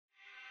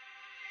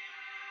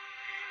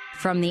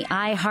From the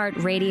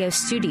iHeartRadio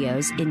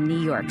studios in New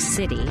York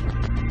City,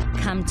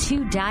 come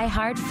two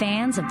diehard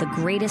fans of the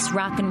greatest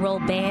rock and roll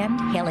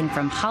band hailing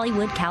from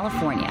Hollywood,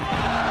 California.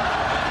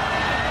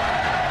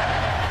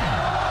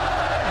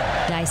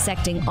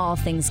 Dissecting all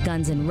things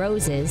Guns N'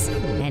 Roses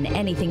and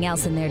anything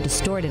else in their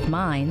distorted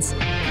minds,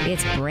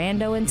 it's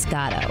Brando and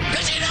Scotto.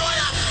 'Cause you know what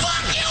the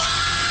fuck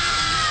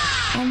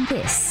you are! And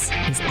this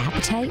is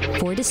Appetite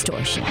for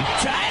Distortion.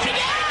 Try it again!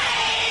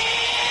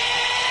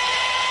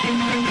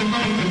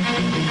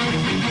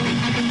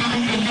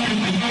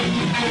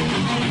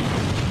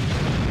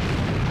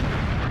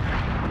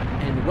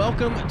 And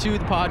welcome to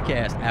the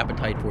podcast,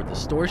 Appetite for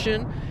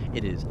Distortion.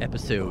 It is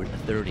episode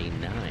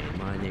 39.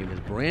 My name is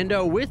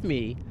Brando. With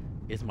me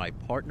is my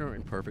partner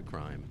in perfect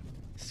crime,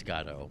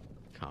 Scotto,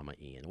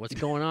 Ian. What's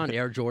going on,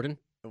 Air Jordan?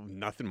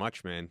 Nothing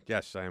much, man.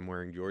 Yes, I am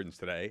wearing Jordans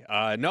today.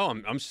 No,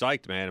 I'm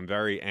psyched, man. I'm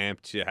very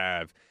amped to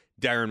have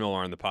Darren Miller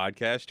on the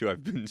podcast, who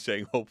I've been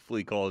saying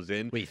hopefully calls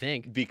in. What do you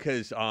think?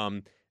 Because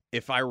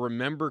if I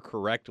remember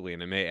correctly,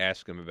 and I may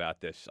ask him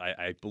about this,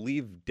 I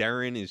believe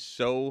Darren is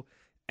so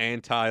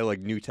anti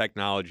new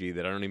technology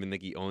that I don't even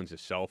think he owns a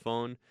cell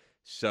phone.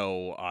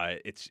 So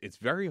it's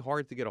very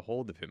hard to get a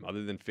hold of him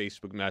other than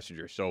Facebook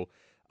Messenger. So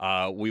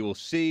we will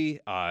see.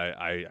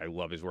 I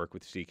love his work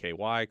with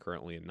CKY,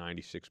 currently in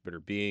 96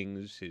 Bitter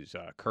Beings, his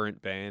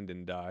current band,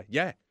 and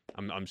yeah,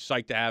 I'm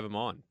psyched to have him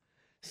on.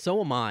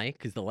 So am I,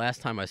 because the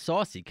last time I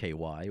saw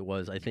CKY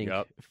was, I think,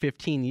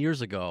 15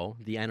 years ago.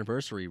 The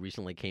anniversary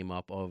recently came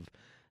up of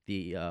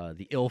the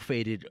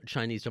ill-fated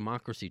Chinese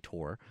Democracy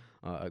Tour.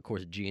 Of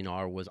course,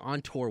 GNR was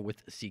on tour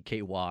with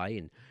CKY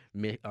and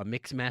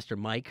Mixmaster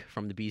Mike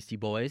from the Beastie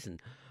Boys,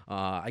 and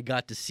I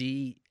got to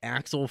see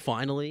Axl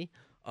finally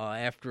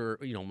after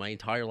my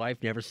entire life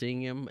never seeing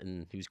him,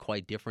 and he was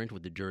quite different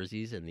with the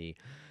jerseys and the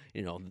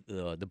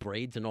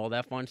braids and all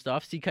that fun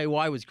stuff.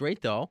 CKY was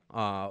great though,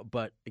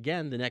 but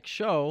again, the next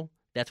show,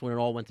 that's when it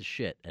all went to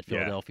shit at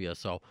Philadelphia. Yeah.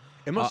 So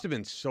it must have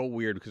been so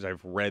weird because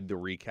I've read the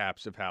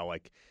recaps of how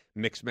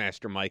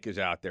Mixmaster Mike is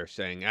out there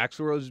saying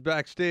Axl Rose is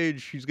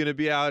backstage. He's going to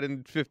be out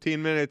in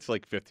 15 minutes.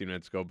 15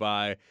 minutes go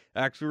by.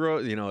 Axl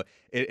Rose,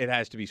 it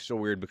has to be so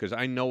weird because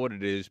I know what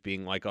it is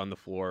being on the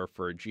floor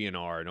for a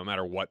GNR, no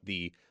matter what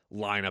the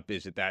lineup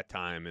is at that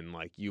time, and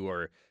you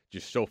are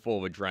just so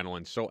full of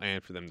adrenaline, so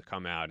amped for them to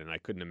come out, and I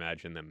couldn't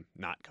imagine them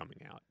not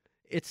coming out.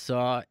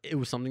 It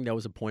was something that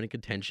was a point of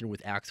contention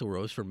with Axl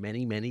Rose for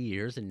many, many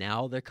years, and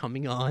now they're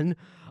coming on,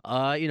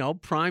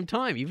 prime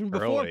time, even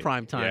before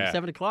prime time,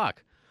 7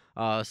 o'clock.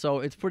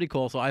 So it's pretty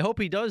cool. So I hope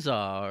he does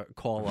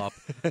call up.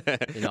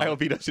 I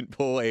hope he doesn't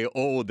pull a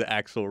old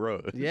Axl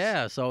Rose.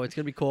 Yeah, so it's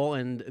gonna be cool.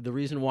 And the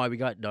reason why we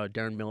got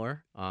Darren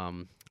Miller,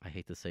 I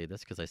hate to say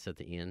this because I said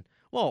to Ian,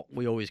 well,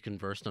 we always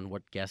conversed on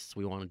what guests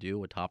we want to do,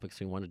 what topics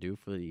we want to do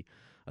for the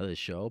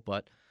show.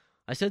 But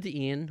I said to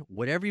Ian,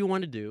 whatever you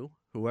want to do,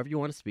 whoever you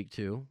want to speak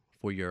to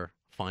for your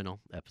final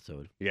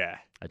episode. Yeah.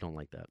 I don't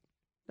like that.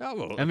 Oh,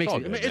 well, that makes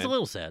me, it's a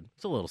little sad.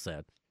 It's a little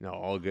sad. No,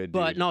 all good.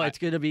 But dude. no, it's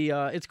going to be,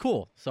 it's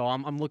cool. So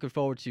I'm looking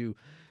forward to,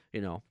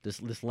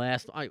 this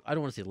last, I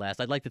don't want to say last.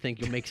 I'd like to think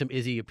you'll make some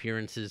Izzy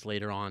appearances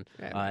later on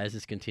as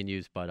this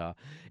continues. But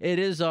it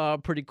is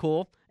pretty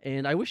cool.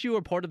 And I wish you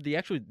were part of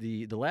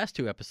the last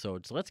two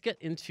episodes. So let's get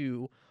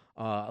into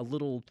a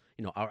little,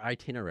 our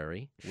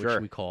itinerary,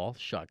 which we call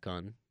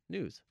Shotgun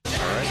News. All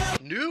right.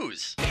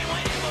 News.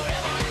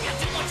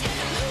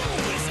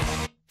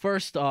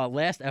 First,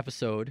 last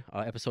episode,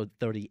 episode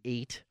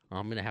 38.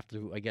 I'm going to have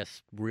to, I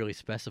guess, really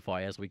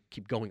specify as we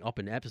keep going up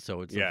in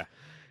episodes. Yeah.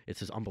 It's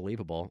just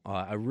unbelievable.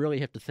 I really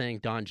have to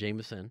thank Don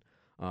Jameson,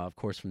 of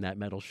course, from That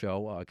Metal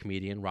Show,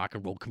 comedian, rock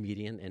and roll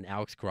comedian, and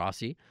Alex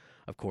Grassi,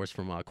 of course,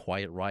 from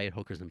Quiet Riot,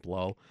 Hookers and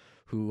Blow,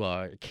 who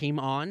came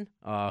on,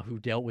 who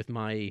dealt with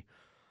my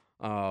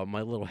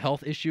little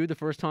health issue the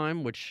first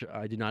time, which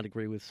I did not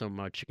agree with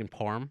some chicken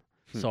parm.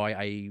 So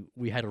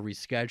we had to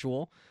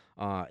reschedule.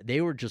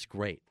 They were just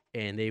great.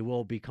 And they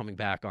will be coming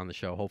back on the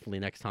show, hopefully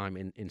next time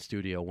in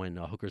studio when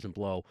Hookers and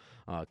Blow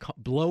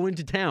blow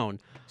into town.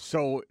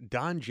 So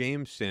Don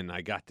Jameson,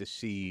 I got to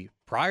see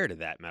prior to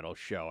That Metal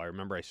Show. I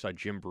remember I saw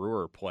Jim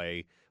Brewer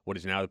play what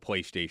is now the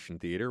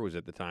PlayStation Theater, was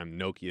at the time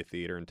Nokia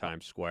Theater in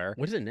Times Square.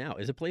 What is it now?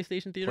 Is it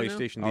PlayStation Theater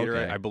PlayStation now? Theater,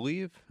 Okay. I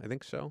believe. I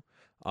think so.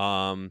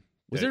 Was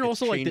there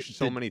also the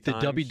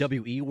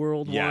WWE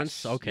World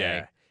once? Okay.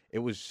 Yeah. It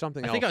was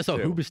something else, I think I saw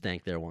too.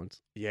 Hoobastank there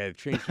once. Yeah, it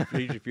changed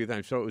a few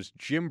times. So it was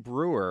Jim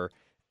Brewer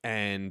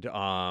and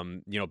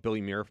Billy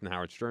Muir from the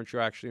Howard Stern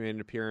Show actually made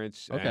an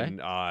appearance. Okay.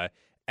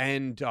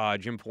 And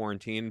Jim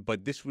Florentine,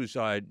 but this was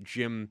Don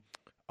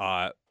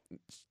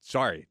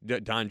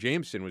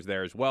Jameson was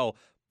there as well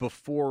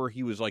before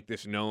he was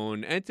this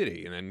known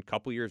entity. And then a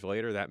couple years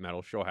later, That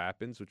Metal Show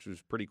happens, which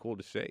was pretty cool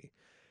to see.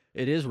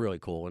 It is really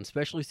cool, and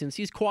especially since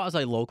he's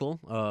quasi-local,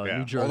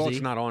 New Jersey. Although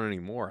it's not on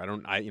anymore.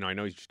 I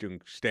know he's just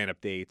doing stand-up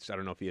dates. I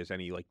don't know if he has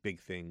any big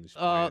things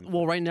planned.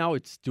 Well, right now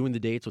it's doing the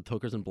dates with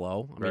Hookers and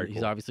Blow. I mean, he's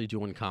cool. obviously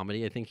doing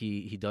comedy. I think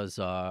he does.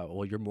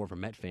 Well, you're more of a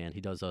Met fan. He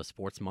does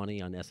Sports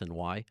Money on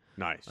SNY.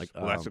 Nice.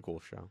 Well, that's a cool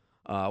show.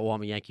 Well,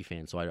 I'm a Yankee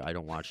fan, so I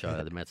don't watch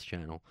the Mets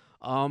channel.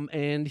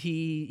 And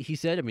he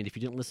said, I mean, if you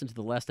didn't listen to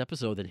the last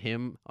episode, that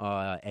him,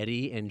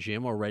 Eddie, and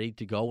Jim are ready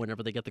to go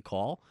whenever they get the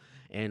call.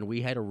 And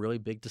we had a really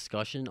big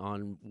discussion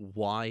on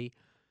why,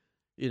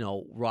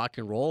 rock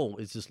and roll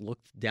is just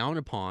looked down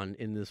upon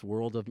in this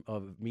world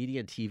of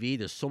media and TV.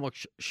 There's so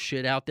much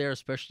shit out there,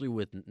 especially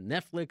with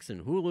Netflix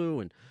and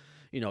Hulu, and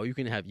you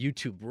can have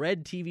YouTube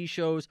Red TV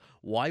shows.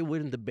 Why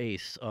wouldn't the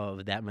base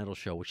of That Metal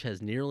Show, which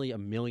has nearly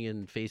 1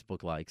 million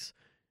Facebook likes,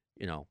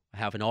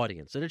 have an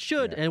audience? And it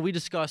should. Yeah. And we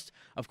discussed,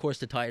 of course,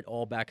 to tie it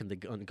all back into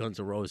Guns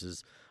N'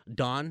 Roses.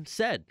 Don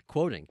said,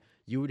 quoting,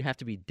 "You would have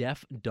to be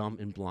deaf, dumb,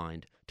 and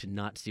blind to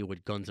not see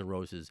what Guns N'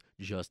 Roses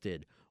just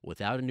did.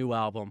 Without a new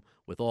album,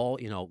 with all,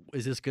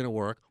 is this going to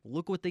work?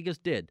 Look what they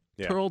just did.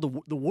 Yeah.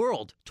 Twirled the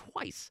world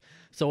twice."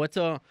 So it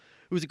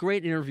was a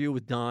great interview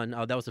with Don.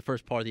 That was the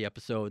first part of the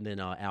episode. And then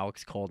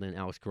Alex called in,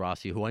 Alex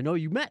Garassi, who I know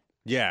you met.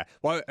 Yeah.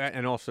 Well,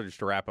 and also just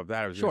to wrap up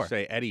that, I was going to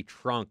say Eddie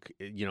Trunk,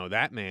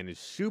 that man is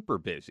super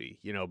busy,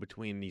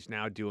 between he's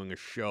now doing a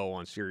show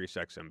on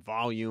SiriusXM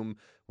Volume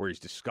where he's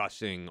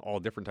discussing all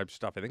different types of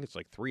stuff. I think it's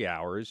like 3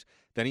 hours.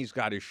 Then he's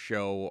got his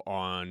show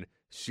on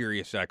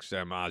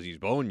SiriusXM Ozzy's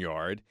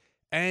Boneyard.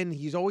 And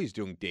he's always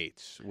doing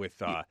dates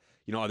with,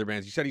 other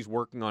bands. He said he's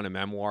working on a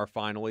memoir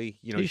finally.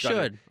 He's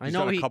done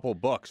a couple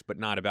of books, but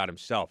not about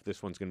himself.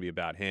 This one's going to be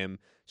about him.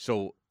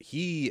 So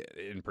he,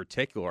 in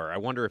particular, I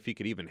wonder if he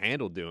could even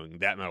handle doing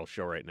That Metal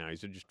Show right now.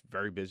 He's just a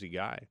very busy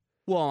guy.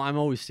 Well, I'm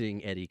always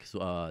seeing Eddie because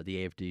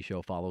the AFD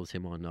show follows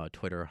him on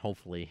Twitter,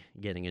 hopefully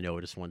getting a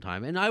notice one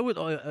time. And I would,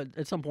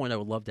 at some point, I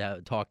would love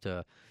to talk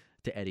to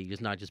Eddie,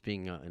 just not just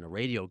being a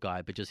radio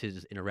guy, but just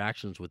his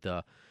interactions with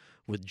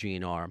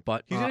GNR.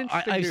 But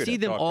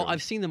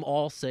I've seen them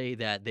all say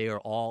that they are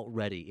all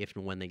ready if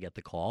and when they get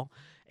the call.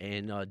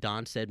 And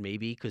Don said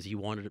maybe because he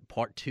wanted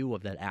part 2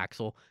 of that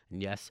Axl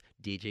and yes,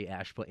 DJ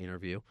Ashba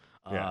interview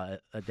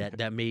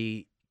that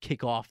may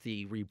kick off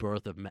the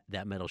rebirth of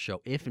That Metal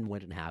Show if and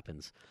when it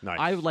happens. Nice.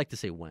 I would like to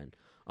say when.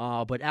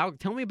 But Alex,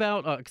 tell me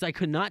about because I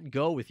could not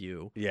go with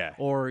you. Yeah.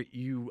 Or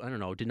you, I don't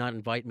know, did not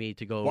invite me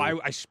to go. Well,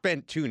 I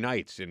spent 2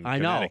 nights in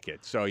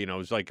Connecticut, so it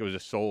was a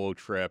solo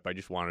trip. I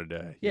just wanted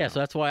to. So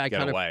that's why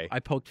I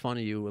poked fun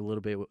of you a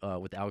little bit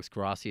with Alex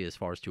Garassi as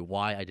far as to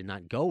why I did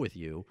not go with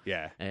you.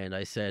 Yeah. And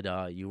I said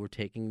you were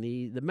taking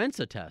the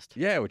Mensa test.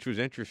 Yeah, which was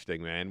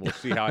interesting, man. We'll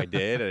see how I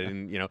did,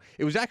 and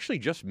it was actually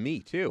just me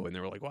too. And they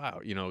were like,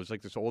 "Wow," it was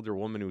like this older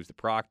woman who was the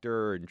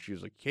proctor, and she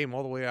was like, "Came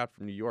all the way out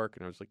from New York,"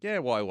 and I was like, "Yeah,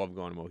 well, I love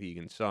going to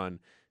Mohegan Sun."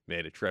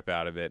 Made a trip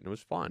out of it, and it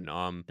was fun.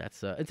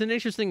 That's it's an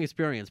interesting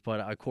experience,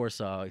 but of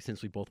course,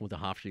 since we both went to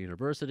Hofstra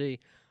University,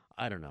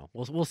 I don't know.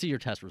 We'll see your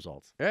test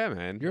results. Yeah,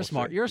 man. You're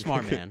smart. See. You're a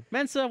smart man.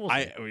 Mensa, we'll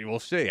see. We'll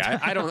see.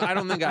 I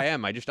don't think I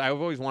am. I've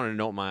always wanted to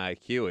know what my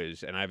IQ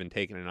is, and I haven't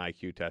taken an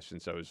IQ test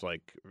since I was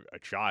like a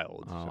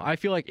child. So. I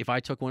feel like if I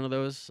took one of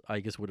those,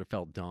 I guess would have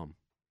felt dumb.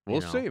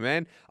 We'll see,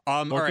 man.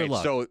 All right.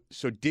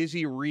 So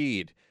Dizzy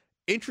Reed,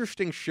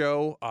 interesting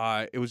show.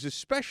 It was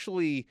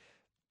especially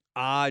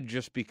odd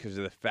just because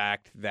of the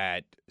fact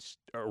that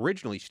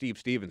originally Steve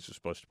Stevens was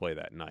supposed to play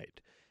that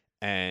night.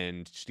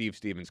 And Steve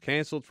Stevens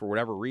canceled for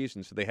whatever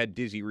reason, so they had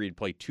Dizzy Reed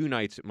play 2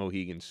 nights at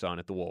Mohegan Sun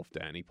at the Wolf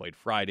Den. He played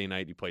Friday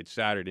night, he played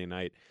Saturday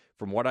night.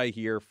 From what I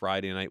hear,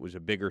 Friday night was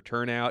a bigger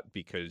turnout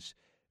because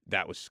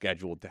that was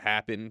scheduled to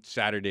happen.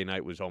 Saturday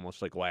night was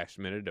almost like last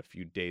minute, a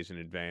few days in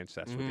advance.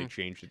 That's what they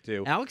changed it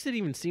to. Alex didn't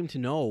even seem to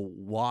know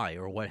why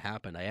or what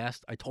happened.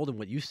 I told him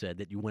what you said,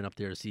 that you went up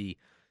there to see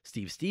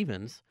Steve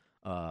Stevens.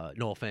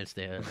 No offense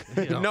there.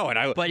 No,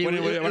 and when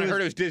I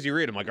heard it was Dizzy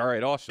Reed, I'm like, all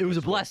right, awesome. It was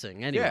a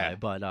blessing anyway. Yeah.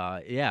 But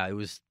it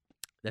was.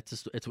 That's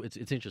just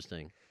it's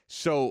interesting.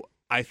 So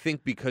I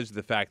think because of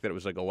the fact that it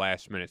was like a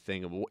last minute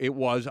thing, it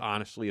was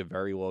honestly a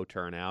very low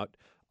turnout.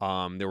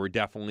 There were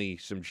definitely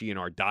some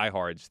GNR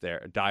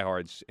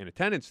diehards in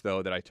attendance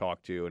though that I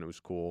talked to, and it was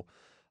cool.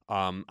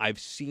 I've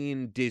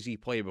seen Dizzy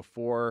play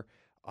before.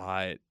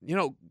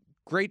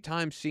 Great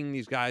time seeing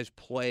these guys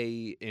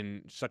play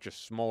in such a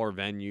smaller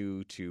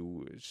venue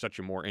to such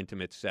a more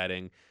intimate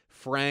setting.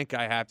 Frank,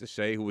 I have to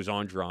say, who was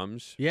on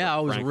drums. Yeah, I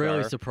was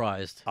really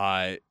surprised.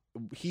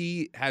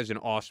 He has an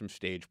awesome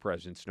stage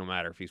presence, no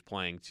matter if he's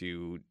playing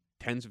to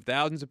tens of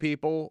thousands of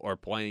people or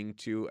playing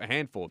to a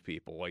handful of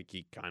people, like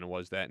he kind of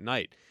was that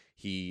night.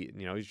 He's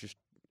just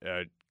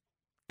a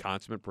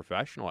consummate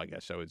professional, I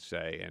guess I would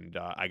say. And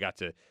I got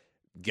to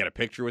get a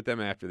picture with them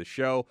after the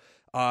show.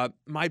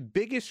 My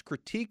biggest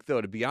critique,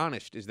 though, to be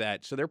honest, is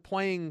that they're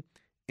playing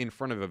in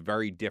front of a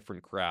very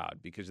different crowd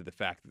because of the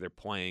fact that they're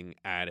playing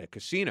at a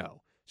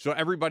casino. So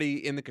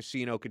everybody in the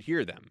casino could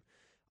hear them.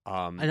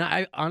 And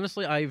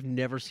I've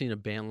never seen a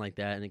band like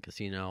that in a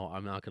casino.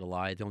 I'm not going to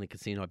lie. The only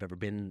casino I've ever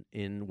been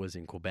in was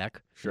in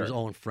Quebec. Sure. It was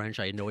all in French.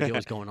 I had no idea what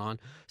was going on.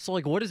 So,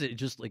 what is it?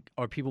 Just,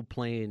 are people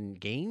playing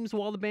games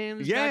while the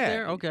band's back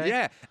there? Okay.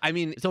 Yeah. I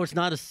mean... So it's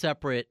not a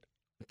separate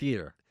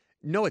theater.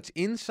 No, it's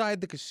inside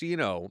the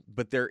casino,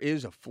 but there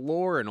is a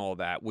floor and all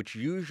that, which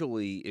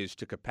usually is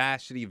to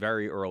capacity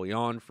very early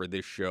on. For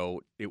this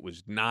show, it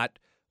was not,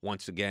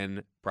 once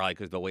again, probably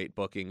because of the late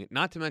booking,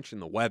 not to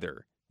mention the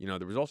weather.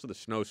 There was also the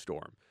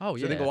snowstorm. Oh,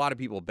 So I think a lot of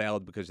people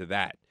bailed because of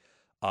that.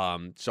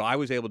 So I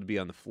was able to be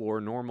on the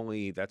floor.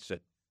 Normally, that's a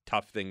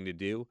tough thing to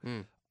do.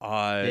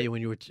 Yeah,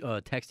 when you were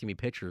texting me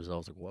pictures, I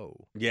was like,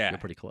 "Whoa, Yeah, you're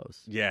pretty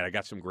close." Yeah, I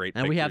got some great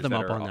And pictures we have them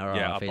that up are on our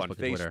up Facebook on and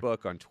Twitter.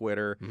 Facebook, on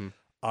Twitter.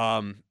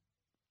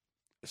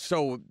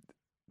 So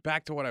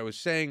back to what I was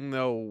saying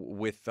though,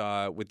 with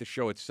the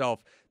show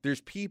itself,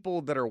 there's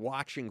people that are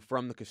watching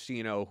from the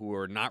casino who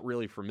are not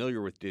really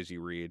familiar with Dizzy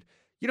Reed.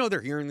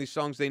 They're hearing these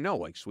songs they know,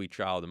 like "Sweet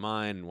Child of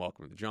Mine" and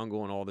 "Welcome to the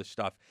Jungle" and all this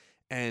stuff.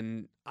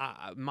 And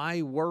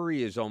my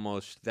worry is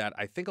almost that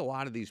I think a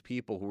lot of these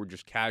people who are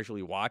just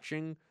casually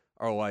watching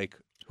are like,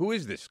 who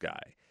is this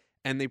guy?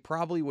 And they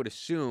probably would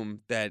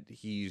assume that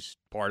he's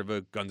part of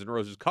a Guns N'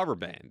 Roses cover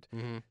band.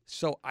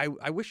 So I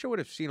wish I would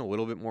have seen a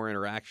little bit more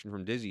interaction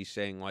from Dizzy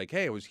saying like,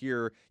 hey, I was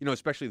here,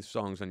 especially the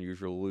songs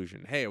Unusual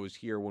Illusion. Hey, I was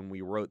here when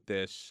we wrote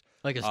this.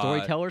 Like a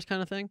storyteller's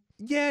kind of thing?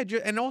 Yeah,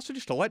 and also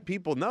just to let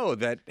people know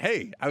that,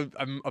 hey,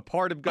 I'm a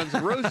part of Guns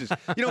N' Roses.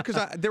 Because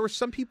there were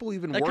some people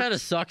even That kind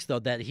of sucks, though,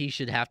 that he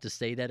should have to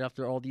say that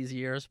after all these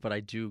years, but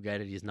I do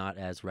get it. He's not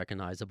as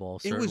recognizable,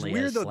 certainly,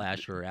 as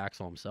Slash or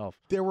Axl himself.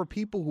 There were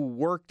people who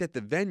worked at the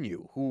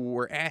venue who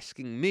were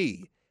asking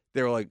me,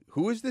 they were like,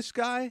 who is this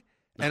guy?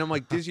 And I'm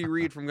like, Dizzy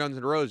Reed from Guns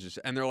N' Roses.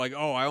 And they're like,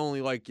 oh, I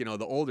only like,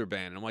 the older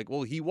band. And I'm like,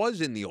 well, he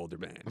was in the older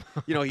band.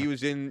 He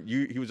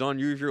was on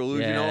Unusual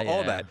Illusion,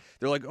 all that.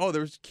 They're like, oh,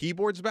 there was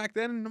keyboards back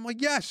then? And I'm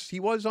like, yes, he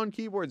was on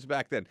keyboards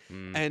back then.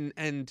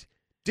 And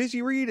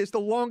Dizzy Reed is the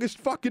longest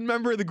fucking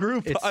member of the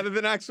group other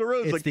than Axl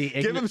Rose. Like,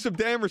 give him some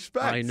damn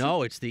respect. I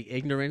know. It's the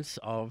ignorance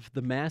of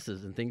the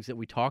masses and things that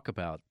we talk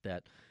about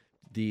that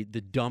the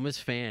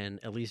dumbest fan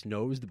at least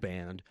knows the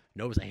band,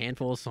 knows a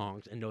handful of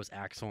songs, and knows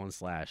Axl and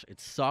Slash. It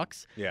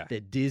sucks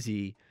that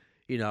Dizzy,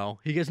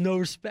 he gets no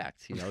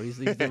respect. He's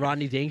the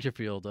Rodney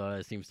Dangerfield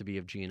seems to be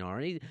of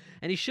GNR,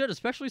 and he should,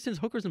 especially since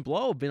Hookers and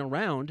Blow have been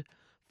around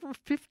for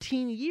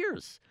 15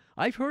 years.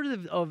 I've heard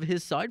of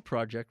his side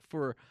project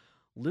for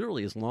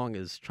literally as long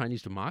as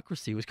Chinese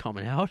Democracy was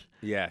coming out.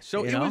 Yeah,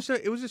 so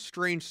it was a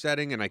strange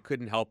setting, and I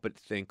couldn't help but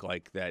think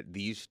like that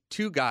these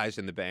two guys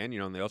in the band,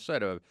 and they also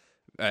had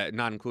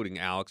not including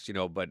Alex,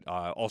 but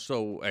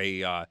also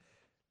a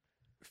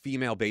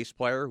female bass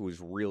player who was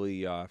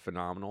really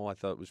phenomenal. I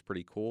thought it was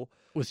pretty cool.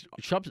 Was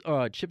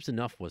Chips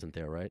Enough wasn't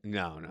there, right?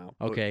 No.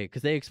 Okay,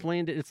 because they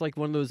explained it. It's like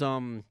one of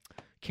those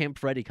Camp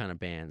Freddy kind of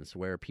bands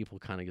where people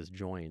kind of just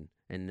join.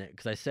 And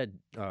because I said,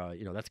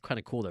 that's kind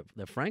of cool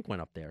that Frank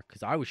went up there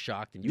because I was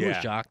shocked and you were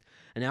shocked.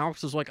 And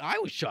Alex was like, I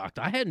was shocked.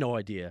 I had no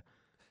idea.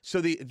 So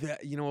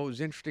what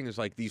was interesting is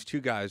like these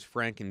two guys,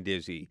 Frank and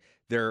Dizzy,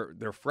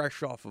 they're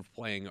fresh off of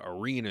playing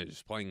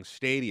arenas, playing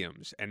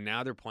stadiums, and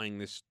now they're playing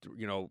this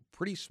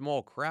pretty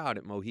small crowd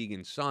at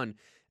Mohegan Sun,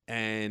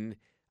 and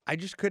I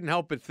just couldn't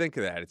help but think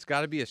of that. It's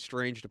got to be a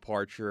strange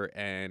departure,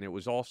 and it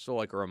was also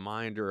like a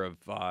reminder of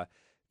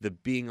the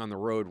being on the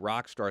road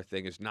rock star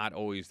thing is not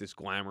always this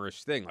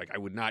glamorous thing. Like I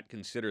would not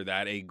consider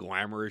that a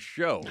glamorous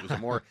show. It was a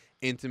more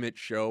intimate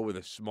show with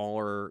a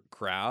smaller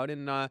crowd,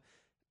 and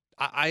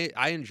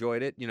I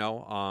enjoyed it,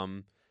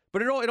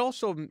 but it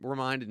also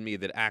reminded me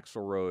that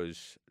Axl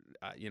Rose,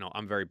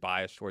 I'm very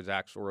biased towards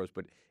Axl Rose,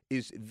 but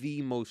is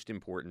the most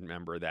important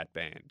member of that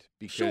band.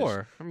 Because,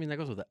 sure, I mean that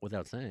goes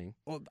without saying.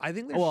 Well, I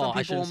think there's some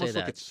people almost look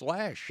that. at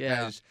Slash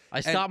as.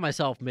 I stopped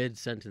myself mid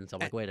sentence. I'm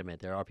like, wait a minute,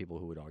 there are people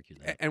who would argue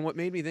that. And what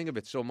made me think of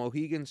it, so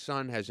Mohegan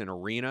Sun has an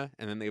arena,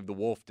 and then they have the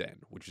Wolf Den,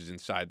 which is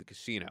inside the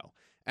casino.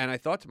 And I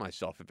thought to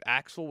myself, if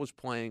Axl was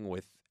playing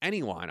with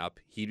any lineup,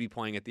 he'd be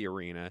playing at the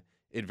arena.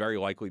 It'd very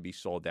likely be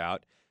sold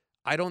out.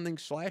 I don't think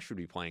Slash would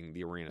be playing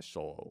the arena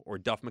solo, or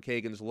Duff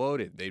McKagan's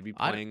Loaded. They'd be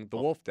playing the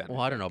Wolf Den. Well,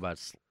 I don't know about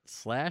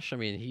Slash. I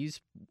mean,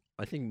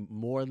 I think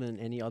more than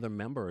any other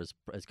member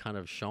has kind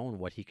of shown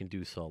what he can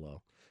do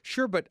solo.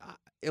 Sure, but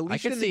at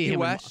least in the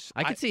U.S.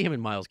 I could see him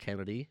and Miles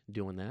Kennedy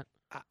doing that.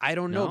 I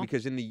don't know,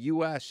 because in the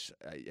U.S.,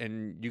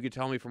 and you could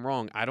tell me if I'm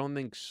wrong, I don't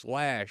think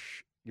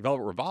Slash,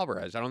 Velvet Revolver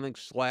has, I don't think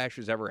Slash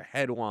has ever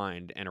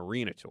headlined an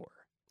arena tour.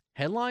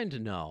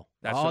 Headlined? No.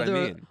 That's what I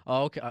mean.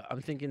 Oh, okay.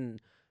 I'm thinking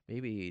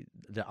maybe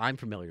that I'm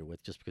familiar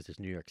with just because it's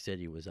New York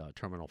City was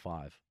Terminal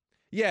 5.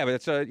 Yeah,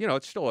 but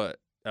it's still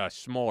a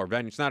smaller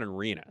venue. It's not an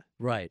arena.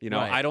 Right. Right.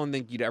 I don't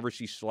think you'd ever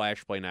see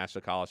Slash play Nassau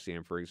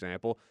Coliseum, for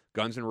example.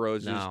 Guns N'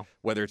 Roses,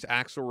 whether it's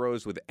Axl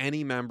Rose with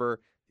any member,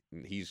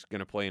 he's going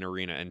to play an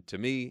arena. And to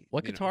me,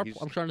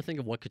 I'm trying to think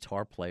of what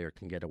guitar player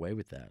can get away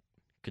with that.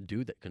 Could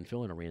do that, can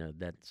fill an arena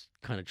that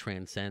kind of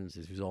transcends,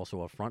 who's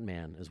also a front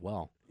man as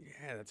well.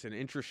 Yeah, that's an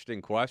interesting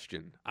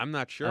question. I'm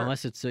not sure.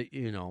 Unless it's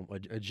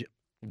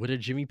would a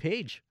Jimmy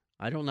Page?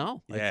 I don't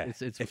know. Yeah.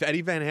 It's if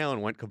Eddie Van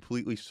Halen went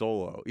completely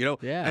solo,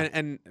 Yeah.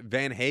 And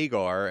Van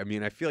Hagar, I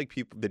mean, I feel like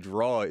the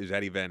draw is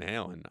Eddie Van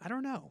Halen. I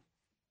don't know.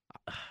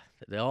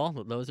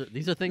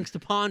 These are things to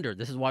ponder.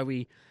 This is why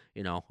we,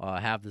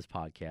 have this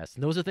podcast.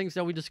 And those are things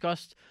that we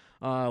discussed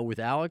with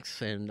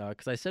Alex, and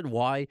because I said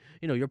why,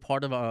 you're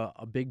part of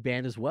a big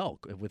band as well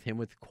with him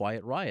with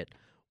Quiet Riot.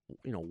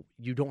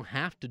 You don't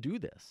have to do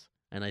this,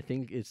 and I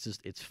think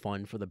it's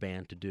fun for the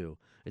band to do.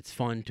 It's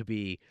fun to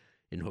be,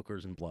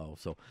 hookers and blow.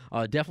 So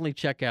definitely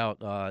check out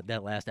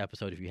that last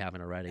episode if you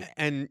haven't already.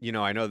 And,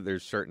 I know that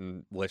there's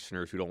certain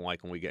listeners who don't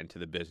like when we get into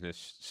the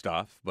business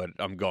stuff, but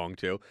I'm going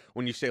to.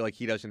 When you say, like,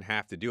 he doesn't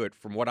have to do it,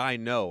 from what I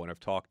know, and I've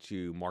talked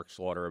to Mark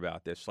Slaughter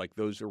about this, like,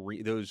 those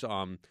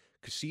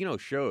casino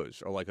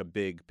shows are like a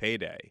big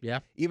payday. Yeah.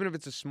 Even if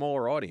it's a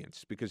smaller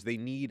audience, because they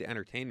need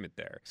entertainment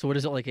there. So what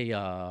is it, like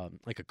a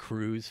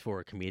cruise for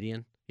a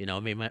comedian?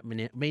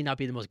 It may not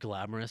be the most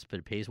glamorous, but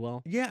it pays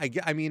well. Yeah,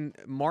 I mean,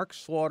 Mark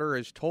Slaughter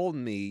has told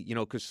me,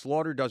 because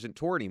Slaughter doesn't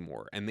tour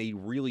anymore, and they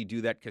really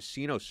do that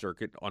casino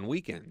circuit on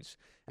weekends.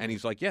 And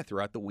he's like, yeah,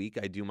 throughout the week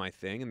I do my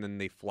thing, and then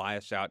they fly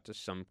us out to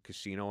some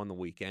casino on the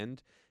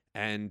weekend,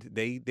 and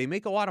they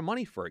make a lot of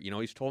money for it.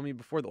 He's told me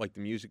before that, like,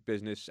 the music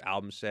business,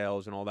 album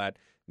sales and all that,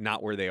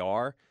 not where they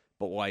are,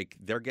 but, like,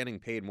 they're getting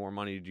paid more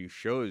money to do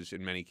shows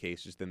in many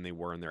cases than they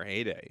were in their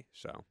heyday.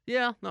 So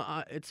yeah, no,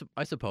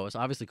 I suppose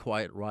obviously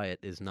Quiet Riot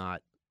is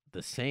not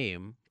the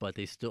same, but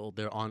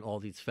they're on all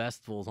these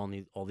festivals,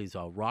 on all these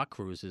rock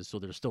cruises, so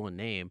they're still a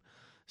name.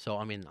 So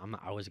I mean,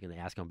 I was going to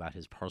ask him about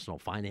his personal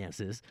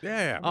finances.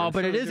 Yeah.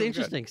 But it is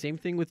interesting. Good. Same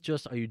thing with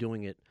just, are you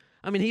doing it?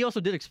 I mean, he also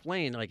did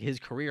explain, like, his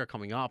career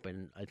coming up,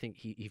 and I think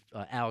he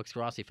Alex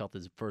Rossi felt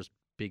his first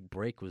big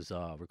break was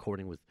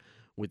recording with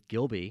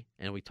Gilby,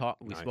 and we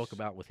spoke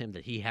about with him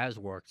that he has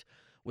worked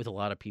with a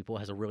lot of people,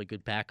 has a really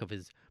good back of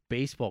his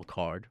baseball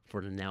card, for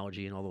an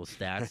analogy, and all those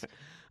stats.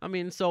 I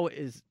mean, so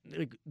is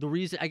the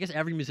reason. I guess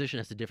every musician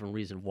has a different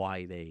reason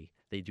why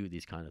they do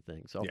these kind of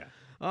things. So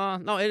yeah.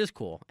 No, it is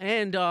cool.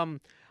 And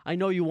I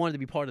know you wanted to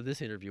be part of this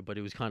interview, but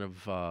it was kind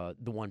of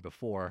the one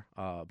before,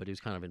 but it was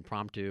kind of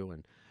impromptu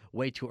and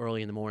way too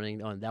early in the morning.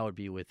 That would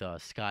be with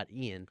Scott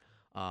Ian.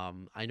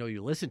 I know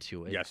you listened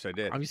to it. Yes, I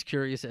did. I'm just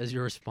curious as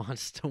your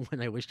response to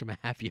when I wished him a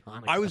happy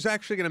Hanukkah. I was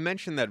actually going to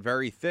mention that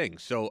very thing.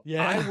 So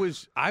yeah.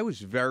 I was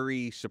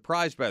very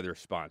surprised by the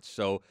response.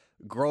 So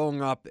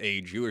growing up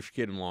a Jewish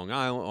kid on Long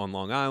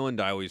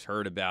Island, I always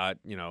heard about,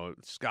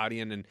 Scott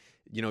Ian, and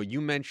you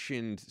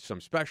mentioned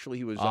some special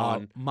he was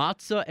on.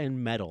 Matzah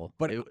and Metal.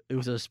 But it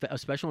was a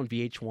special on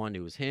VH1.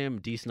 It was him,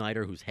 Dee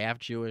Snider, who's half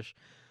Jewish.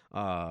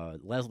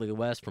 Leslie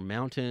West from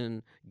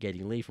Mountain,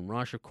 Geddy Lee from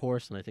Rush, of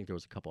course, and I think there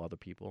was a couple other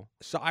people.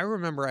 So I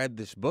remember I had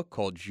this book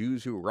called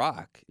Jews Who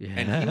Rock,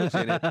 and he was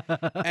in it.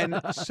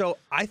 And so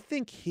I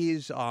think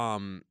his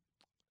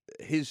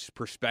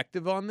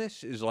perspective on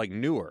this is, like,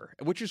 newer,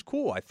 which is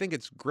cool. I think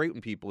it's great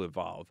when people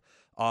evolve.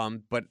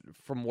 But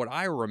from what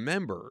I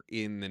remember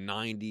in the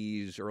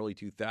 90s, early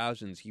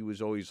 2000s, he was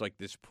always like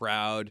this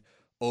proud,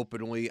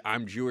 openly,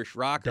 I'm Jewish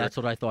rocker. That's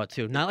what I thought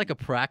too. Not like a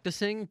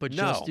practicing, but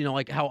just,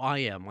 like how I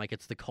am. Like,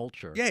 it's the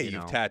culture. Yeah, you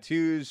have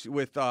tattoos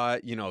with,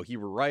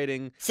 Hebrew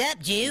writing. Sup,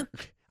 Jew?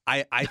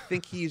 I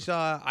think he's,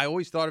 I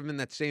always thought of him in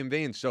that same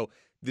vein. So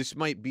this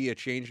might be a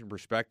change in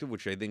perspective,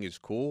 which I think is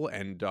cool.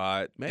 And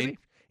maybe.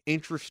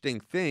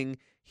 Interesting thing,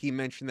 he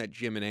mentioned that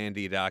Jim and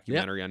Andy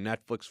documentary on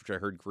Netflix, which I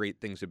heard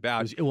great things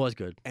about. It was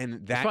good. And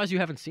I'm surprised you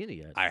haven't seen it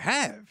yet. I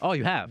have. Oh,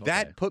 you have? Okay.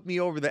 That put me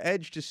over the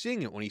edge to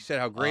seeing it. When he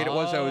said how great it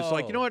was, I was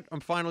like, you know what? I'm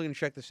finally going to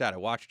check this out. I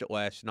watched it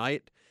last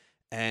night,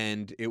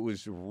 and it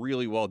was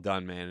really well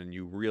done, man. And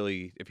you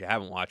really, if you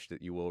haven't watched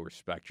it, you will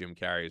respect Jim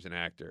Carrey as an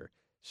actor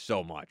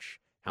so much.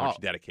 How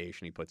much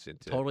dedication he puts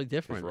into totally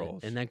different his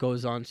roles. And that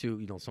goes on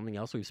to something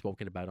else we've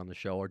spoken about on the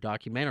show, are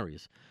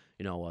documentaries.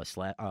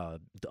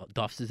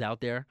 Duff's is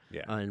out there,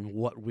 and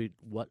what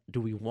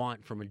do we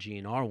want from a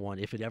GNR one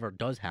if it ever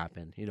does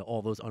happen?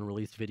 All those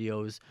unreleased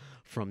videos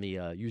from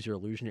the Use Your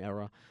Illusion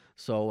era.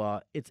 So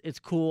it's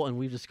cool, and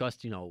we've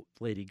discussed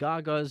Lady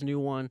Gaga's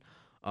new one,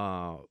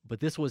 but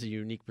this was a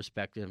unique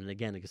perspective, and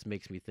again, it just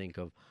makes me think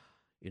of.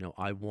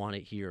 I want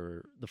to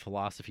hear the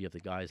philosophy of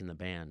the guys in the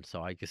band.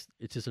 So I guess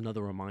it's just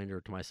another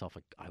reminder to myself,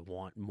 like, I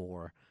want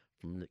more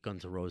from the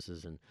Guns N'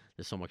 Roses, and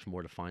there's so much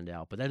more to find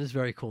out. But that is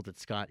very cool that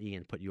Scott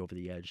Ian put you over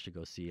the edge to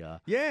go see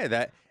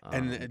Man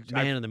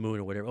on the Moon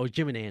or whatever. Oh,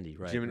 Jim and Andy,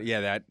 right?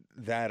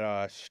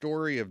 That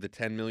story of the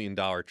 $10 million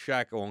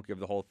check. I won't give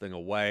the whole thing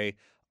away.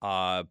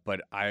 But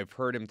I've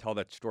heard him tell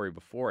that story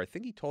before. I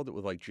think he told it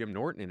with, like, Jim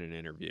Norton in an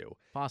interview.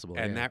 Possibly.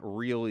 And that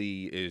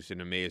really is an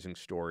amazing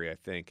story, I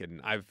think.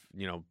 And I've,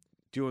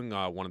 doing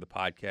one of the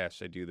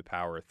podcasts I do, The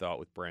Power of Thought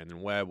with Brandon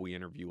Webb, we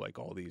interview, like,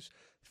 all these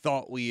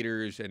thought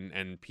leaders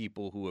and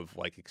people who have,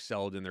 like,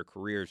 excelled in their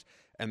careers.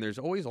 And there's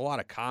always a lot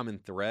of common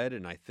thread.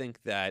 And I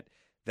think that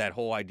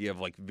whole idea of,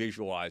 like,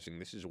 visualizing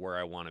this is where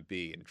I want to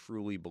be and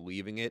truly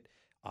believing it,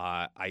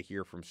 I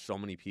hear from so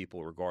many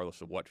people,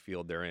 regardless of what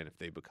field they're in, if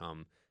they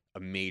become a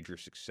major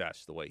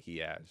success the way he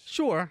has.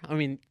 Sure. I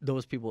mean,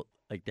 those people,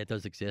 like, that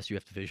does exist. You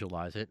have to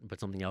visualize it. But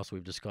something else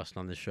we've discussed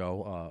on the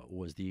show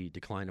was the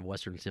decline of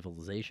Western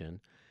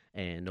civilization,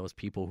 and those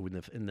people who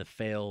in the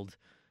failed,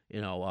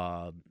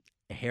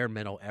 hair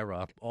metal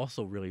era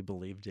also really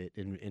believed it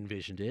and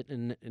envisioned it,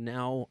 and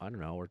now, I don't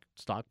know, are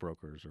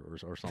stockbrokers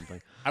or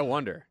something. I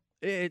wonder.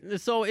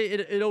 So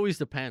it always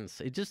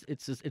depends. It's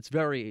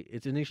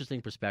an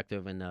interesting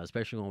perspective, and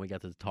especially when we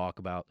get to talk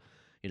about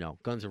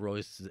Guns N'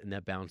 Roses, and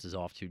that bounces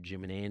off to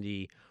Jim and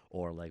Andy,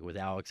 or like with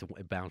Alex,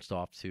 it bounced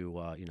off to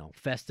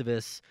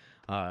Festivus,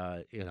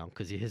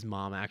 because his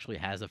mom actually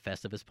has a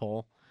Festivus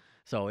poll.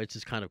 So it's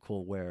just kind of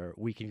cool where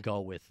we can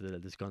go with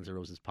this Guns N'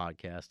 Roses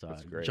podcast,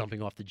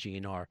 jumping off the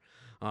GNR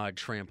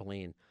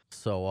trampoline.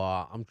 So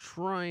I'm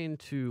trying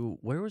to.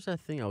 Where was that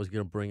thing I was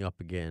going to bring up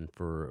again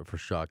for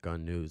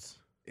Shotgun News?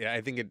 Yeah,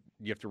 I think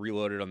you have to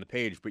reload it on the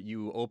page, but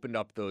you opened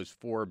up those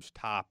Forbes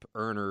top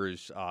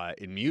earners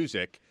in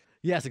music.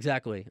 Yes,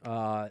 exactly.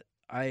 So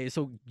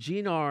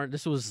GNR,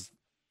 this was,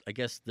 I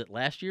guess,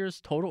 last year's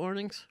total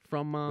earnings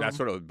from. That's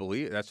what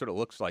That's what it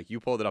looks like. You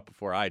pulled it up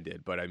before I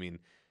did, but I mean,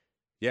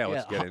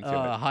 let's get into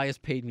it.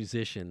 Highest paid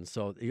musician.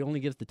 So he only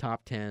gives the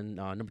top 10.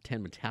 Number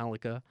 10,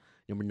 Metallica.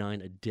 Number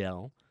 9,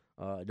 Adele.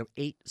 Number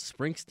 8,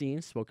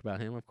 Springsteen. Spoke about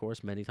him, of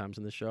course, many times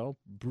in the show.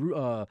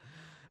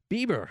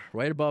 Bieber,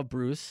 right above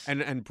Bruce.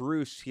 And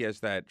Bruce, he has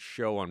that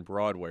show on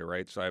Broadway,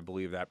 right? So I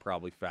believe that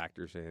probably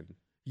factors in.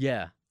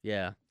 Yeah,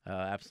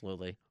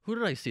 absolutely. Who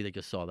did I see that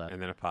just saw that?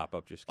 And then a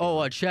pop-up just came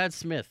up. Chad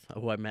Smith,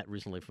 who I met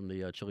recently from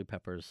the Chili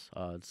Peppers,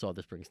 saw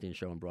the Springsteen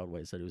show on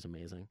Broadway, said it was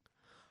amazing.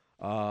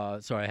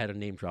 Sorry, I had a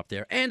name drop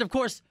there. And, of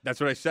course...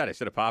 That's what I said. I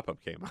said a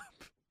pop-up came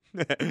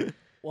up.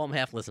 Well, I'm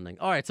half listening.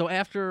 All right, so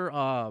after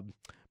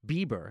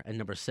Bieber and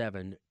number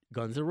 7...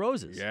 Guns N'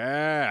 Roses.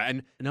 Yeah,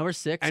 and number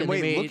 6. And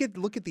wait,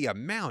 look at the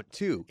amount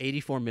too.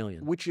 $84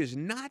 million, which is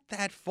not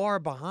that far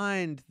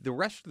behind the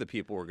rest of the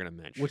people we're going to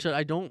mention. Which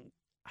I don't.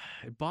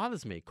 It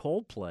bothers me.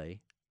 Coldplay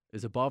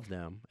is above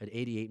them at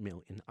 $88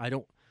 million. I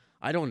don't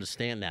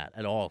understand that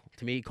at all.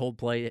 To me,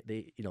 Coldplay,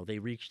 they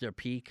reached their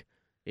peak.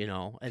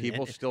 And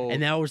people still.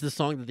 And that was the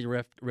song that they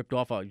ripped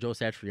off Joe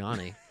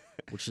Satriani,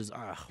 which is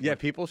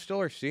people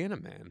still are seeing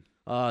him, man.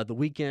 The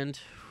Weeknd,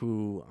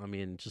 who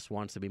just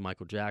wants to be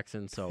Michael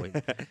Jackson, so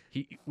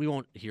we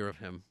won't hear of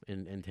him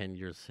in 10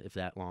 years, if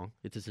that long.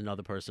 It's just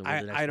another person.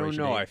 With I don't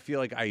know. I feel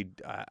like I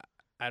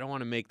don't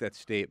want to make that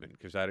statement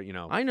because I don't.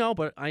 I know,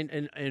 but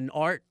and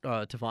Art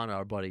Tavana,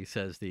 our buddy,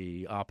 says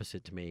the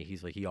opposite to me.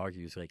 He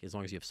argues like as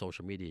long as you have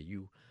social media,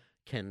 you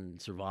can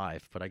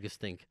survive. But I just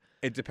think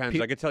it depends.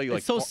 I could tell you,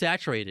 it's so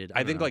saturated.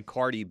 I think like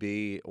Cardi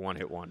B, one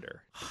hit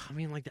wonder.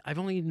 I've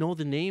only know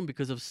the name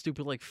because of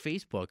stupid like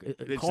Facebook.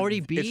 Cardi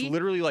B. It's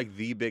literally like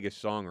the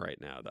biggest song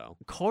right now, though.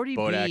 Cardi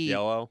Bodak B.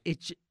 Yellow.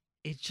 It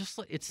just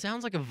like it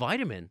sounds like a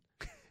vitamin.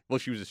 Well,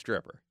 she was a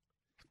stripper.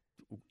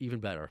 Even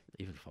better,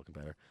 even fucking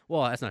better.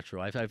 Well, that's not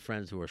true. I have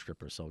friends who are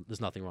strippers, so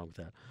there's nothing wrong with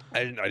that.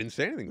 I didn't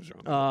say anything was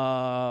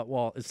wrong.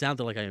 Well, it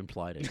sounded like I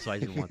implied it, so I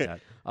didn't want that.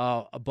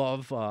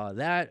 Above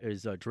that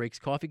is Drake's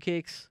Coffee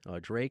Cakes.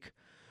 Drake,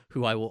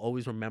 who I will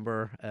always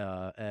remember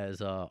as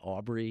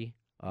Aubrey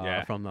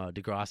from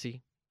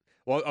Degrassi.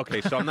 Well, okay,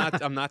 so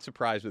I'm not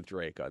surprised with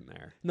Drake on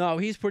there. No,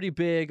 he's pretty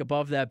big.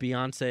 Above that,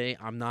 Beyonce.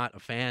 I'm not a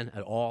fan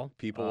at all.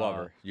 People love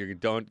her. You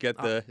don't get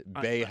the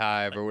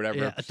Bayhive or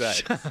whatever it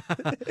says.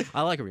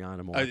 I like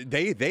Rihanna more.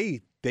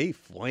 They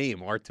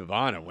flame Art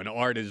Tavana when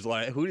Art is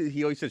like,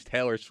 he always says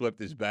Taylor Swift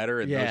is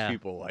better, and those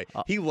people like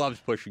he loves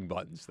pushing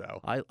buttons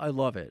though. I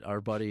love it. Our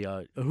buddy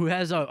who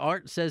has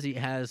Art says he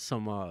has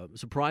some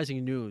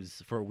surprising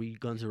news for we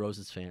Guns N'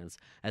 Roses fans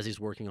as he's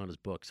working on his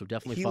book. So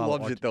definitely follow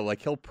loves it though.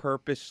 Like he'll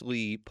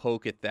purposely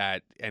poke at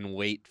that and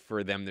wait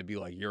for them to be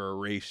like you're a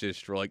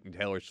racist or like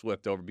Taylor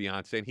Swift over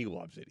Beyonce, and he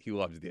loves it. He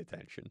loves the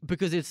attention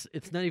because it's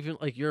not even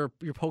like you're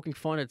poking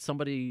fun at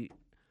somebody.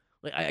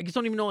 Like I just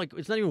don't even know. Like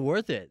it's not even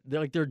worth it.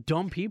 They're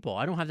dumb people.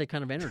 I don't have that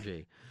kind of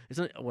energy. It's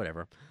not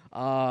whatever.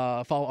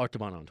 Follow Art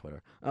Tavana on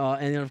Twitter.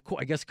 And then of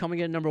course, I guess coming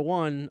in number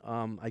 1.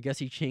 I guess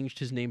he changed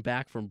his name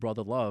back from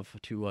Brother Love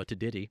to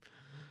Diddy.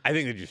 I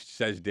think it just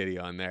says Diddy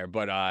on there,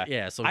 but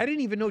so I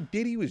didn't even know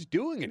Diddy was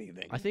doing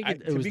anything. I think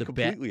it was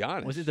completely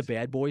honest. Was it the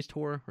Bad Boys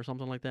tour or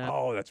something like that?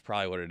 Oh, that's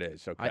probably what it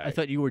is. Okay, I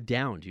thought you were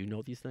down. Do you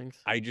know these things?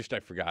 I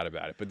forgot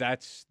about it, but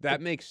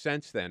that makes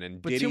sense then.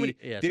 And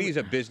Diddy's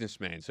a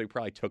businessman, so he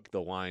probably took the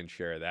lion's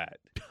share of that.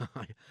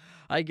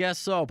 I guess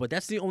so, but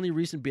that's the only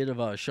recent bit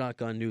of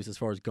shotgun news as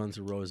far as Guns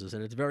N' Roses,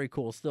 and it's very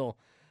cool. Still,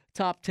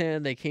 top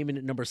 10. They came in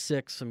at number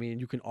 6. I mean,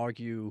 you can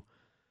argue.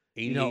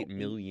 88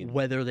 million.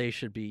 Whether they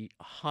should be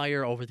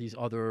higher over these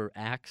other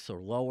acts or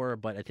lower,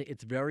 but I think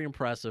it's very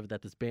impressive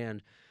that this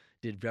band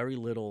did very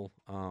little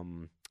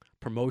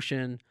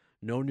promotion,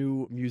 no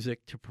new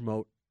music to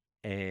promote,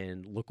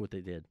 and look what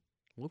they did.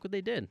 Look what they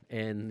did,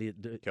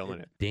 and killing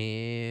it.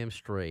 Damn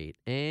straight.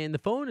 And the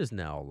phone is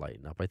now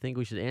lighting up. I think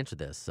we should answer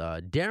this.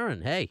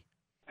 Darren, hey.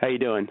 How you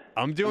doing?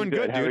 I'm doing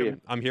good, How dude. are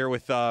you? I'm here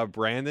with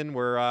Brandon.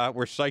 We're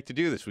psyched to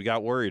do this. We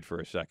got worried for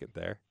a second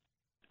there.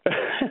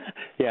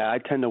 Yeah, I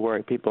tend to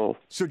worry people.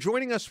 So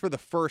joining us for the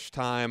first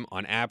time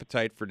on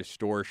Appetite for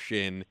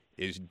Distortion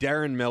is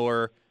Darren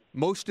Miller.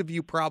 Most of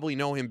you probably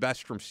know him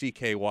best from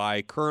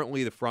CKY,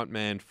 currently the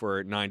frontman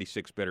for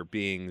 96 Better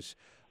Beings,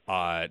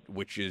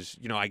 which is,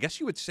 I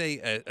guess you would say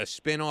a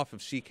spin-off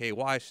of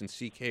CKY since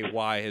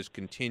CKY has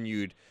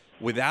continued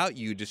without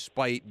you,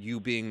 despite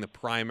you being the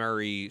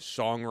primary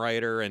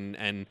songwriter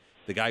and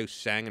the guy who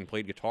sang and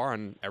played guitar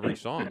on every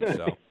song.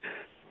 So,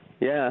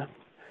 yeah,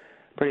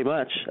 pretty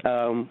much.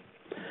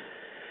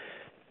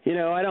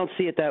 I don't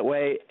see it that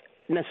way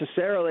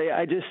necessarily.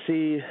 I just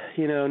see,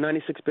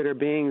 96 Bitter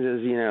Beings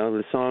as,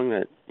 the song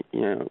that,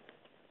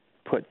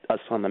 put us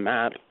on the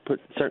map,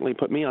 certainly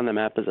put me on the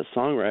map as a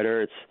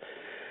songwriter. It's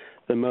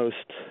the most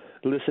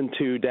listened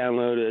to,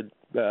 downloaded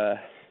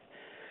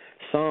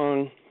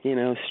song,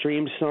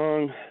 streamed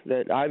song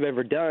that I've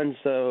ever done.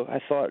 So I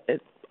thought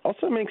it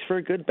also makes for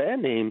a good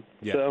band name.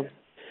 Yeah. So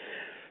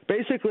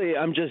basically,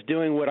 I'm just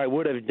doing what I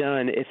would have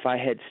done if I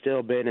had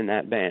still been in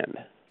that band.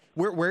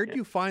 Where do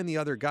you find the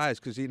other guys?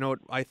 Because,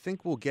 I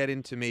think we'll get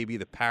into maybe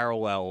the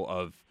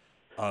parallel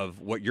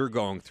of what you're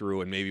going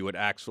through and maybe what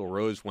Axl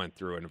Rose went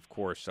through. And, of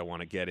course, I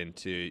want to get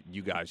into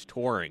you guys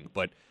touring.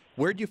 But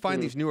where do you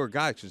find these newer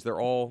guys? Because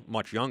they're all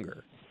much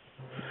younger.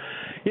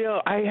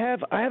 I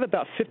have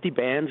about 50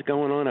 bands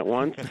going on at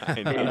once.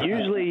 And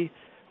usually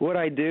what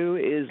I do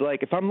is,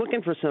 like, if I'm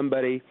looking for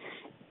somebody,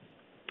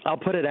 I'll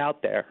put it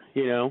out there,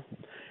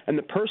 And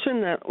the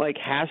person that, like,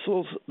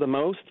 hassles the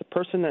most, the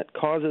person that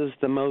causes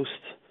the most,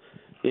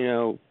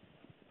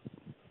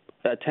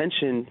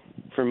 attention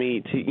for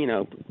me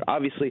to,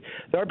 obviously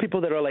there are people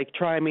that are like,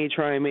 try me,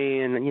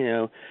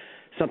 and,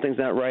 something's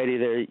not right.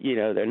 Either,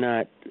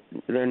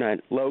 they're not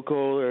local,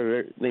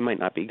 or they might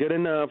not be good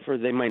enough, or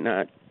they might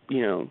not,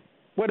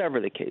 whatever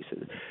the case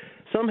is.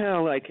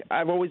 Somehow, like,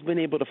 I've always been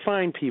able to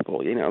find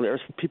people,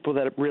 there's people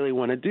that really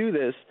want to do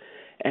this.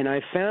 And I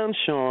found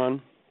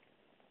Sean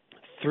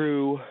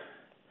through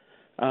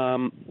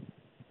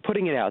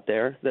putting it out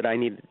there that I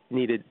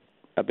needed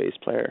a bass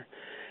player.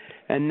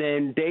 And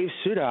then Dave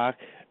Sudak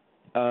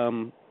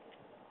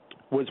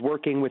was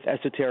working with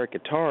Esoteric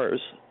Guitars.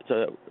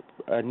 It's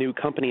a new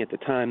company at the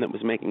time that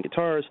was making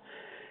guitars.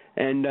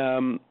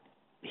 And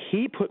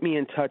he put me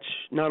in touch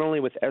not only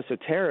with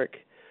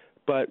Esoteric,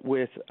 but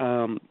with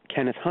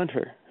Kenneth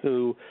Hunter,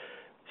 who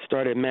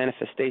started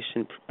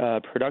Manifestation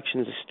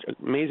Productions,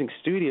 amazing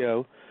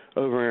studio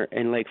over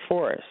in Lake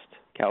Forest,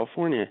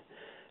 California.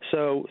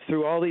 So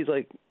through all these,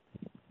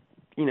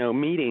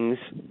 meetings,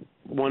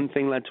 one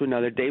thing led to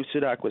another. Dave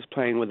Sudak was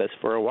playing with us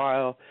for a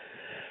while.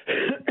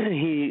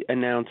 He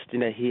announced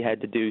that he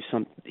had to do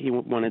he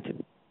wanted to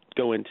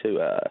go into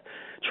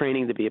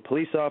training to be a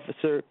police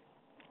officer.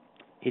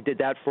 He did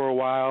that for a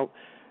while.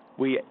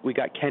 We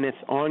got Kenneth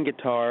on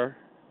guitar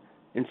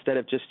instead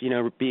of just,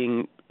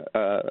 being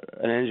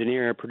an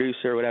engineer, a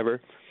producer, or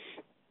whatever.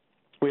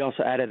 We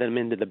also added him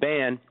into the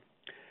band.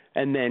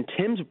 And then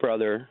Tim's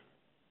brother,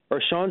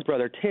 or Sean's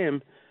brother,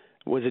 Tim,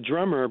 was a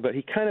drummer, but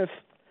he kind of,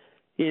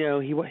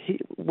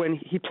 when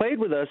he played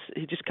with us,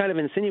 he just kind of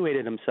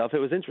insinuated himself. It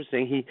was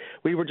interesting.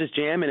 We were just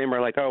jamming, and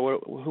we're like, oh,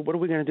 what are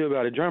we going to do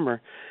about a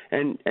drummer?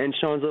 And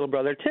Sean's little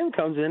brother Tim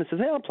comes in and says,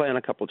 hey, I'll play on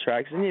a couple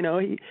tracks. And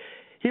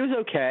he was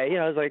okay.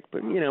 I was like,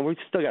 but we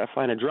still got to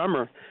find a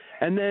drummer.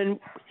 And then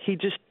he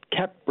just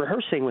kept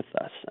rehearsing with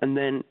us, and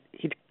then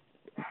he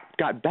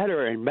got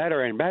better and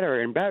better and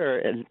better and better,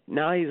 and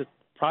now he's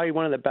probably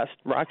one of the best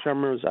rock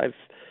drummers I've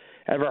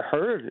ever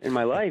heard in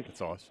my life.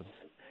 That's awesome.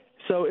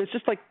 So it's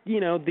just like,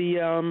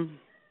 the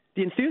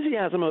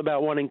enthusiasm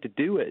about wanting to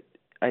do it,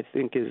 I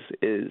think,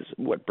 is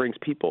what brings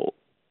people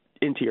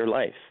into your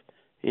life,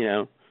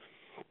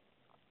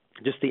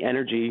 Just the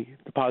energy,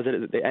 the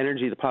positive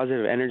energy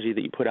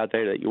that you put out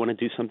there, that you want to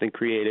do something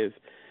creative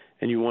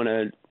and you want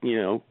to,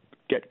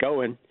 get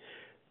going.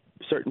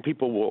 Certain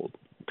people will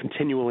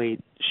continually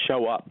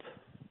show up,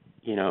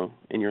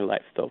 in your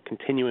life. They'll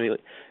continually,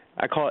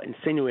 I call it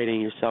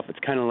insinuating yourself. It's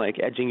kind of like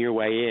edging your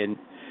way in,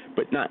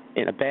 but not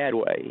in a bad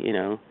way,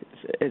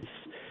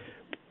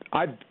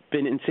 I've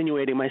been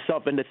insinuating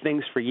myself into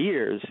things for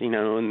years,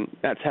 and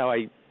that's how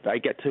I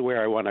get to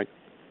where I want to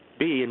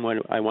be and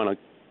what I want to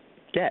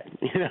get,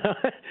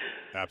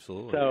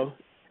 Absolutely. So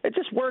it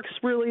just works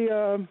really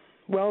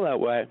well that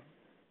way.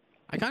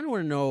 I kind of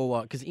want to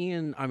know, because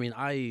Ian, I'm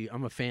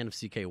a fan of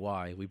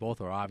CKY. We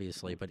both are,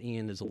 obviously, but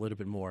Ian is a little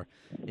bit more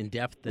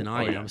in-depth than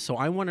I am. So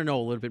I want to know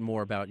a little bit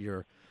more about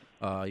your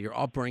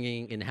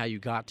upbringing and how you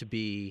got to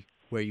be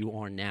where you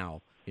are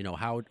now.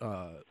 How,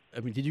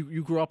 did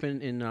you grew up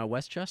in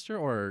Westchester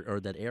or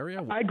that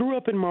area? I grew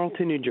up in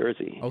Marlton, New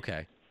Jersey.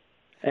 Okay.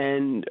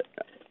 And,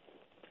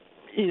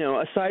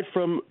 aside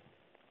from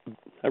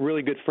a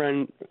really good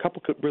friend, a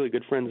couple really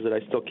good friends that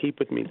I still keep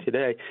with me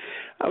today,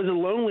 I was a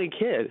lonely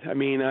kid.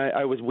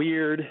 I was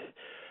weird.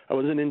 I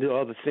wasn't into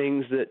all the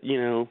things that,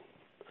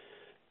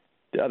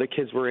 the other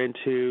kids were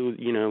into,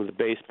 the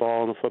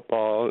baseball and the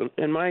football.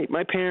 And my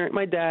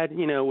dad,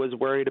 was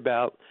worried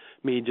about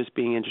me just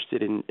being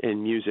interested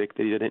in music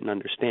that he didn't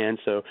understand.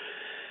 So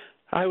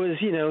I was,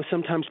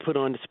 sometimes put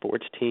on to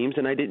sports teams,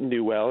 and I didn't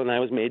do well, and I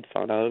was made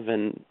fun of.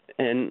 And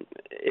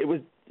it was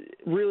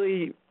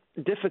really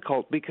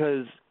difficult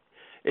because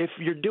if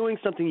you're doing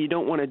something you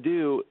don't want to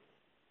do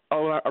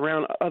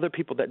around other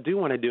people that do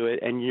want to do it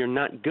and you're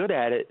not good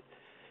at it,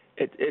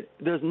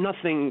 there's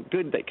nothing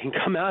good that can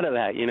come out of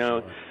that,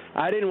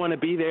 I didn't want to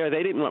be there.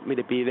 They didn't want me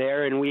to be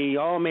there, and we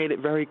all made it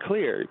very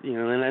clear,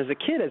 and as a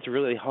kid it's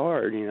really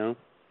hard,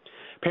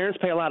 Parents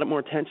pay a lot more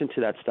attention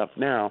to that stuff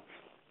now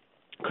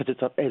because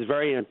it's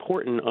very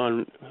important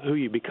on who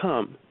you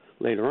become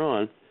later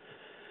on.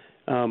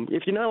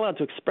 if you're not allowed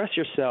to express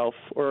yourself,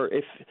 or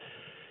if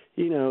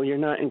you're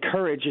not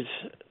encouraged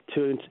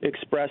to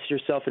express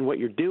yourself in what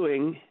you're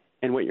doing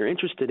and what you're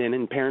interested in,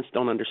 and parents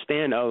don't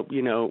understand,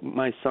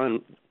 my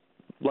son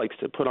likes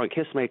to put on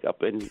kiss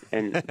makeup and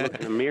look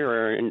in a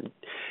mirror, and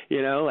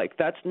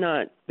that's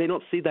not, they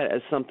don't see that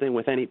as something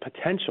with any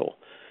potential.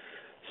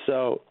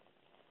 So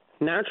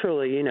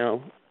naturally,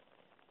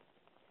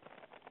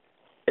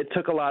 it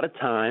took a lot of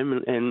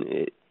time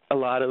and a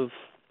lot of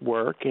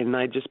work, and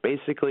I just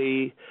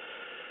basically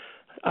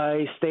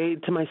I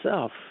stayed to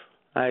myself.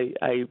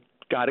 I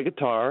got a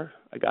guitar,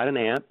 I got an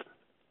amp,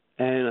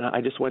 and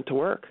I just went to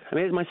work. I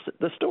mean,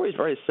 the story is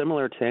very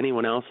similar to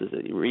anyone else's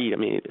that you read. I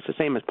mean, it's the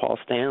same as Paul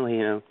Stanley,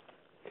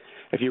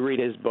 If you read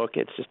his book,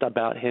 it's just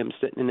about him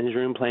sitting in his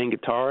room playing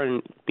guitar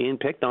and being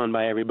picked on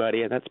by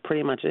everybody, and that's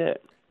pretty much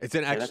it. It's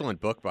an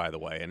excellent book, by the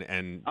way,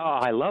 and oh,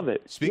 I love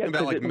it. Speaking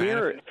about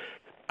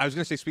I was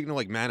going to say, speaking of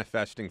like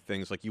manifesting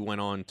things, like you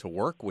went on to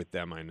work with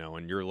them, I know,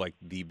 and you're like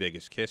the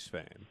biggest Kiss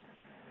fan.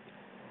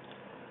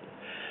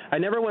 I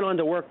never went on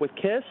to work with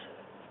Kiss,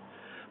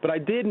 but I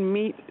did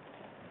meet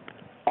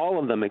all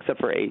of them except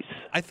for Ace.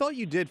 I thought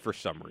you did for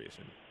some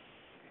reason.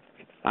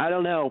 I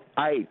don't know.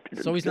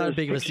 So he's not as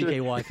big of a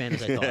CKY fan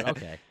as I thought.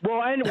 Okay. Well,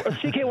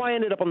 CKY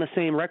ended up on the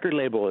same record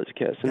label as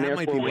Kiss, and that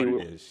might be therefore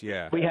what it is.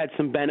 Yeah. We had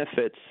some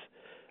benefits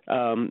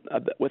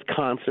with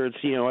concerts.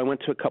 I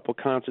went to a couple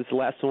concerts. The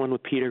last one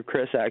with Peter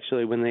Criss,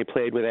 actually, when they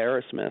played with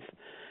Aerosmith,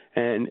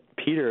 and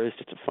Peter is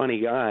just a funny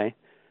guy.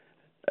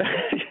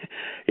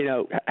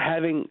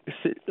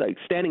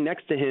 Standing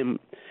next to him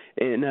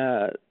in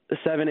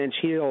 7-inch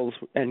heels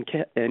and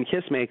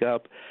Kiss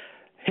makeup.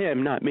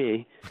 Him, not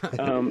me.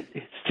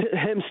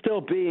 Him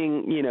still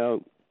being,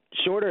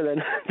 shorter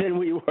than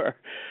we were,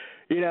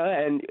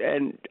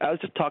 and I was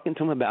just talking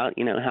to him about,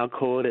 how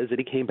cool it is that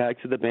he came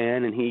back to the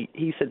band, and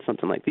he said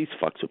something like, "These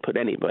fucks would put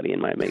anybody in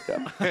my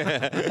makeup."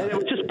 And it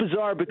was just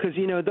bizarre because,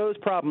 those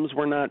problems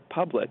were not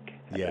public.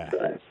 Yeah.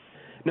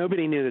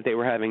 Nobody knew that they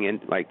were having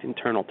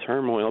internal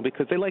turmoil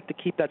because they like to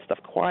keep that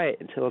stuff quiet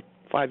until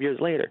 5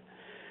 years later.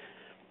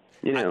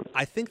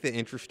 I think the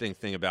interesting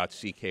thing about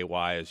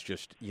CKY is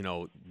just,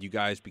 you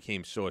guys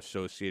became so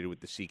associated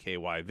with the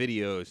CKY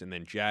videos and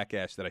then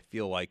Jackass that I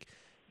feel like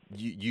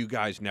you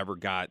guys never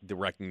got the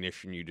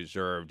recognition you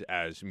deserved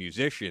as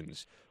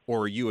musicians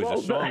or you as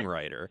a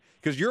songwriter.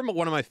 Because you're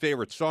one of my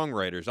favorite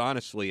songwriters,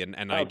 honestly,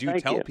 and I do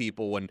tell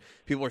people when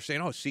people are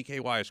saying, oh,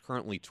 CKY is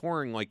currently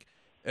touring, like,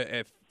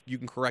 if you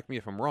can correct me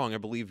if I'm wrong, I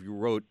believe you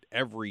wrote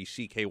every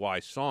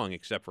CKY song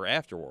except for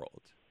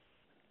Afterworld.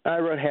 I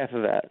wrote half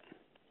of that.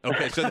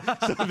 Okay, so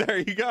there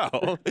you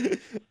go.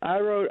 I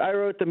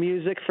wrote the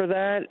music for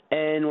that,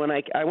 and when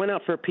I went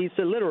out for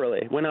pizza,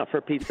 literally went out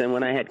for pizza, and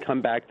when I had come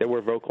back, there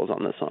were vocals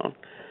on the song,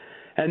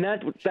 and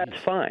that's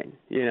fine.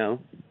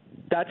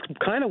 That's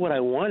kind of what I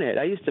wanted.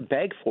 I used to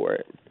beg for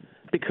it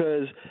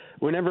because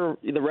whenever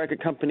the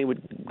record company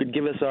would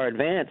give us our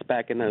advance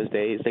back in those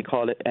days, they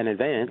called it an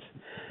advance.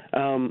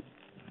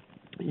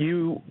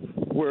 You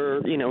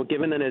were,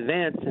 given an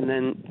advance and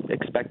then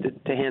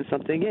expected to hand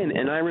something in.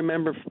 And I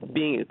remember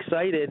being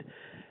excited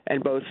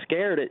and both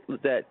scared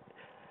that,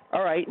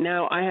 all right,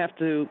 now I have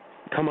to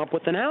come up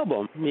with an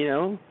album,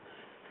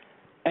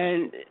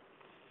 And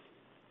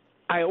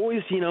I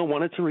always,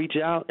 wanted to reach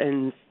out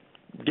and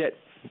get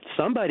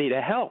somebody to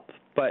help,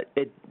 but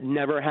it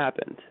never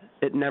happened.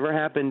 It never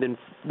happened in,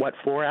 5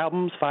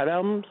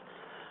 albums?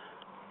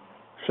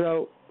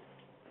 So,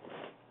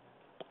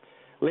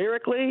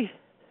 lyrically,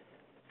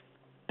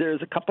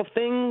 there's a couple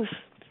things.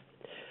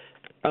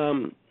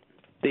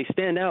 They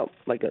stand out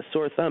like a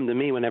sore thumb to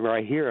me whenever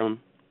I hear them.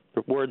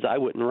 The words I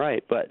wouldn't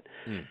write, but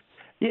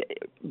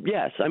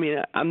yes. I mean,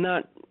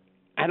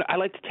 I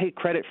like to take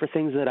credit for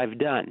things that I've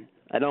done.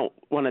 I don't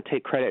want to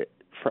take credit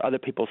for other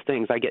people's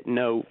things. I get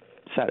no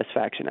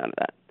satisfaction out of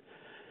that.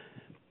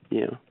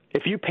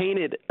 If you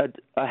painted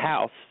a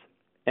house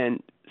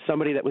and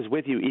somebody that was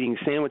with you eating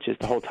sandwiches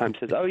the whole time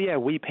says, "Oh yeah,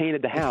 we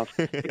painted the house,"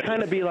 you're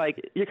kind of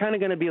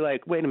going to be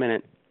like, "Wait a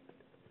minute.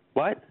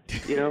 What?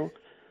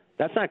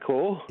 That's not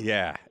cool."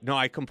 Yeah. No,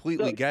 I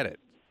completely get it.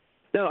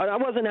 No, I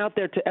wasn't out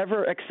there to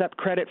ever accept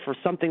credit for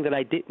something that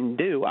I didn't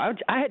do. I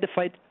had to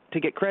fight to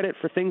get credit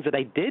for things that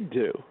I did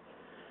do,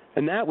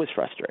 and that was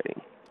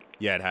frustrating.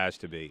 Yeah, it has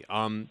to be.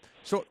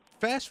 So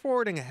fast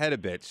forwarding ahead a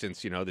bit,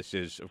 since, this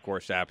is, of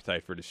course,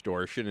 Appetite for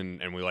Distortion,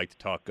 and we like to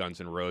talk Guns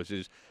N'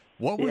 Roses.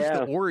 What was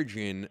the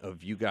origin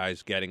of you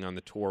guys getting on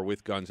the tour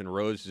with Guns N'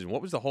 Roses, and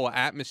what was the whole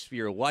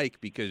atmosphere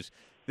like? Because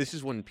this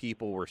is when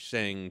people were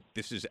saying,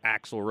 this is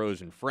Axl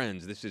Rose and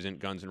Friends, this isn't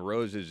Guns N'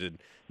 Roses, and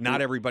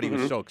not everybody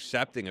was so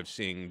accepting of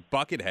seeing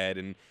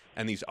Buckethead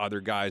and these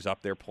other guys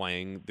up there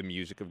playing the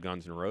music of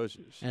Guns N'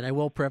 Roses. And I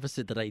will preface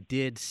it that I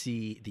did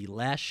see the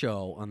last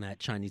show on that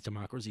Chinese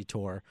Democracy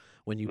tour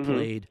when you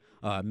played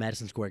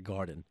Madison Square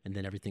Garden, and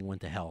then everything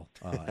went to hell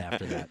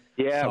after that.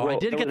 Yeah, so I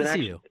did get to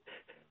see you.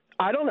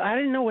 I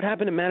didn't know what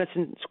happened at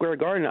Madison Square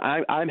Garden.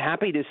 I'm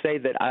happy to say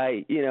that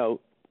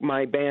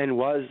my band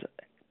was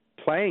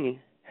playing,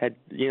 had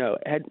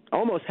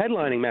almost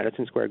headlining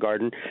Madison Square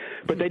Garden,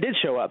 but they did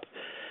show up.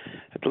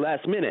 at the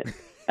last minute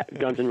at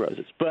Guns N'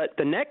 Roses. But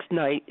the next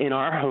night in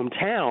our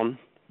hometown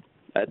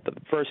at the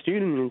First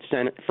Union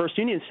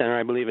Center,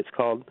 I believe it's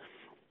called.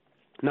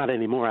 Not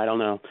anymore, I don't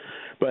know.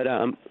 But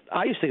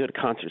I used to go to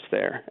concerts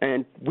there,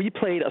 and we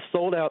played a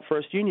sold-out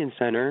First Union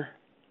Center.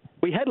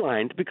 We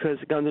headlined because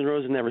Guns N'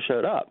 Roses never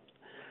showed up.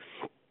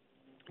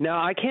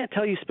 Now, I can't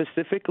tell you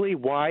specifically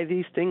why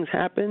these things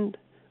happened,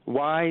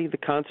 why the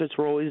concerts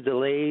were always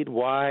delayed,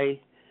 why,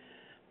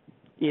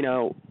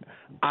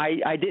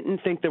 I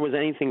didn't think there was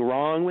anything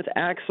wrong with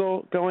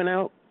Axl going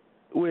out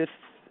with,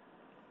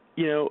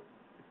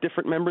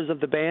 different members of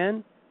the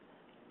band,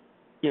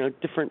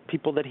 different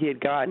people that he had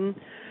gotten,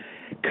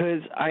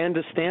 because I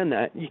understand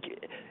that.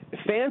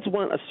 Fans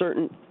want a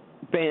certain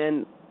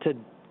band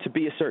to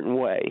be a certain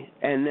way,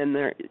 and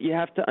then you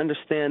have to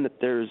understand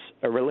that there's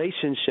a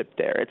relationship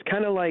there. It's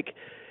kind of like,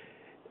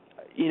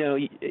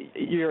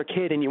 you're a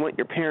kid and you want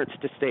your parents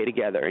to stay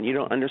together, and you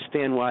don't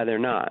understand why they're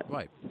not.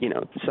 Right.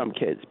 Some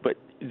kids, but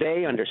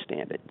they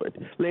understand it. But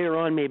later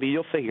on, maybe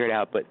you'll figure it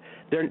out. But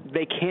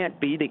they can't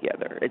be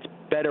together. It's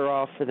better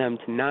off for them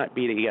to not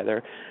be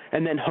together,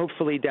 and then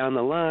hopefully down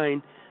the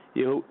line,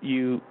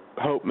 you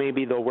hope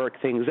maybe they'll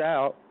work things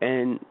out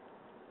and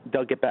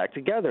they'll get back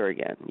together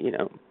again.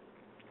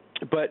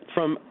 But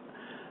from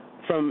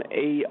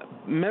a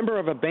member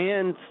of a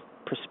band's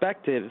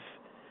perspective,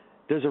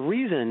 there's a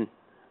reason.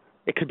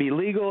 It could be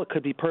legal, it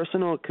could be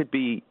personal, it could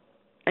be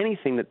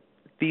anything, that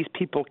these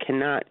people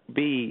cannot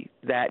be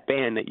that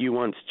band that you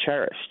once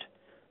cherished,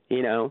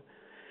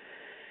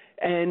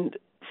 And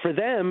for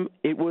them,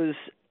 it was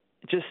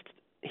just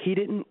he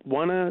didn't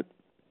want to,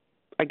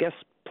 I guess,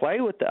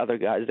 play with the other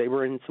guys. They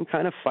were in some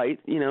kind of fight,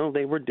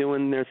 They were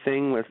doing their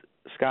thing with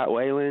Scott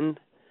Weiland,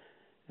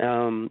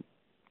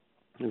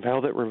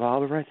 Velvet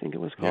Revolver, I think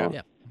it was called.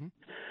 Yeah.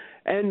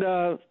 And,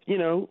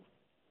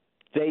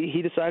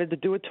 he decided to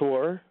do a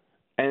tour.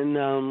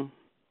 And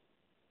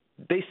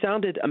they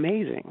sounded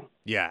amazing.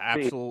 Yeah,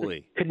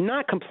 absolutely. They could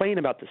not complain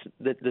about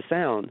the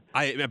sound.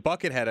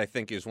 Buckethead, I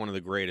think, is one of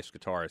the greatest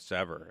guitarists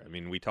ever. I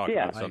mean, we talk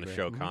about this on the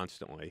show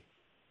constantly.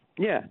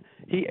 Yeah,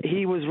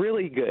 he was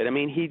really good. I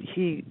mean,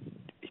 he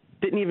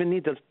didn't even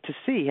need to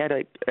see. He had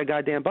a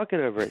goddamn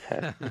bucket over his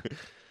head.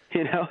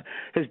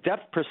 His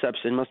depth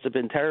perception must have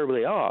been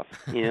terribly off.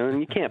 And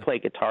you can't play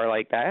guitar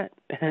like that.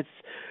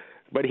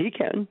 But he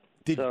can.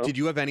 Did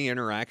you have any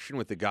interaction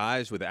with the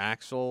guys, with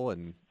Axl?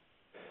 And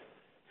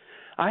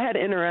I had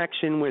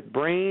interaction with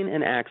Brain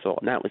and Axl,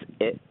 and that was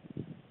it.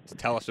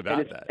 Tell us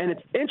about that. And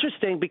it's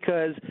interesting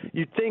because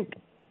you think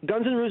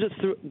Guns N'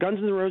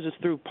 Roses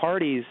threw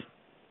parties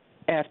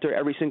after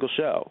every single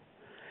show,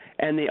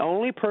 and the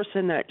only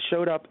person that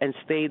showed up and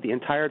stayed the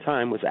entire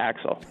time was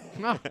Axl.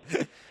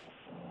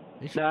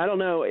 Now, I don't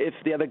know if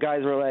the other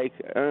guys were like,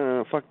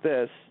 fuck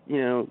this,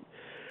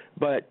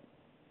 but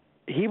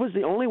he was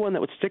the only one that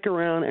would stick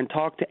around and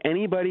talk to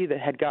anybody that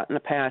had gotten a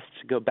pass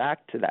to go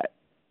back to that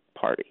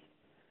party.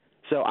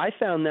 So I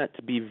found that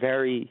to be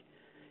very,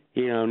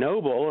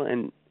 noble,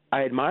 and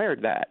I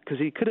admired that because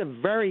he could have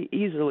very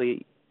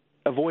easily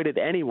avoided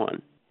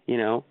anyone,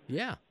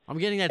 Yeah. I'm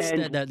getting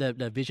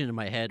that vision in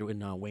my head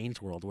in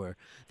Wayne's World where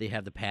they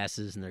have the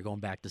passes and they're going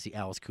back to see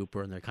Alice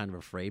Cooper and they're kind of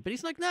afraid. But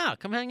he's like, nah,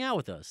 come hang out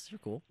with us. You're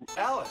cool.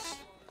 Alice,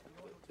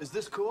 is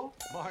this cool?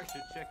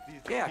 Marcia, check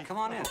these. Yeah, come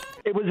on in.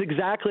 It was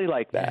exactly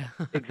like that.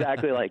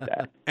 Exactly like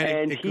that.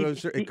 And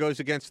it goes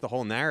against the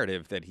whole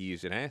narrative that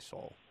he's an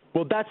asshole.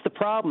 Well, that's the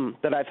problem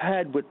that I've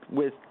had with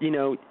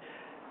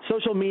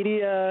social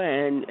media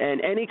and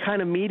any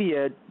kind of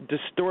media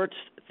distorts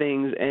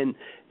things, and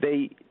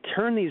they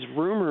turn these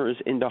rumors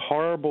into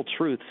horrible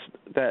truths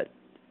that,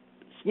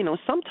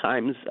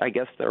 sometimes I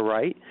guess they're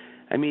right.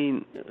 I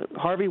mean,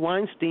 Harvey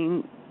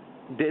Weinstein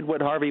did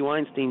what Harvey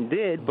Weinstein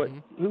did, but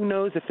who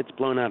knows if it's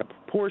blown out of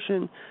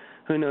proportion?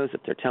 Who knows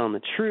if they're telling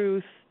the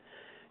truth?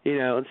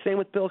 And same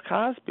with Bill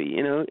Cosby.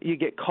 You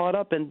get caught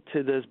up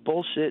into this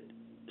bullshit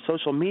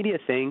social media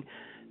thing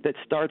that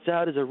starts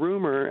out as a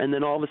rumor, and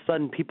then all of a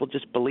sudden people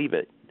just believe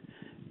it.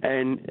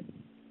 And,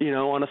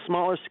 on a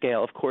smaller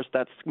scale, of course,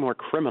 that's more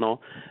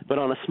criminal, but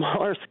on a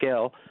smaller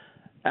scale,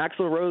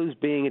 Axl Rose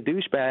being a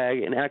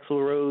douchebag and Axl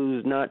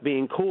Rose not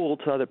being cool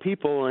to other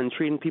people and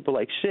treating people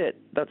like shit,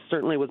 that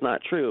certainly was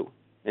not true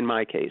in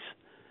my case.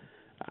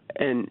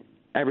 And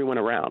everyone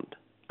around.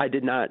 I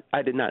did not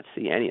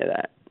see any of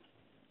that.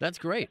 That's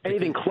great.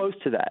 Anything close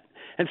to that.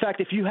 In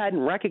fact, if you hadn't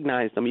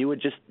recognized him, you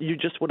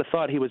just would have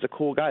thought he was a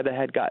cool guy that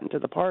had gotten to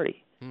the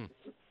party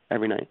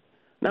every night.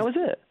 And that was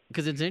it.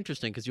 Because it's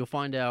interesting, because you'll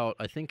find out,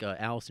 I think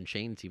Alice in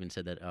Chains even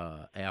said that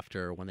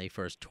after when they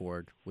first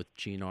toured with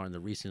GNR in the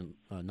recent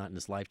Not in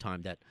This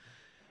Lifetime, that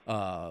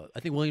I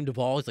think William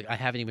Duvall is like, I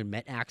haven't even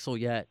met Axl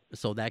yet.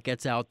 So that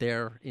gets out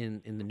there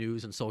in the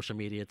news and social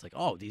media. It's like,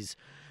 oh, these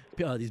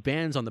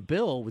bands on the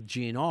bill with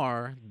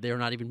GNR, they're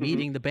not even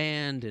meeting the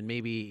band, and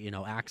maybe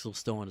Axl's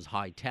still on his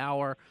high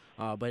tower,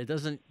 but it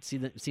doesn't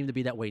seem to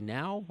be that way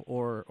now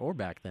or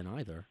back then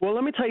either. Well,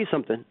 let me tell you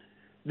something.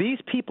 These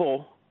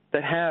people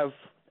that have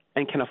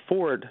and can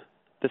afford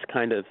this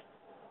kind of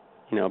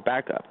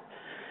backup,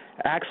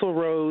 Axl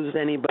Rose,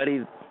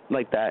 anybody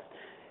like that,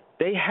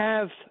 they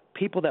have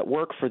people that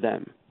work for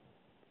them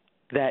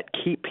that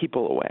keep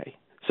people away.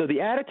 So the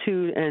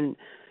attitude and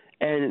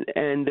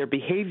their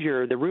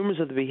behavior, the rumors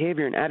of the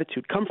behavior and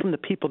attitude come from the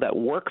people that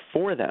work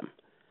for them.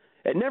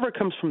 It never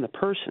comes from the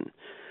person.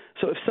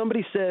 So if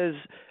somebody says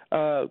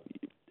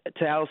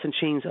to Allison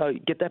Chains, oh,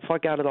 get that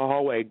fuck out of the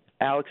hallway,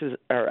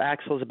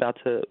 Axel's about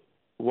to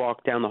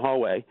walk down the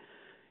hallway,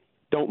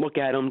 don't look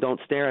at him, don't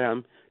stare at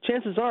him,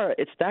 chances are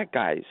it's that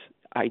guy's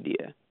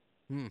idea.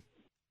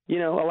 You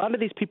know, a lot of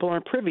these people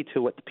aren't privy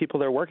to what the people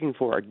they're working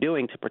for are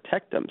doing to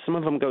protect them. Some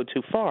of them go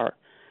too far.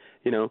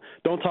 You know,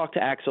 don't talk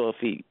to Axel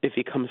if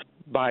he comes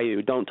by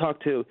you. Don't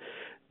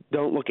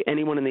look at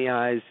anyone in the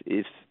eyes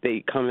if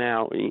they come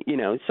out. You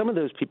know,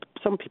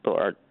 some people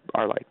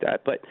are like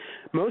that, but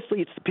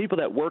mostly it's the people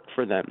that work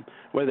for them,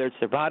 whether it's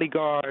their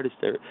bodyguard, it's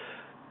their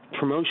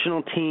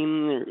promotional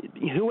team,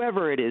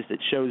 whoever it is that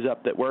shows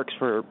up that works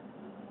for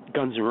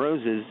Guns N'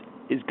 Roses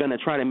is going to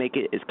try to make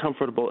it as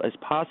comfortable as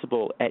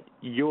possible at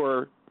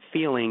your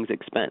feelings'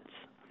 expense.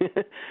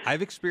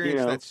 I've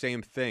experienced that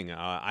same thing.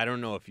 I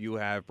don't know if you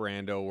have,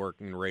 Brando,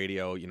 working in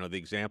radio. You know, the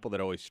example that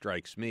always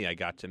strikes me, I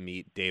got to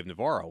meet Dave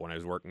Navarro when I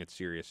was working at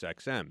Sirius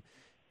XM.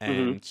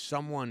 And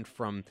someone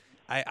from,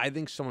 I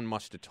think someone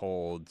must have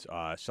told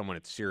someone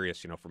at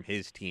Sirius, you know, from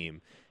his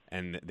team,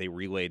 and they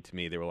relayed to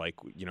me, they were like,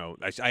 you know,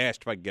 I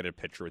asked if I could get a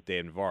picture with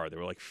Dave Navarro. They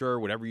were like, sure,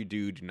 whatever you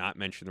do not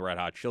mention the Red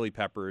Hot Chili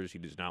Peppers. He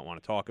does not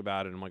want to talk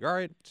about it. I'm like, all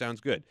right,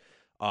 sounds good.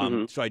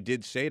 So I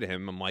did say to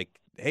him, I'm like,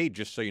 hey,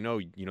 just so you know,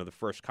 the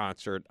first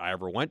concert I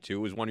ever went to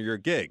was one of your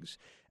gigs.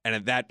 And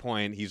at that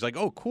point, he's like,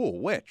 oh,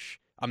 cool, which?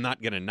 I'm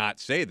not going to not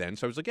say then.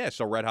 So I was like, yeah,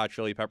 so Red Hot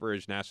Chili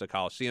Peppers, Nassau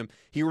Coliseum.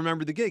 He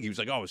remembered the gig. He was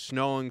like, oh, it was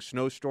snowing,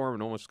 snowstorm,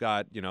 and almost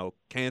got, you know,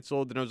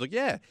 canceled. And I was like,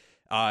 yeah.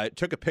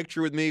 Took a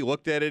picture with me,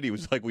 looked at it. He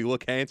was like, we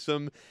look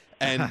handsome.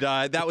 And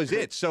that was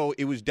it. So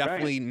it was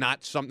definitely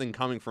not something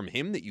coming from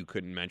him that you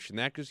couldn't mention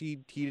that because he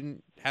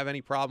didn't have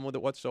any problem with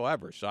it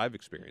whatsoever. So I've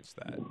experienced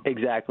that.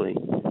 Exactly.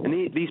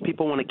 And these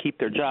people want to keep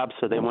their jobs,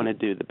 so they want to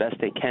do the best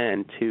they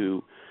can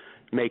to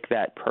make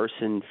that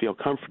person feel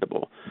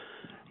comfortable.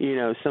 You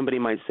know, somebody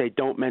might say,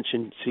 don't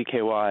mention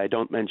CKY,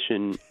 don't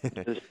mention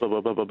this, blah,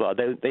 blah, blah, blah, blah.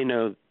 They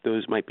know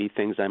those might be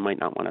things I might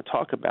not want to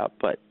talk about,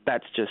 but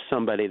that's just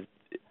somebody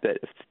that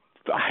if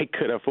I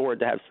could afford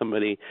to have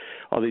somebody,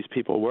 all these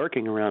people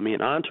working around me,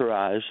 an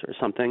entourage or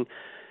something,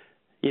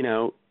 you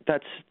know,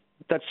 that's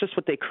just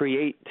what they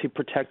create to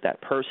protect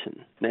that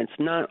person. And it's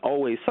not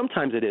always,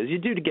 sometimes it is. You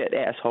do get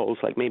assholes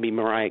like maybe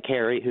Mariah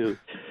Carey who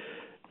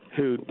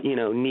you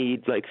know,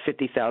 need like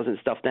 50,000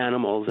 stuffed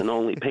animals and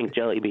only pink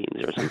jelly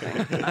beans or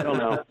something. I don't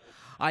know.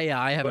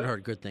 I haven't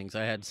heard good things.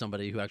 I had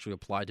somebody who actually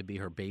applied to be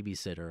her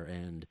babysitter,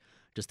 and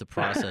just the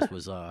process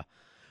was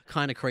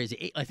kind of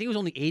crazy. I think it was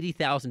only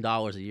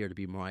 $80,000 a year to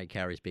be Mariah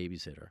Carey's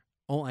babysitter.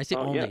 Oh, I say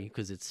only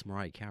because it's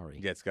Mariah Carey.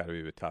 Yeah, it's got to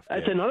be a tough.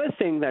 That's another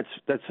thing that's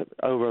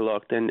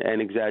overlooked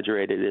and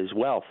exaggerated is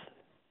wealth.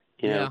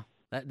 You know?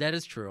 That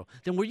is true.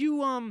 Then were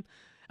you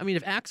I mean,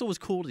 if Axl was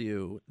cool to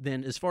you,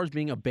 then as far as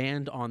being a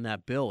band on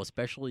that bill,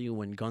 especially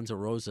when Guns N'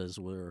 Roses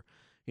were,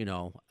 you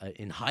know,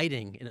 in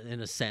hiding in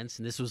a sense,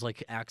 and this was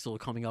like Axl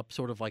coming up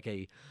sort of like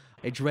a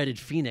dreaded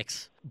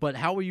phoenix. But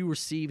how were you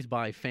received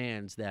by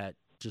fans that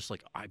just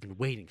like, I've been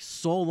waiting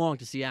so long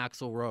to see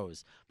Axl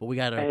Rose, but we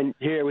got to... And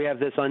here we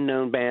have this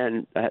unknown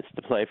band that has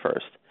to play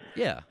first.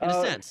 Yeah, in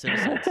a sense.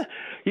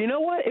 You know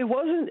what? It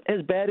wasn't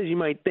as bad as you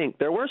might think.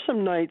 There were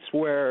some nights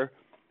where,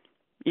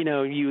 you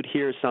know, you'd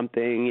hear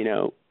something, you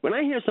know, when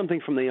I hear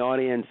something from the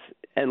audience,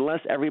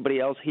 unless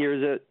everybody else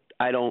hears it,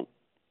 I don't,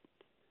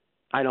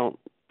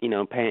 you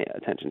know, pay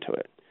attention to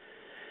it.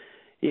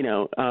 You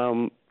know,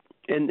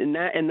 and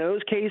in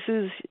those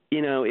cases,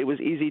 you know, it was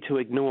easy to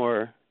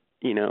ignore.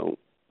 You know,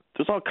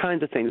 there's all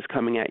kinds of things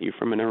coming at you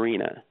from an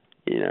arena,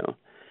 you know,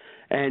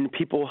 and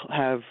people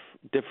have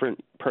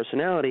different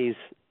personalities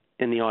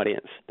in the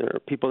audience. There are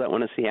people that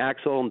want to see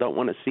Axl and don't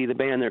want to see the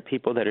band. There are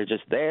people that are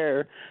just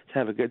there to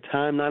have a good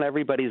time. Not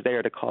everybody's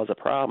there to cause a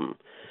problem.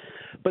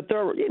 But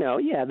there, you know,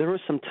 there were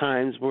some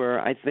times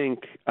where I think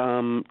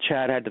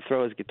Chad had to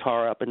throw his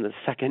guitar up in the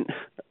second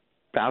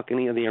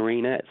balcony of the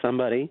arena at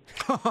somebody.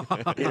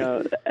 You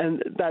know,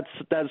 and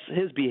that's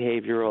his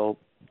behavioral,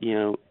 you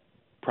know,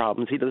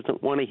 problems. He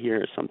doesn't want to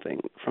hear something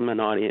from an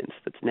audience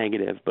that's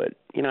negative. But,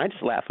 you know, I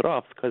just laugh it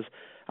off because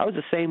I was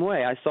the same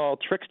way. I saw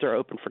Trickster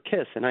open for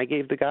Kiss, and I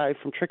gave the guy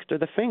from Trickster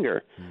the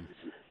finger.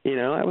 You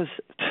know, I was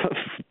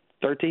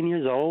 13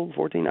 years old,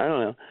 14, I don't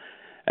know.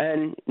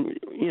 And,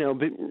 you know,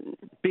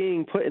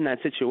 being put in that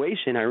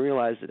situation, I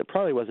realized that it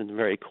probably wasn't a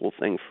very cool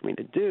thing for me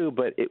to do,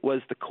 but it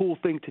was the cool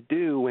thing to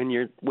do when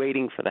you're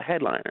waiting for the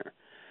headliner.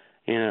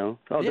 You know,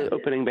 the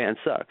opening band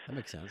sucks. That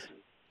makes sense.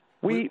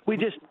 We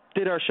just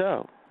did our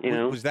show, you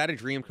know. Was that a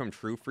dream come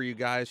true for you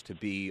guys to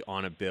be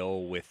on a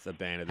bill with a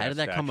band of that stature?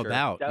 How did that come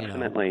about?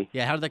 Definitely. You know?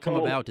 Yeah, how did that come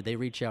about? Did they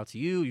reach out to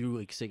you? You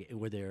like,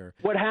 were there?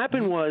 What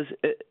happened was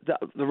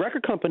the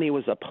record company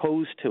was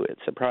opposed to it,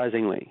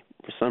 surprisingly,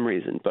 for some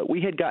reason. But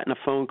we had gotten a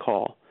phone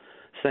call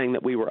saying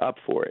that we were up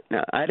for it.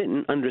 Now, I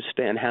didn't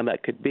understand how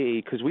that could be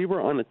because we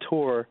were on a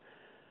tour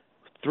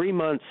 3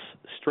 months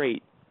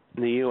straight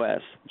in the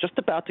U.S., just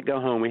about to go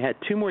home. We had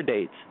 2 more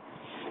dates,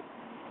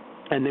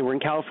 and they were in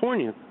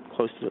California,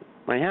 close to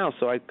my house,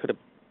 so I could have,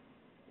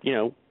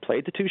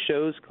 played the 2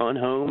 shows, gone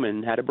home,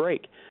 and had a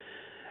break.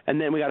 And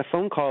then we got a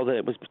phone call that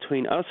it was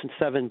between us and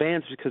 7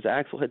 bands because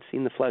Axl had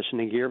seen the Flesh and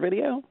the Gear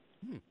video.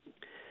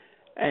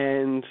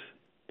 And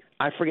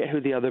I forget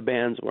who the other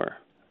bands were.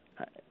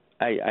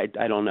 I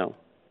don't know.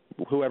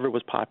 Whoever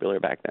was popular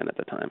back then at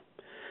the time.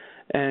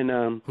 And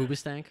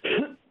Hoobastank?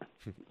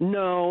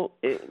 No,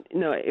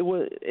 it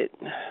was.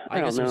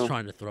 I guess don't know. I was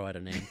trying to throw out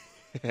a name.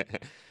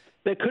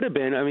 It could have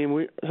been. I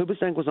mean,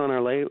 Hoobastank was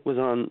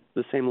on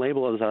the same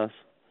label as us,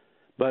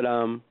 but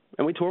and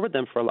we toured with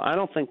them for a lot. I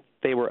don't think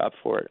they were up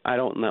for it. I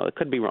don't know. It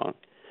could be wrong.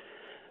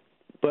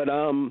 But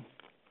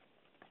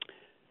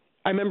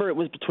I remember it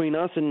was between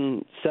us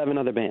and 7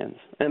 other bands,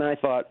 and I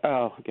thought,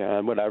 oh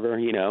God, whatever.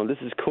 This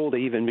is cool to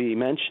even be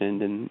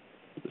mentioned in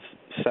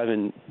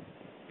 7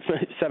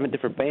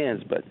 different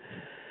bands, but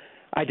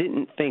I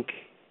didn't think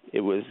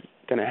it was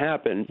going to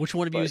happen. Which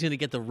one of you is going to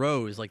get the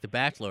rose, like the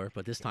Bachelor?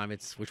 But this time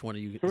it's which one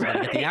of you is going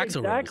to get the Axl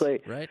exactly.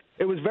 rose, right?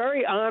 It was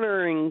very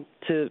honoring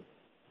to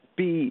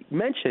be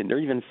mentioned or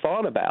even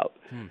thought about.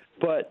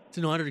 But it's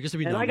an honor just to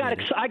be and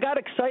nominated. I got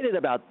excited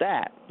about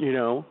that,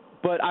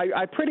 But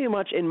I pretty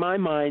much in my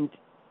mind,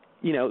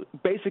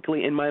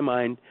 basically in my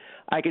mind,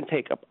 I can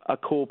take a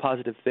cool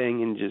positive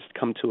thing and just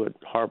come to a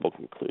horrible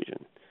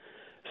conclusion.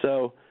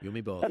 So you and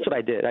me both. That's what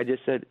I did. I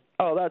just said,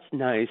 oh, that's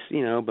nice,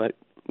 but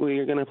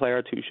we're going to play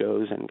our 2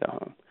 shows and go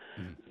home.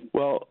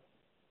 Well,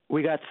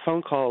 we got the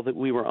phone call that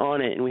we were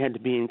on it and we had to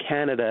be in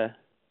Canada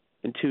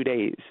in 2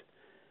 days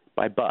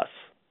by bus.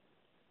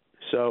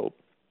 So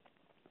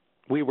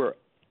we were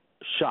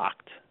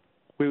shocked.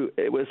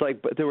 It was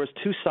like, but there was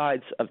 2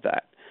 sides of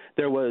that.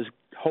 There was,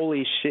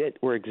 holy shit,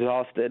 we're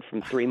exhausted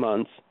from 3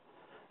 months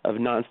of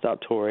nonstop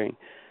touring.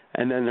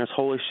 And then there's,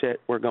 holy shit,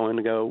 we're going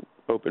to go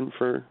open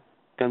for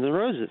Guns N'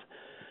 Roses.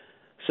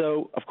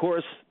 So, of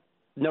course,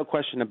 no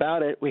question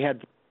about it, we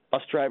had the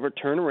bus driver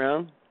turn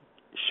around,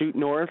 shoot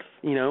north.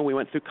 We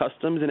went through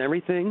customs and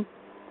everything.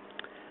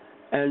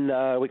 And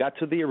we got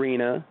to the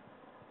arena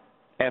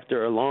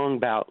after a long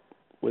bout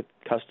with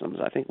customs.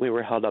 I think we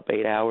were held up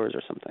 8 hours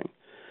or something.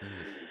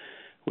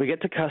 We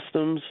get to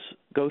customs,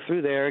 go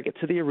through there, get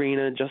to the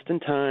arena just in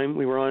time.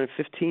 We were on in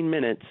 15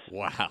 minutes.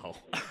 Wow.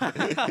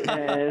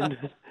 and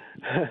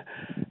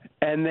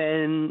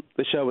then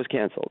the show was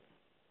canceled.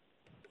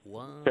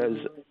 Because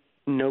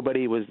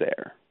nobody was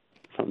there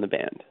from the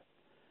band.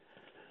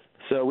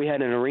 So we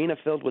had an arena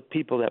filled with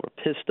people that were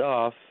pissed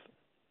off.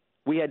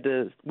 We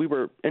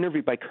were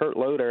interviewed by Kurt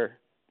Loder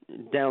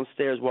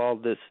downstairs while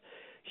this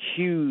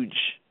huge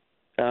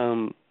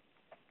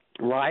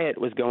riot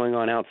was going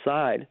on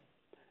outside.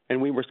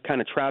 And we were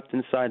kind of trapped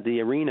inside the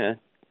arena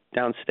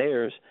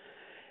downstairs.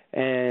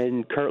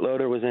 And Kurt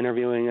Loder was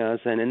interviewing us,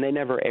 and they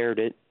never aired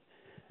it.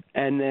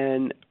 And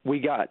then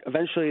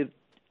eventually,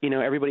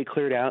 everybody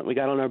cleared out, and we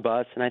got on our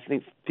bus, and I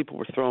think people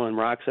were throwing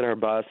rocks at our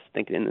bus,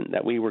 thinking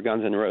that we were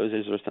Guns N'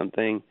 Roses or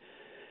something.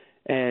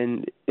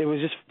 And it was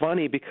just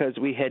funny because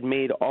we had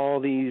made all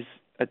these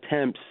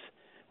attempts.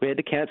 We had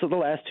to cancel the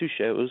last 2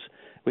 shows.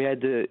 We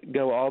had to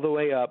go all the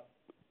way up,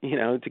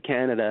 to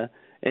Canada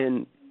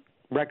in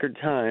record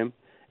time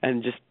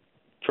and just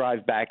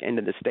drive back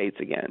into the States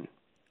again.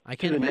 I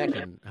can't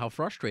imagine how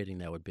frustrating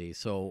that would be.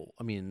 So,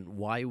 I mean,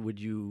 why would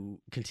you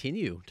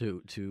continue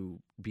to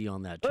be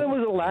on that tour? Well, it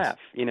was a laugh,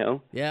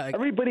 Yeah.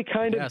 Everybody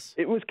kind of,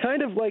 it was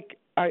kind of like,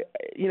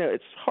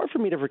 it's hard for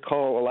me to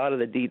recall a lot of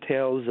the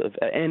details of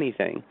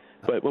anything.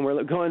 But when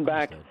we're going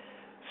back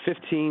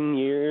 15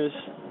 years,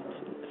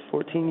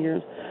 14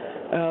 years,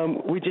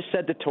 we just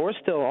said the tour's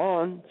still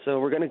on, so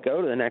we're going to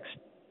go to the next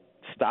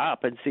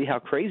stop and see how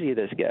crazy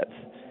this gets,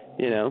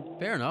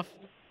 Fair enough.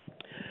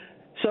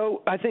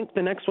 So I think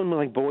the next one was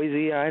like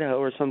Boise, Idaho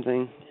or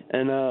something.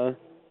 And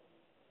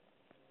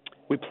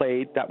we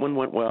played. That one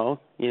went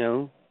well,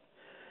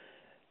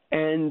 And every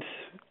night.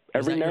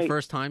 Was that your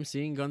first time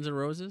seeing Guns N'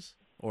 Roses?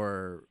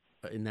 Or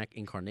in that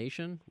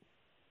incarnation?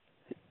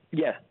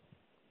 Yeah.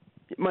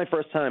 My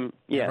first time,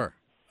 yeah.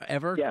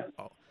 Ever? Yeah.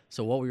 Oh,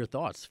 so what were your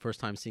thoughts? First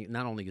time seeing,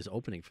 not only his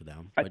opening for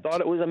them. I thought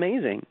it was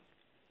amazing.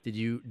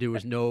 There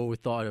was no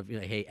thought of,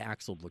 hey,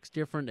 Axl looks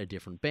different, a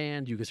different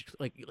band. You guys,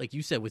 like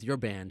you said with your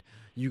band,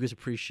 you guys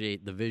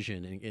appreciate the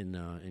vision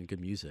in good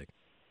music.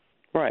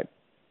 Right.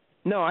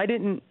 No, I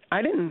didn't.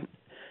 I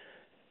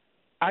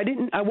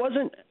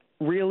wasn't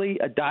really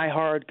a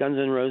diehard Guns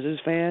N' Roses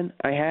fan.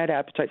 I had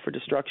Appetite for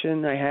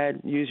Destruction. I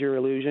had Use Your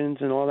Illusions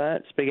and all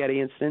that,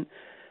 Spaghetti Instant,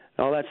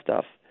 all that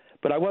stuff.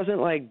 But I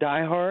wasn't like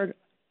diehard.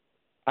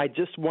 I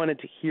just wanted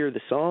to hear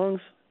the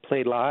songs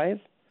played live,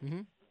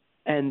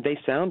 and they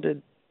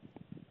sounded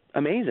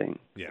amazing.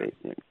 Yeah.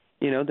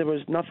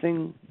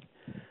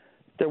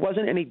 There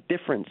wasn't any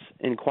difference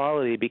in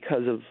quality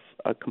because of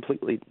a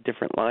completely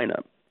different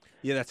lineup.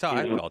 Yeah, that's how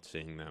I felt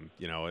seeing them.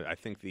 I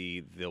think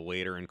the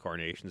later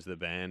incarnations of the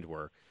band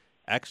were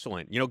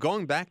excellent.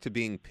 Going back to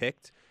being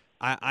picked,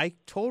 I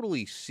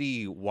totally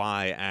see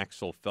why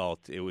Axl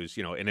felt it was,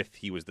 and if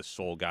he was the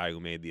sole guy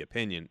who made the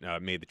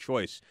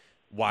choice,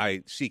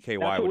 why CKY.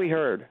 That's what we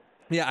heard.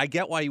 Yeah, I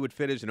get why you would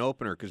fit as an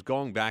opener, because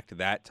going back to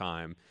that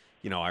time,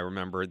 I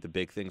remember the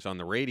big things on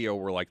the radio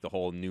were like the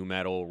whole nu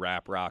metal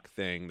rap rock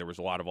thing. There was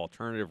a lot of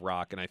alternative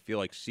rock, and I feel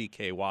like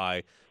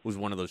CKY was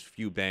one of those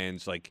few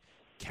bands like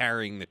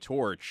carrying the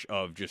torch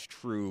of just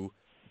true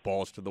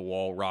balls to the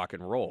wall rock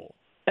and roll.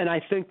 And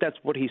I think that's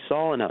what he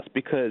saw in us,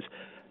 because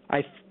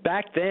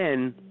back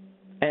then,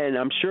 and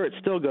I'm sure it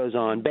still goes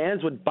on,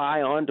 bands would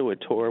buy onto a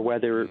tour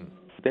whether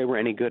they were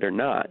any good or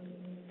not.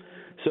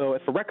 So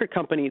if a record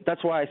company,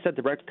 that's why I said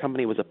the record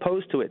company was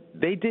opposed to it,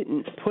 they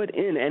didn't put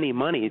in any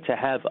money to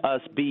have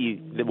us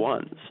be the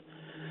ones.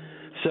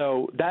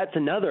 So that's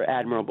another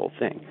admirable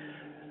thing.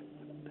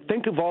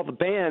 Think of all the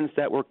bands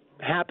that were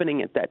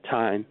happening at that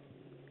time,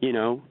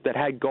 that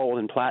had gold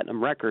and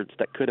platinum records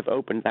that could have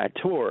opened that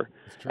tour,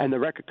 and the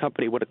record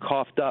company would have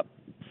coughed up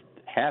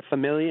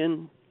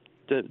 $500,000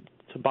 to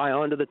buy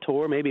onto the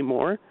tour, maybe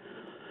more.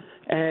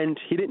 And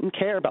he didn't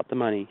care about the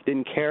money. He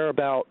didn't care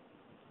about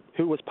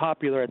who was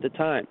popular at the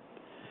time.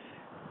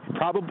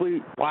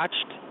 Probably watched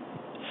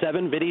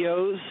 7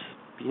 videos,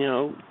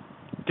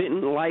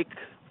 didn't like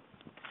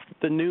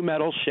the nu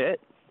metal shit,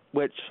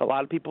 which a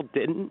lot of people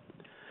didn't,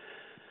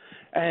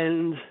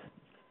 and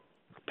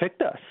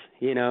picked us,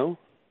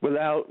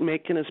 without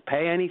making us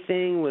pay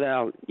anything,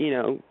 without,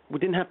 we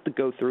didn't have to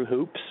go through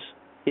hoops,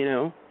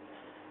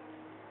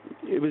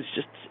 It was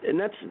just, and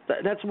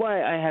that's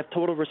why I have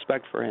total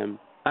respect for him.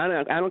 I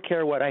don't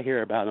care what I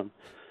hear about him.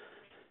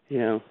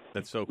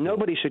 That's so cool.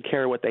 Nobody should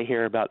care what they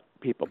hear about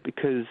people,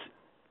 because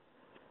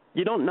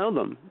you don't know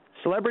them.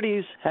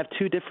 Celebrities have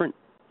 2 different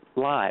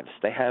lives.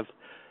 They have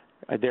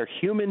their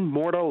human,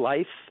 mortal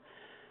life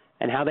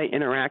and how they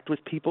interact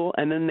with people,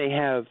 and then they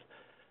have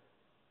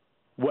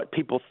what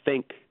people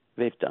think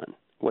they've done,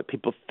 what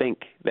people think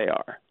they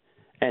are.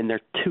 And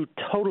they're 2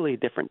 totally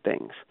different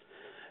things.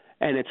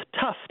 And it's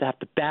tough to have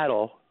to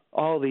battle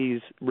all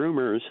these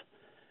rumors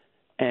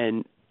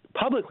and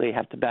publicly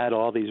have to battle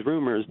all these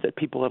rumors that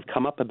people have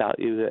come up about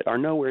you that are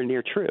nowhere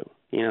near true,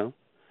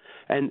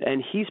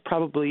 And he's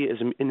probably,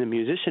 in the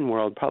musician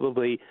world,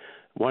 probably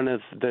one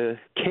of the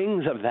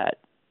kings of that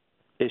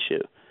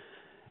issue,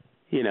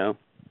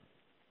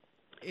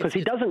 Because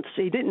he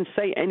didn't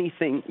say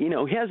anything,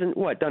 he hasn't,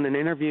 done an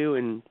interview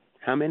in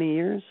how many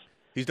years?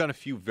 He's done a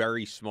few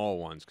very small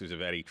ones because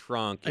of Eddie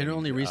Trunk. And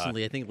only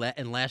recently, I think,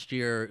 and last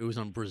year it was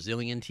on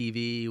Brazilian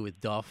TV with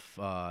Duff,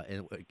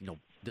 and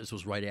this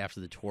was right after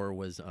the tour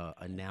was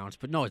announced.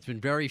 But no, it's been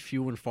very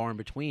few and far in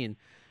between,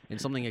 and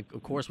something,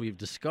 of course, we've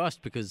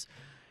discussed, because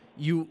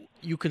you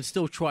can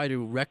still try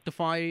to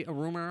rectify a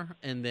rumor,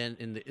 and then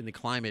in the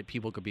climate,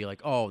 people could be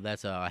like, oh,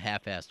 that's a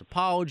half-assed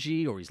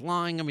apology, or he's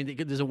lying. I mean,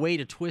 there's a way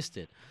to twist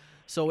it.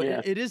 So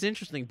it is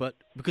interesting, but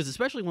because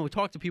especially when we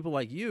talk to people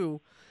like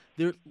you,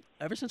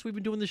 ever since we've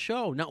been doing the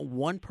show, not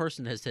one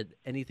person has said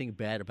anything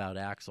bad about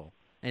Axl.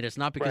 And it's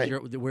not because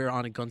we're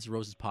on a Guns N'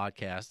 Roses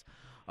podcast.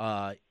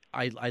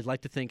 I'd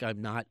like to think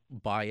I'm not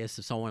biased.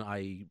 If someone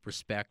I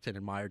respect and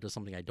admire does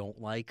something I don't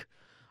like,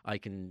 I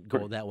can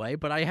go that way.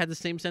 But I had the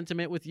same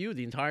sentiment with you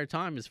the entire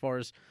time as far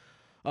as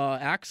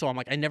Axl. I'm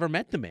like, I never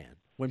met the man.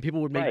 When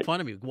people would make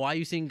fun of me, why are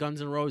you seeing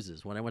Guns N'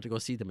 Roses? When I went to go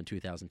see them in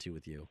 2002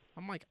 with you,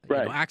 I'm like,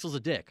 Axl's a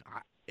dick.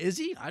 Is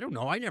he? I don't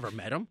know. I never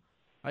met him.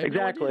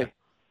 Exactly. No idea.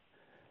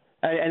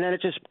 And then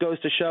it just goes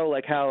to show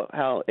like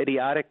how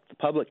idiotic the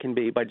public can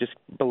be by just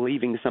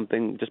believing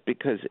something just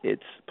because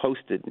it's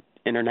posted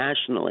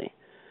internationally.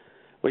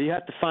 Well, you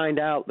have to find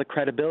out the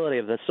credibility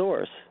of the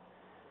source.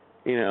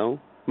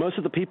 Most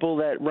of the people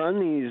that run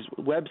these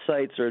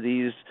websites or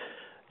these,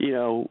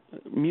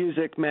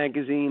 music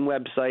magazine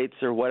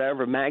websites or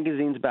whatever,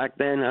 magazines back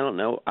then, I don't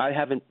know. I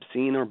haven't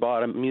seen or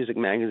bought a music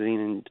magazine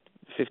in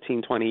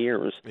 15, 20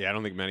 years. Yeah, I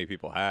don't think many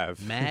people have.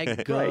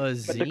 Magazine.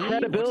 But the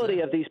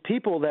credibility of these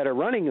people that are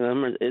running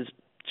them is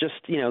just,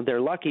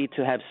 they're lucky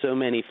to have so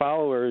many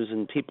followers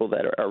and people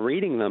that are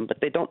reading them,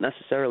 but they don't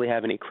necessarily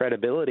have any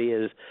credibility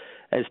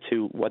as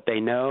to what they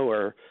know,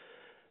 or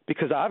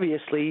because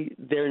obviously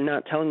they're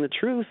not telling the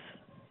truth,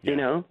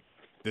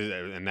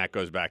 And that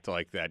goes back to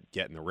like that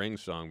Get in the Ring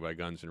song by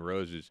Guns N'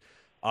 Roses.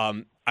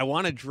 I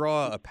want to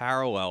draw a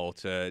parallel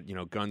to,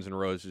 Guns N'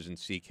 Roses and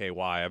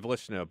CKY. I've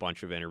listened to a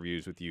bunch of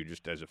interviews with you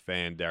just as a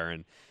fan,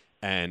 Darren,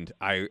 and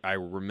I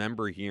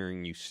remember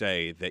hearing you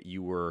say that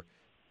you were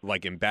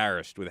like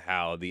embarrassed with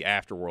how the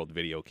Afterworld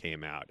video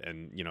came out,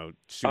 and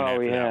soon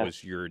after that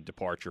was your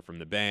departure from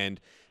the band.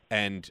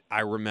 And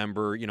I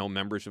remember,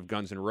 members of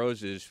Guns N'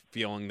 Roses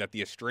feeling that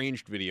the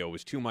Estranged video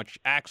was too much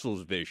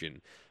Axl's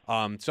vision.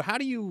 So how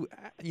do you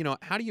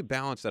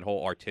balance that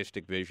whole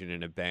artistic vision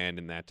in a band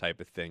and that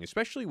type of thing,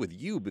 especially with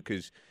you,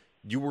 because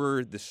you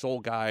were the sole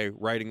guy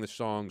writing the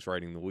songs,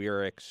 writing the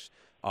lyrics.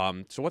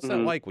 So what's that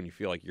like when you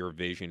feel like your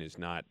vision is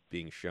not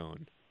being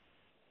shown?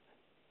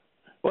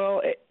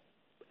 Well,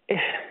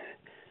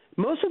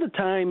 most of the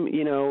time,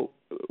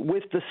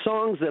 with the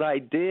songs that I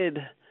did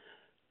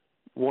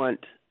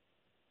want,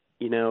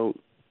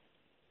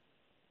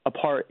 a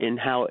part in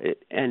how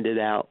it ended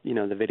out, the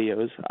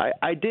videos.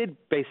 I did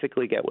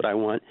basically get what I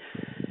want.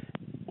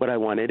 what I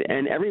wanted,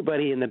 and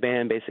everybody in the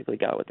band basically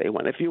got what they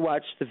wanted. If you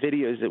watch the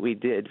videos that we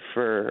did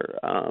for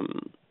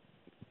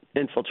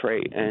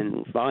Infiltrate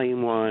and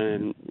Volume 1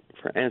 and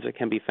for Answer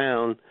Can Be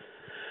Found,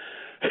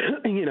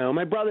 you know,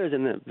 my brother's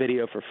in the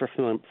video for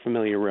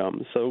Familiar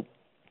Realm, so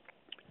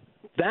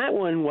that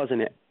one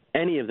wasn't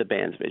any of the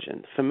band's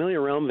vision.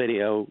 Familiar Realm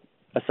video,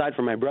 aside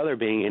from my brother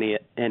being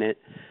in it,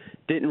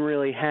 didn't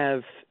really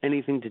have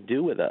anything to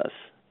do with us.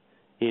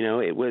 You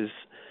know, it was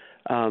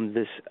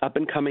this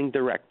up-and-coming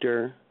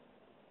director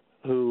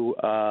who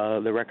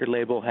the record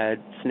label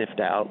had sniffed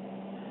out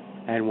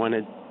and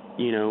wanted,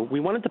 you know, we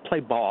wanted to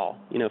play ball.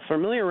 You know,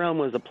 Familiar Realm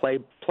was a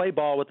play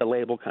ball with the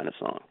label kind of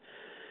song.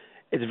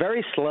 It's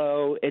very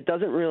slow. It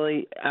doesn't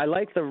really. I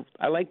like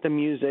the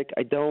music.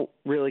 I don't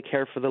really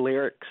care for the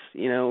lyrics.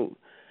 You know,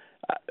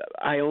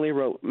 I only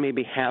wrote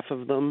maybe half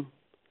of them.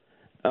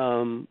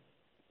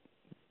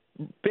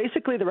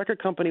 Basically, the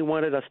record company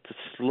wanted us to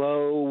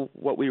slow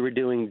what we were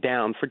doing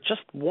down for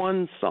just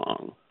one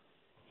song.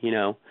 You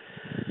know,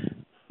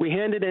 we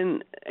handed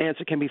in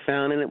Answer Can Be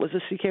Found, and it was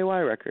a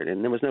CKY record,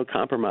 and there was no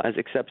compromise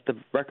except the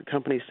record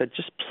company said,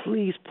 just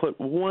please put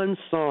one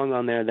song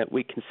on there that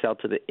we can sell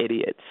to the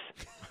idiots.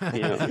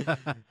 You know?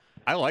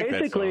 I like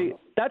basically, that song.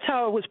 that's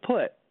how it was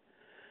put.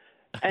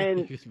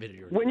 And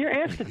when you're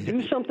asked to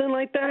do something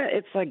like that,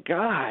 it's like,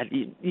 God,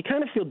 you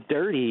kind of feel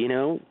dirty, you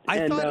know?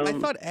 I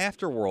thought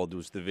Afterworld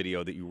was the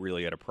video that you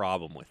really had a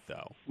problem with,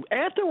 though.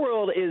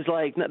 Afterworld is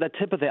like the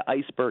tip of the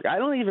iceberg. I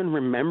don't even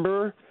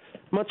remember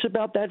much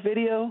about that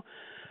video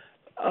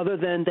other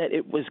than that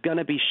it was going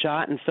to be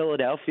shot in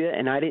Philadelphia,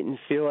 and I didn't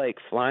feel like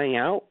flying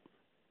out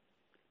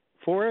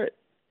for it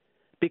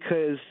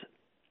because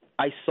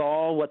I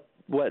saw what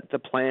the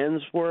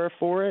plans were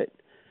for it,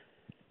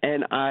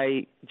 and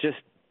I just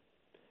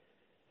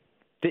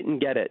didn't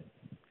get it.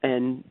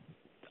 And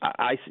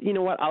I you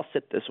know what, I'll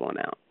sit this one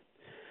out.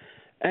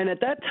 And at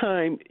that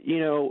time, you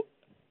know,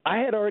 I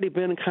had already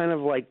been kind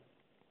of like,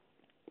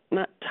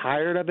 not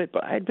tired of it,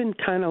 but I'd been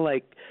kind of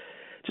like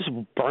just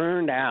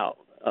burned out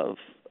of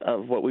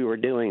what we were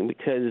doing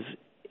because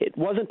it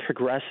wasn't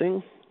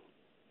progressing.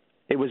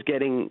 It was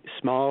getting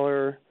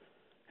smaller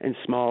and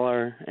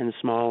smaller and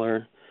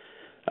smaller.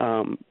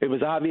 It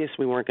was obvious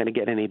we weren't going to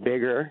get any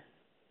bigger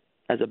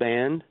as a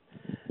band.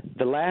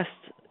 The last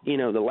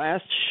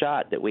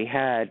shot that we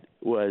had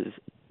was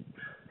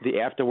the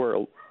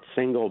Afterworld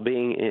single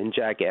being in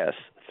Jackass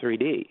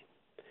 3D.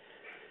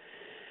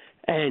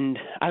 And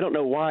I don't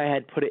know why I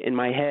had put it in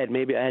my head.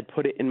 Maybe I had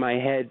put it in my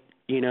head,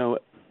 you know,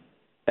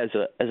 as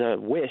a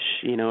wish,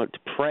 you know, to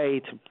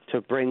pray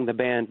to bring the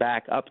band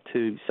back up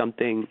to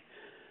something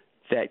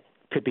that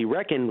could be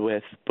reckoned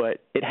with, but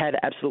it had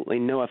absolutely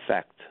no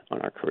effect on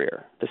our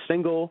career. The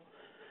single,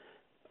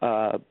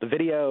 the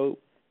video,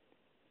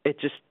 it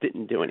just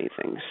didn't do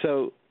anything.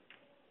 So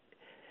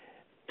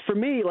for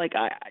me, like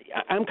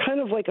I'm kind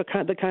of like the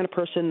kind of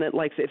person that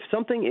likes, if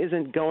something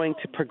isn't going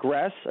to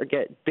progress or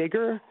get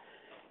bigger,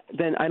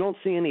 then I don't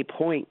see any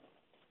point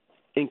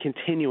in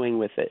continuing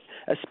with it,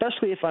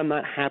 especially if I'm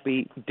not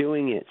happy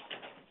doing it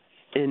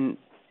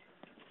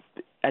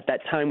at that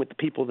time with the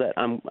people that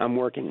I'm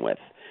working with.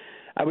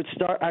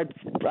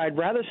 I'd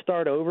rather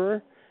start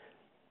over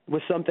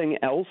with something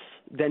else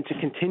than to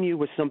continue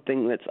with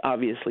something that's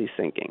obviously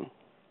sinking.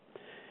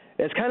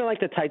 It's kind of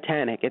like the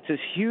Titanic. It's this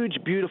huge,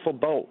 beautiful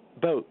boat,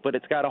 but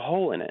it's got a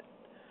hole in it.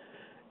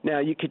 Now,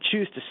 you could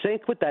choose to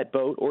sink with that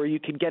boat, or you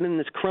could get in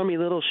this crummy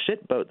little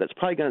shit boat that's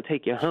probably going to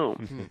take you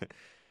home.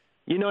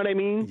 You know what I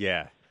mean?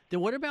 Yeah.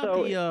 Then what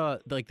about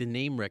the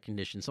name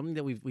recognition? Something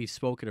that we've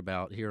spoken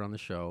about here on the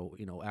show.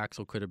 You know,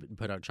 Axl could have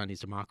put out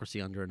Chinese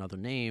Democracy under another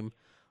name.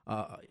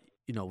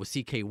 You know, with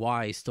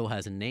CKY still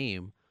has a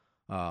name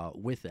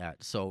with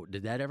that. So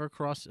did that ever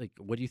cross? Like,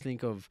 what do you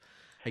think of?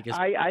 I guess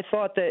I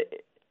thought that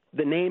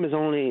the name is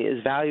only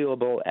as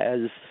valuable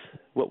as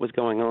what was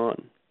going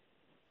on.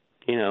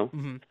 You know,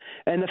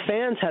 and the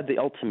fans had the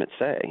ultimate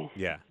say.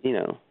 Yeah. You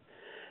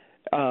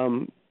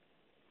know,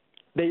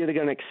 they're either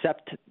going to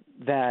accept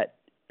that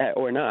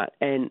or not.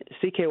 And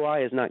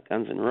CKY is not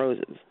Guns N'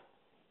 Roses.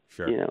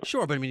 Sure. You know?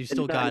 Sure, but I mean, you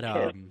still got.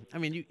 Kiss. I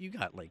mean, you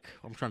got like,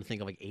 I'm trying to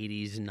think of like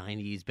 80s and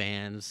 90s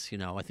bands. You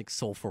know, I think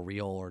Soul for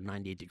Real or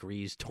 98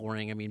 Degrees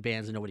touring. I mean,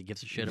 bands that nobody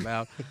gives a shit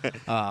about.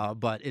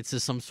 But it's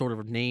just some sort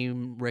of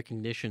name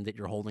recognition that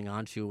you're holding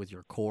on to with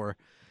your core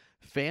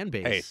fan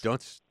base. Hey,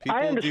 I people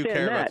understand do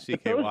care about that,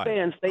 CKY? but those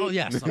bands,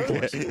 Yes,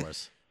 of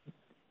course.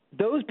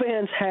 Those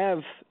bands have,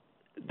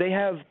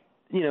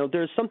 you know,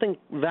 there's something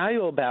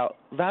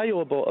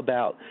valuable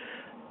about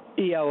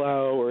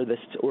ELO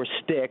or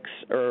Styx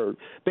or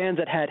bands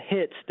that had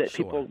hits that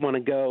people want to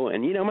go.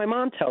 And, you know, my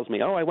mom tells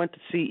me, I went to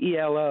see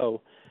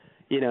ELO.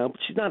 You know,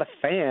 she's not a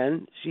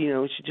fan. She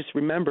just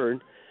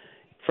remembered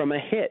from a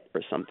hit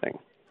or something.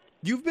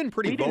 You've been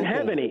pretty vocal. We didn't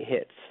have any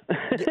hits.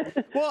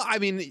 Well, I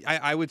mean,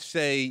 I would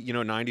say, you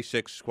know,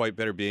 96 Quite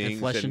Better Beings and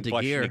Flesh into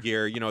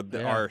Gear. You know,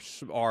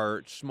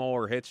 are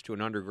smaller hits to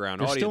an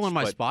underground audience. They're still on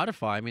my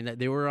Spotify. I mean,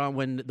 they were on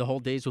when the whole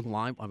days with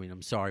Lime. I mean,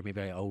 I'm sorry,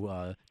 maybe I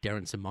owe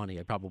Darren some money.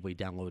 I probably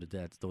downloaded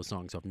those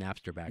songs off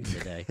Napster back in the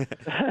day.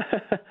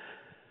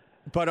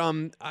 But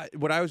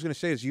what I was going to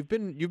say is you've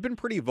been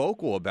pretty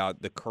vocal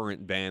about the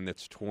current band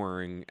that's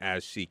touring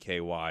as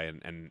CKY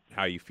and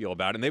how you feel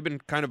about it. And they've been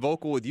kind of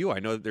vocal with you. I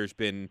know that there's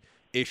been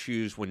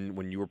issues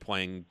when you were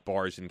playing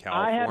bars in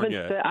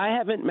California. I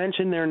haven't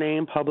mentioned their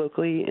name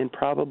publicly in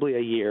probably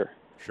a year.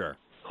 Sure.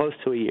 Close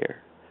to a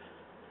year.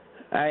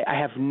 I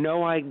have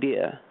no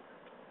idea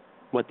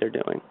what they're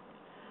doing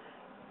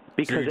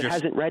because it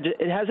hasn't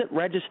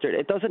registered.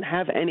 It doesn't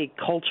have any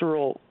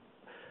cultural.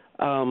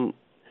 I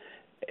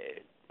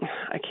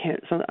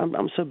can't.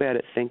 I'm so bad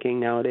at thinking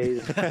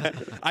nowadays.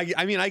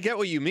 I mean, I get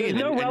what you mean.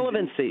 There's no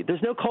relevancy.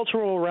 There's no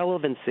cultural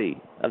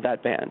relevancy of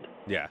that band.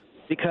 Yeah.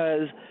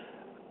 Because,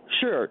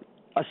 sure,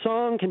 a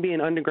song can be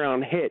an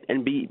underground hit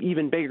and be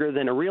even bigger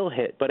than a real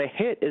hit, but a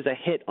hit is a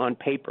hit on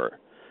paper.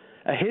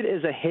 A hit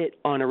is a hit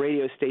on a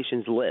radio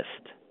station's list.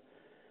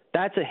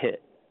 That's a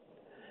hit.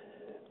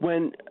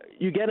 When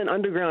you get an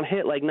underground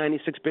hit like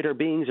 96 Bitter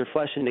Beings or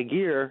Flesh into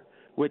Gear,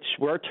 which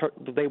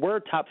they were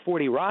top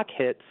 40 rock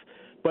hits,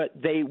 but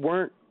they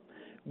weren't,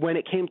 when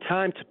it came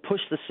time to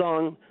push the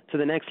song to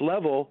the next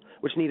level,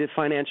 which needed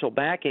financial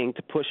backing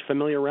to push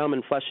Familiar Realm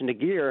and Flesh into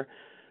Gear,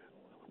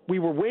 we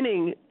were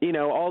winning,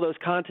 all those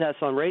contests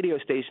on radio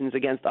stations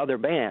against other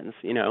bands,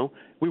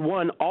 We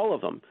won all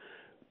of them.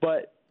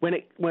 But when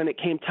it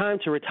came time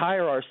to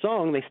retire our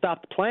song, they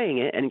stopped playing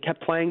it and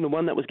kept playing the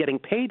one that was getting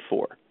paid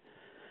for.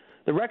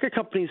 The record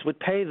companies would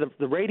pay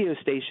the radio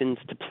stations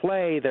to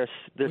play their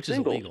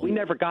singles. We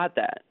never got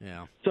that.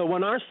 Yeah. So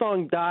when our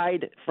song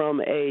died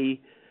from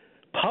a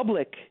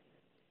public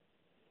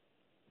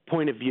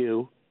point of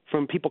view,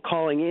 from people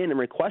calling in and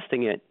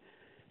requesting it,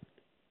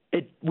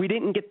 we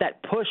didn't get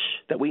that push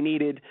that we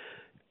needed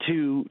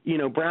to,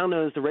 brown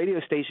nose the radio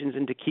stations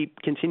and to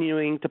keep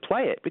continuing to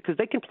play it, because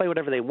they can play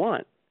whatever they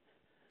want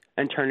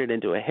and turn it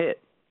into a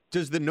hit.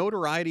 Does the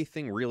notoriety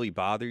thing really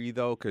bother you,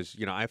 though? Because,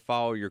 I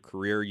follow your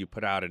career. You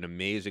put out an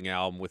amazing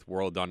album with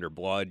World Under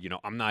Blood.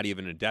 I'm not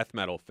even a death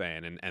metal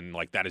fan, and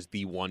that is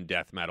the one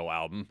death metal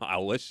album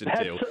I'll listen to.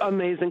 That's an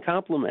amazing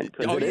compliment.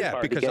 It is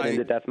hard to get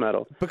into death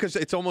metal. Because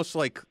it's almost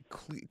like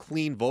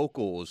clean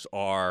vocals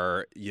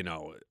are,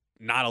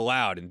 not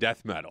allowed in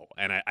death metal.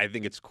 And I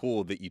think it's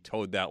cool that you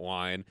towed that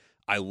line.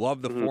 I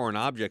love the Foreign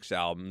Objects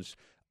albums.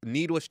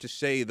 Needless to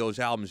say, those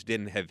albums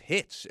didn't have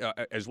hits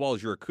as well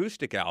as your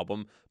acoustic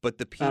album, but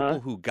the people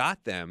who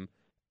got them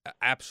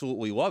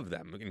absolutely love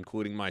them,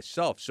 including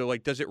myself. So,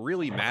 does it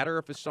really matter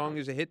if a song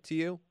is a hit to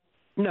you?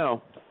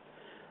 No.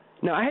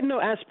 No, I had no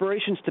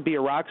aspirations to be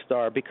a rock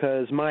star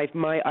because my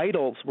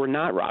idols were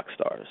not rock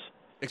stars.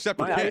 Except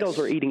for my Kiss. Idols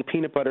were eating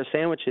peanut butter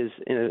sandwiches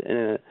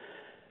in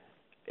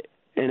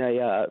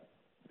a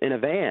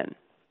van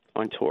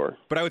on tour.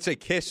 But I would say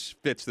Kiss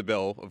fits the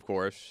bill, of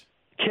course.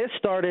 Kiss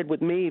started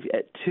with me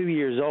at 2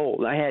 years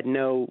old. I had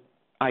no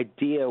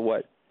idea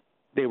what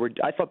they were.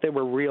 I thought they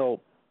were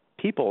real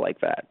people like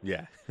that.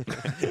 Yeah.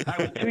 I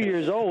was 2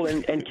 years old,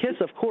 and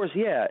Kiss, of course,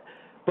 yeah.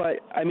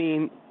 But I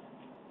mean,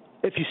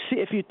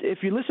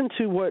 if you listen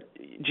to what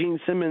Gene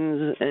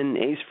Simmons and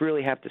Ace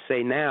Frehley have to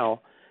say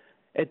now,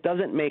 it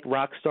doesn't make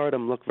rock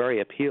stardom look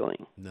very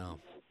appealing. No.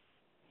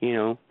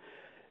 So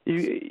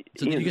did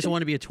you just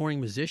want to be a touring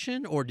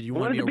musician, or did you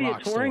want to be a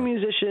rock star? I wanted to be a touring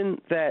musician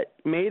that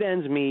made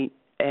ends meet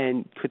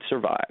and could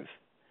survive.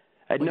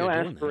 I had no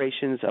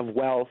aspirations of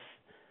wealth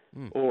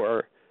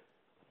or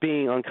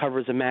being on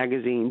covers of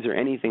magazines or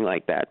anything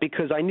like that,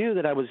 because I knew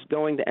that I was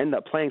going to end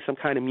up playing some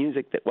kind of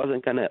music that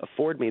wasn't going to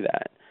afford me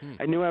that.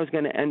 I knew I was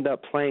going to end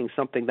up playing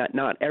something that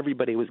not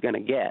everybody was going to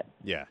get.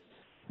 Yeah.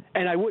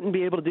 And I wouldn't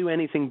be able to do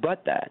anything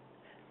but that.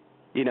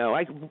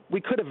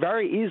 We could have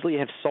very easily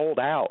have sold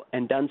out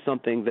and done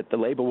something that the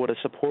label would have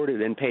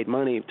supported and paid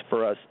money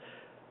for us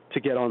to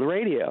get on the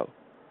radio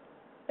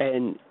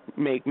and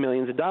make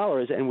millions of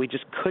dollars, and we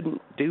just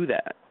couldn't do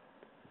that.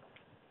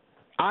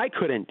 I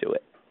couldn't do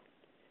it,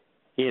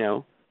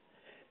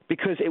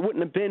 because it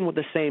wouldn't have been with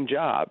the same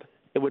job.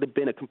 It would have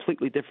been a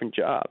completely different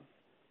job.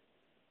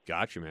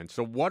 Gotcha, man.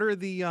 So what are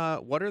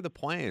the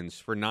plans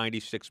for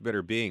 96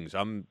 Bitter Beings?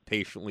 I'm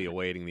patiently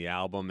awaiting the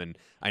album, and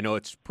I know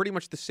it's pretty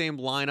much the same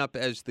lineup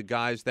as the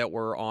guys that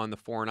were on the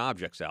Foreign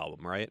Objects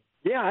album, right?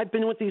 Yeah, I've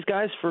been with these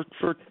guys for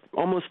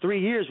almost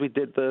 3 years. We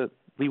did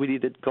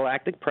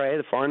Galactic Prey,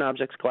 the Foreign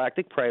Objects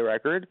Galactic Prey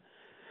record,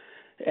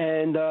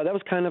 and that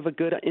was kind of a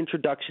good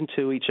introduction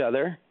to each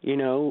other. We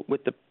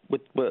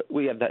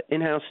have the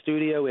in-house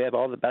studio, we have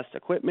all the best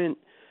equipment,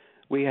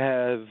 we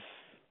have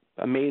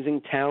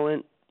amazing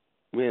talent.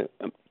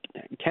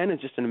 Ken is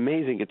just an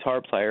amazing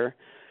guitar player.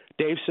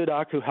 Dave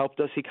Sudak, who helped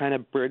us, he kind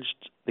of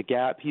bridged the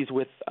gap. He's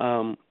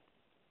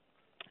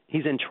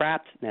in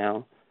Trapped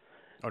now,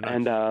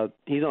 and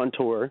he's on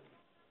tour.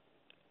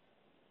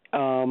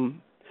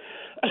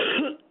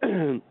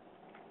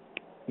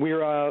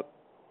 We're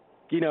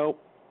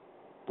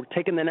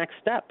taking the next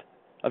step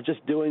of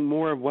just doing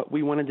more of what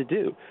we wanted to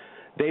do.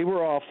 They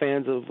were all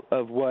fans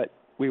of what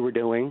we were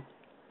doing,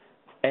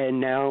 and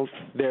now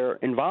they're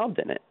involved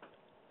in it.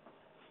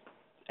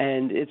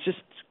 And it's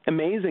just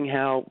amazing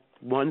how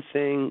one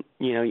thing.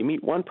 You know, you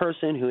meet one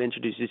person who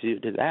introduces you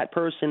to that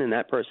person, and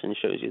that person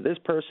shows you this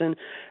person,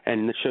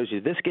 and it shows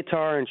you this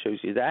guitar and shows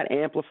you that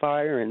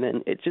amplifier, and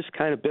then it just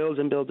kind of builds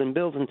and builds and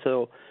builds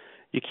until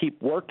you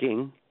keep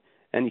working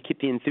and you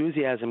keep the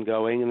enthusiasm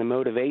going and the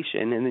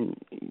motivation. And then,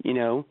 you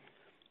know,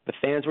 the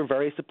fans were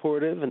very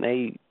supportive, and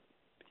they,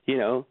 you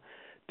know,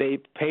 they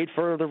paid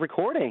for the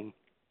recording.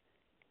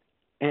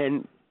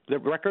 And the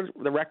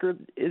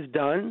record is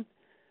done.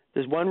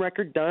 There's one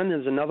record done.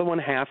 There's another one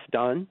half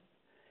done.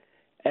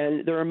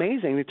 And they're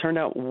amazing. They turned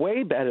out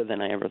way better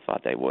than I ever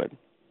thought they would.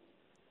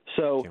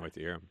 So can't wait to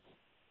hear them.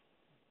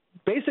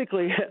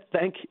 Basically,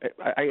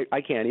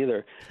 I can't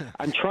either.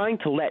 I'm trying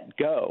to let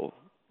go.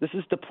 This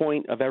is the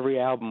point of every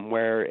album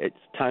where it's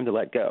time to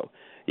let go.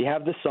 You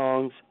have the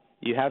songs.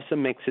 You have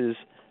some mixes.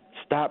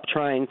 Stop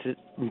trying to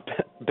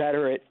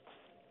better it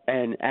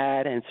and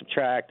add and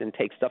subtract and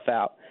take stuff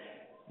out.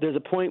 There's a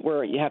point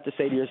where you have to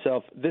say to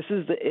yourself, this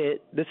is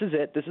it, this is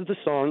the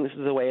song, this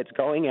is the way it's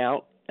going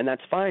out, and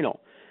that's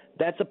final.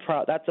 That's a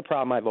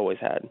problem I've always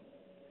had,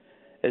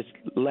 is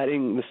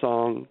letting the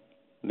song,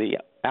 the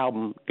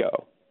album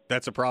go.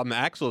 That's a problem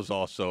Axl's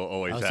also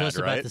always had, right? I was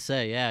just about to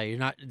say, you're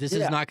not. This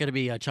is not going to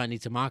be a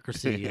Chinese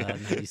Democracy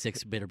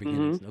 96 bitter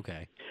beginnings. Mm-hmm.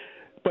 Okay.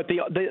 But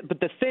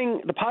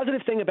the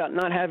positive thing about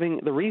not having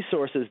the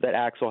resources that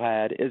Axl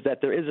had is that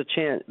there is a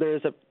chance,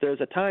 there's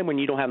a time when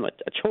you don't have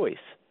a choice.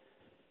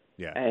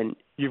 Yeah. And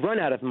you run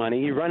out of money,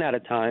 you run out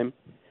of time,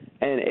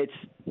 and it's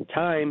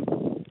time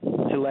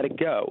to let it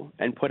go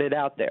and put it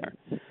out there.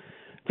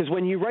 Because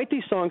when you write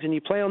these songs and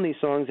you play on these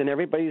songs and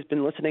everybody's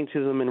been listening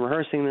to them and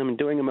rehearsing them and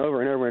doing them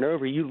over and over and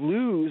over, you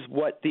lose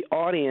what the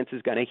audience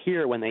is going to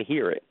hear when they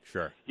hear it.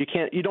 Sure.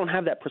 You don't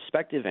have that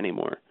perspective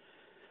anymore.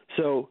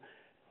 So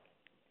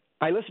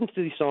I listen to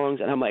these songs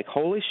and I'm like,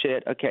 holy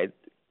shit, okay,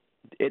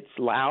 it's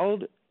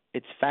loud,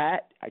 it's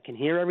fat, I can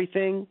hear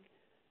everything,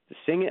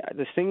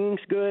 the singing's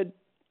good,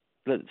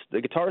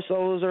 the guitar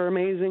solos are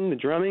amazing, the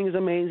drumming is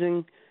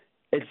amazing.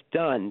 It's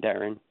done,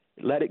 Darren.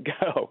 Let it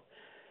go.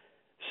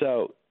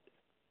 So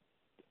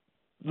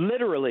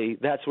literally,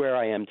 that's where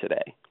I am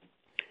today.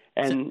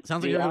 And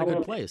sounds like you're in a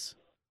good place.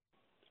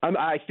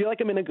 I feel like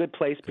I'm in a good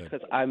place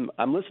because I'm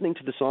listening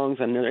to the songs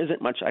and there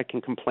isn't much I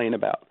can complain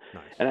about.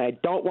 Nice. And I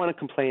don't want to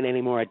complain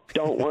anymore. I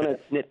don't want to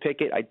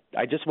nitpick it.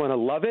 I just want to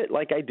love it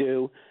like I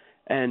do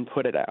and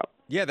put it out.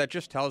 Yeah, that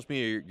just tells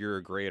me you're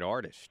a great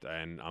artist,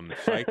 and I'm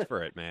psyched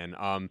for it, man.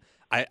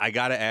 I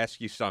got to ask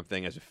you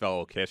something as a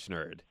fellow Kiss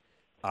nerd.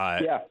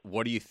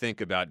 What do you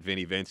think about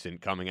Vinnie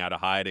Vincent coming out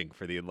of hiding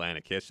for the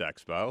Atlanta Kiss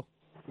Expo?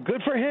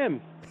 Good for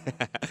him.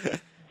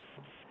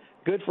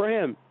 Good for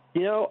him.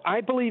 You know,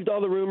 I believed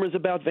all the rumors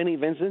about Vinnie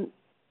Vincent.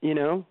 You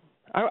know,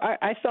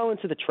 I fell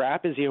into the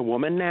trap. Is he a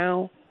woman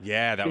now?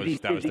 Yeah, that was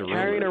the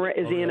rumor.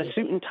 Is he in a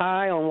suit and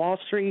tie on Wall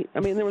Street? I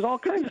mean, there was all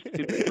kinds of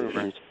stupid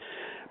rumors.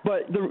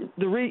 But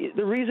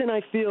the reason I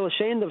feel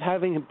ashamed of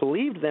having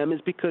believed them is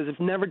because if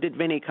never did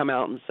Vinny come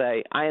out and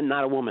say, I am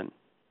not a woman.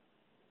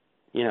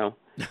 You know?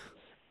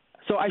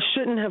 So I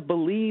shouldn't have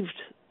believed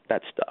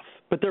that stuff.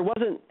 But there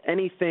wasn't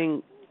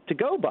anything to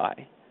go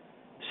by.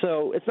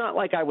 So it's not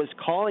like I was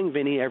calling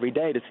Vinny every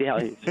day to see how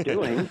he was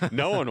doing.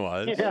 No one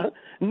was. Yeah,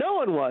 no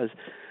one was.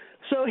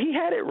 So he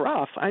had it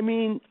rough. I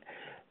mean,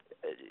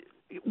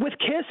 with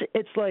Kiss,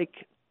 it's like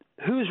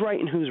who's right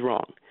and who's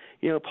wrong.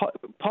 You know,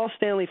 Paul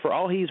Stanley, for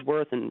all he's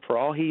worth and for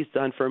all he's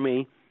done for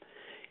me,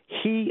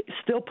 he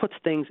still puts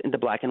things into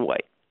black and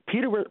white.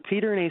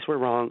 Peter and Ace were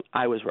wrong.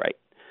 I was right.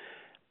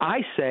 I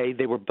say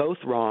they were both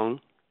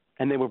wrong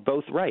and they were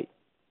both right.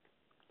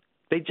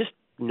 They just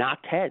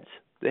knocked heads.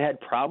 They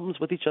had problems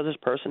with each other's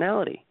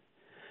personality.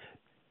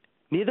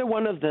 Neither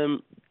one of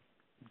them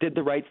did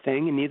the right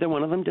thing, and neither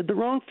one of them did the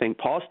wrong thing.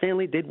 Paul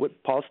Stanley did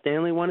what Paul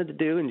Stanley wanted to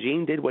do, and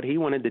Gene did what he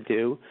wanted to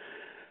do,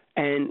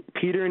 and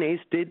Peter and Ace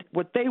did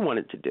what they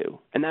wanted to do,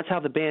 and that's how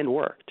the band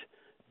worked.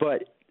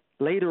 But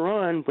later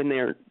on, when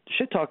they're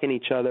shit-talking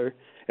each other,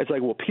 it's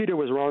like, well, Peter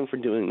was wrong for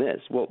doing this.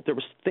 Well, there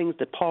was things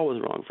that Paul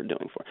was wrong for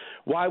doing.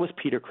 Why was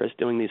Peter Criss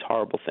doing these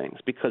horrible things?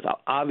 Because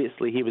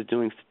obviously he was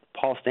doing –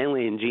 Paul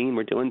Stanley and Gene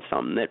were doing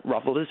something that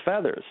ruffled his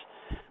feathers.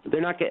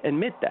 They're not going to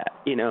admit that,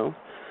 you know.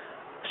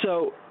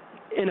 So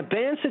in a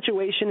band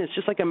situation, it's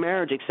just like a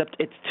marriage, except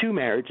it's 2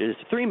 marriages,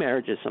 3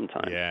 marriages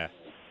sometimes. Yeah.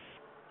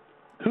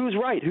 Who's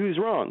right? Who's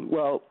wrong?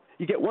 Well,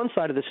 you get one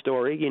side of the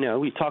story, you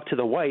know, you talk to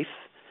the wife,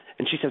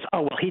 and she says,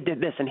 oh, well, he did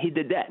this, and he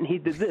did that, and he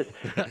did this.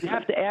 You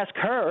have to ask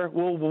her,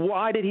 well,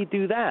 why did he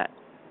do that?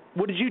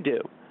 What did you do?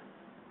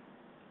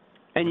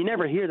 And you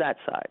never hear that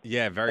side.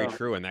 Yeah, very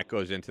true, and that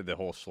goes into the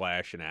whole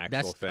Slash and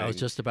Axl thing. I was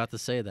just about to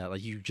say that.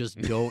 Like, you just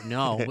don't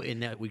know,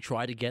 and that we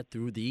try to get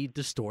through the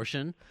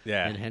distortion,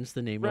 and hence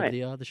the name of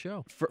the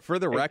show. For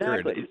the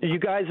record, you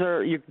guys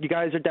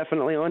are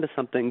definitely onto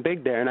something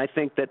big there, and I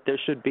think that there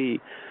should be,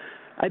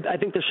 I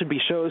think there should be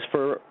shows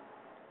for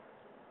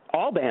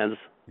all bands,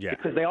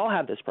 because they all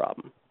have this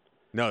problem.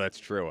 No, that's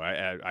true.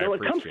 I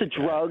when it comes to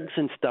drugs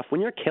and stuff,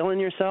 when you're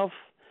killing yourself,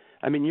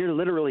 I mean, you're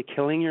literally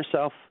killing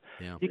yourself.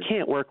 Yeah. You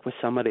can't work with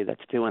somebody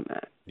that's doing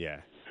that. Yeah.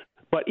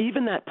 But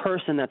even that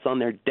person that's on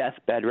their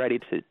deathbed ready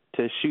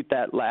to shoot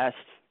that last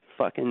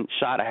fucking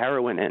shot of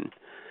heroin in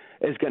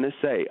is going to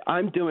say,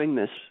 I'm doing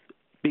this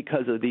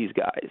because of these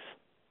guys.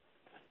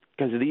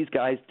 Because these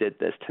guys did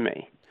this to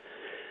me.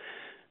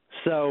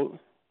 So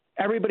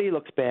everybody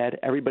looks bad.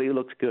 Everybody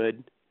looks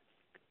good.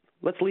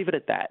 Let's leave it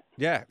at that.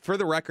 Yeah. For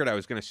the record, I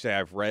was going to say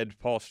I've read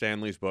Paul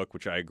Stanley's book,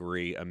 which I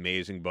agree,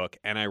 amazing book,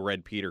 and I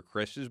read Peter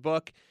Criss's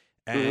book,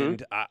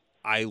 and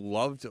I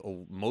loved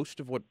most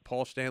of what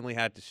Paul Stanley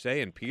had to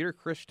say, and Peter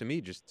Criss to me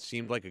just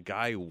seemed like a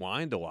guy who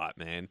whined a lot,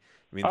 man.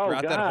 I mean,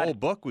 throughout that whole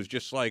book was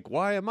just like,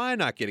 why am I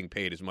not getting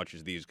paid as much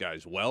as these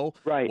guys? Well,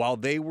 while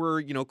they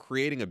were,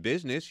 creating a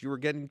business, you were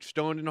getting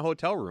stoned in a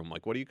hotel room.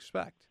 Like, what do you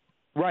expect?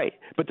 Right.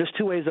 But there's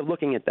two ways of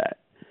looking at that.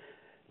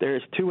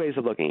 There's two ways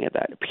of looking at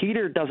that.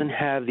 Peter doesn't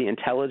have the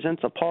intelligence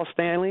of Paul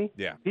Stanley.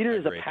 Yeah, Peter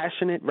is a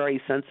passionate,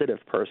 very sensitive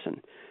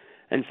person.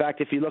 In fact,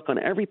 if you look on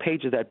every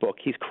page of that book,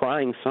 he's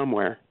crying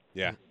somewhere.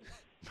 Yeah.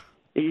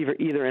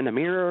 Either in the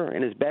mirror,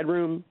 in his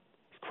bedroom,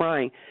 he's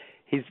crying.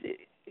 He's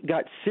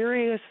got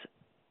serious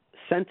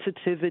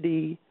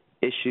sensitivity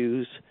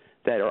issues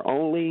that are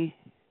only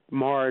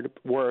marred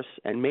worse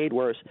and made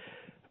worse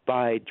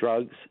by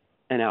drugs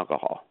and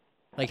alcohol.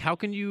 Like, how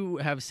can you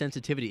have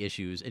sensitivity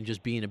issues and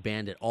just be in a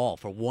band at all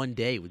for one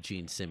day with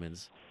Gene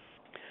Simmons?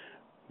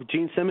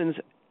 Gene Simmons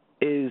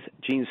is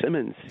Gene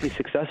Simmons. He's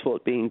successful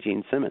at being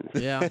Gene Simmons.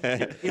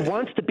 Yeah. He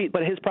wants to be,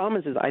 but his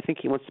problem is I think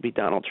he wants to be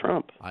Donald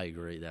Trump. I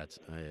agree.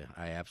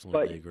 I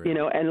absolutely agree.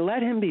 And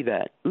let him be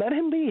that. Let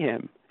him be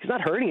him. He's not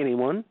hurting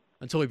anyone.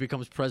 Until he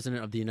becomes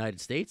president of the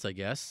United States, I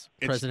guess.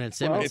 President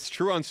Simmons. Well, it's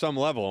true on some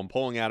level. I'm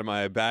pulling out of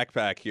my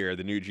backpack here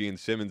the new Gene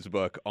Simmons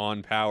book,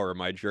 On Power,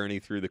 My Journey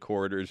Through the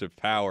Corridors of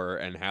Power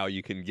and How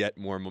You Can Get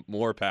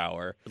More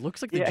Power. It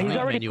looks like the dream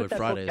menu at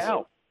Fridays.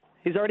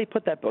 He's already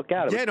put that book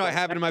out. Yeah, no, I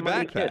have it in my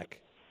backpack.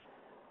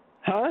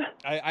 Huh?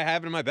 I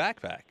have it in my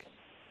backpack.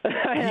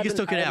 He just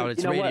took it out.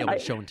 It's radio,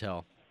 but show and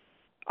tell.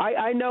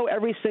 I know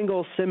every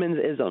single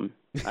Simmons-ism.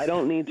 I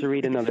don't need to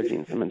read another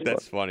Gene Simmons book.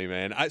 That's funny,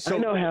 man. I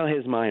know how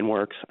his mind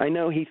works. I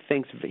know he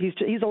thinks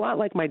he's a lot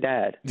like my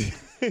dad.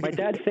 My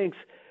dad thinks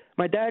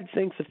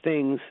of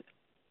things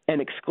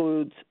and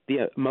excludes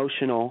the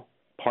emotional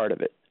part of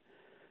it.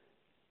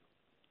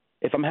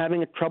 If I'm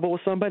having trouble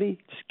with somebody,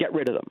 just get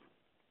rid of them.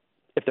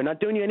 If they're not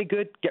doing you any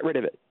good, get rid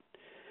of it.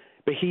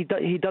 But he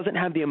doesn't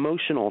have the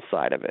emotional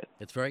side of it.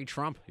 It's very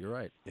Trump. You're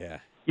right. Yeah.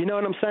 You know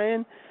what I'm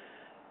saying?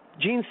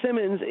 Gene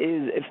Simmons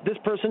is, if this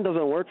person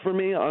doesn't work for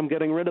me, I'm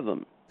getting rid of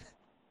them.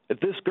 If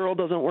this girl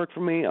doesn't work for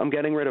me, I'm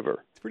getting rid of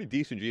her. It's pretty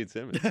decent, Gene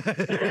Simmons.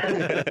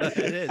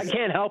 It is. I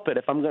can't help it.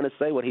 If I'm going to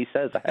say what he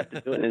says, I have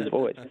to do it in his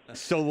voice.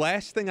 So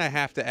last thing I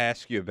have to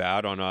ask you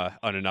about on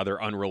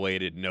another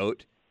unrelated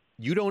note,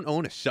 you don't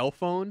own a cell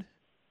phone?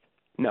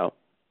 No.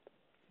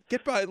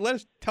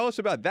 Tell us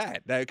about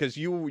that. Because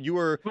you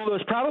were. Well,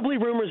 there's probably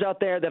rumors out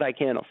there that I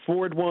can't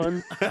afford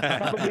one.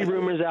 Probably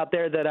rumors out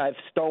there that I've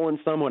stolen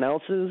someone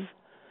else's.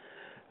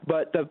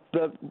 But the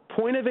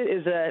point of it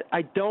is that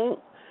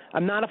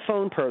I'm not a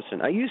phone person.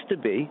 I used to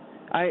be.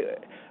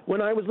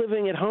 When I was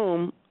living at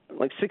home,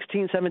 like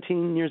 16,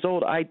 17 years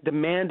old, I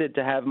demanded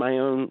to have my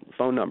own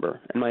phone number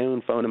and my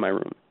own phone in my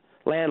room,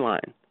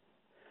 landline,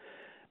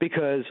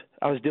 because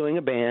I was doing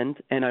a band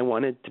and I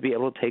wanted to be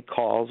able to take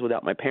calls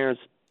without my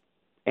parents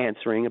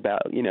answering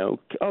about,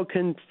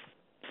 can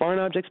foreign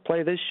objects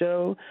play this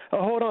show?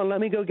 Oh, hold on,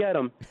 let me go get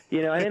them.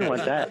 I didn't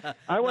want that.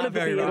 I wanted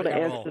to be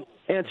able to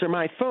answer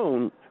my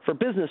phone for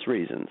business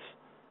reasons.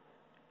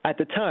 At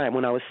the time,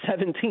 when I was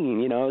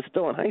 17, I was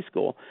still in high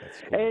school.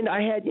 Cool. And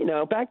I had,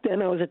 back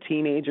then I was a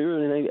teenager,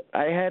 and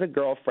I had a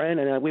girlfriend,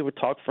 and we would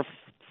talk for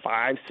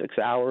 5-6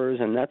 hours,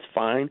 and that's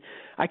fine.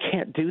 I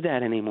can't do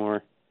that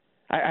anymore.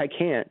 I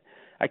can't.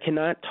 I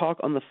cannot talk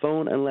on the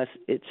phone unless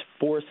it's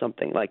for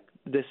something, like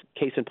this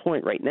case in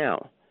point right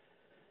now.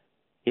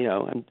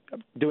 I'm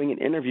doing an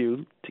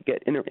interview to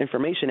get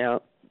information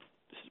out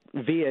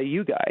via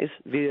you guys,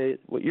 via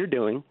what you're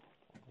doing,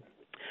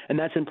 and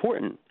that's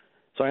important.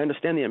 So I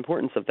understand the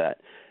importance of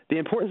that. The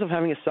importance of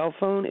having a cell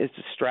phone is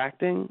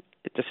distracting.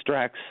 It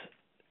distracts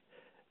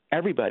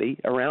everybody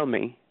around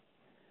me,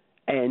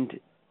 and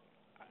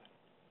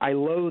I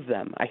loathe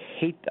them. I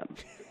hate them.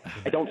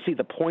 I don't see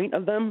the point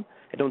of them.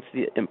 I don't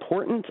see the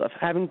importance of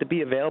having to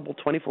be available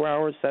 24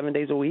 hours, 7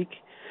 days a week.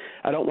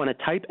 I don't want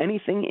to type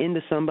anything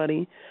into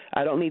somebody.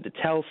 I don't need to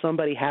tell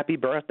somebody happy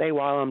birthday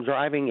while I'm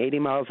driving 80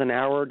 miles an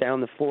hour down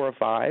the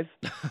 405.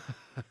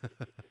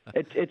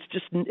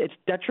 It's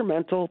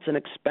detrimental. It's an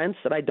expense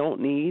that I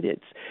don't need.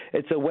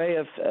 It's a way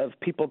of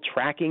people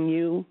tracking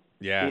you.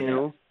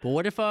 Yeah. But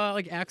what if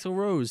like Axl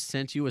Rose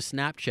sent you a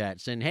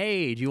Snapchat saying,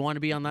 "Hey, do you want to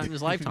be on that in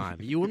his lifetime?"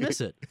 You would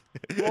miss it.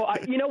 Well,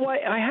 you know what?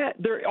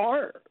 There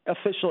are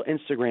official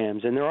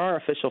Instagrams and there are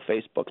official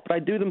Facebooks, but I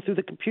do them through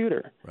the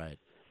computer. Right.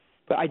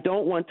 But I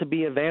don't want to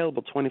be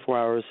available 24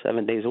 hours,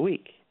 7 days a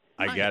week.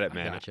 I get it,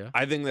 man. I gotcha.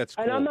 I think that's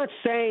cool. And I'm not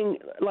saying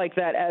like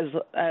that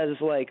as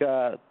like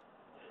a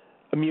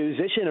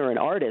musician or an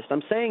artist.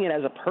 I'm saying it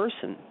as a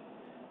person.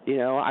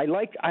 I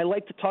like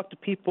to talk to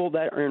people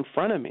that are in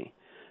front of me.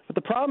 But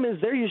the problem is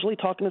they're usually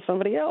talking to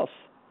somebody else.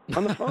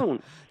 on the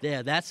phone.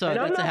 Yeah, that's and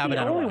a habit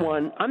I don't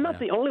want. I'm not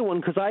the only one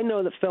because I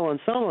know that Phil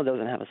Anselmo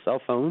doesn't have a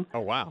cell phone.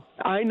 Oh, wow.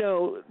 I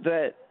know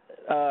that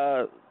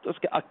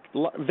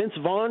Vince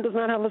Vaughn does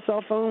not have a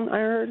cell phone, I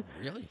heard.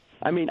 Really?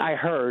 I mean, I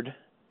heard.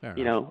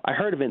 I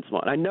heard of Vince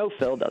Vaughn. I know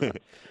Phil doesn't.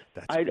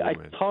 That's I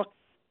talk.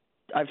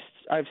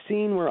 I've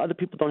seen where other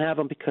people don't have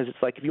them because it's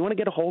like, if you want to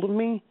get a hold of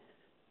me,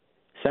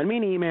 send me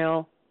an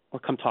email or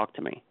come talk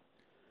to me.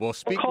 Well,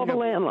 or call the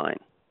landline.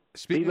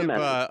 Speaking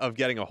of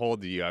getting a hold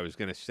of you, I was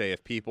going to say,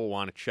 if people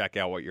want to check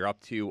out what you're up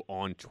to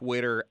on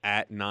Twitter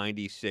at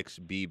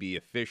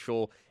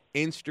 96BBOfficial,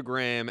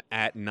 Instagram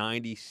at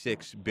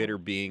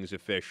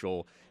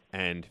 96BitterBeingsOfficial,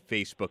 and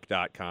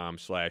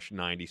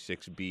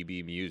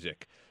Facebook.com/96BBMusic.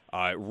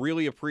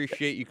 Really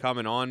appreciate you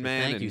coming on,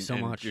 man. Thank you so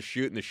much. Just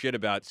shooting the shit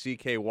about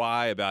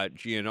CKY, about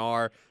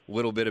GNR, a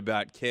little bit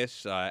about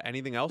KISS.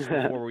 Anything else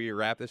before we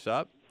wrap this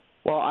up?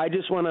 Well, I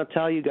just want to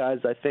tell you guys,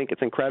 I think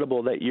it's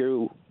incredible that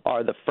you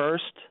are the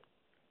first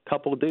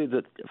couple of dudes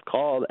that have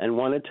called and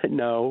wanted to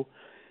know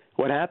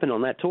what happened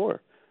on that tour.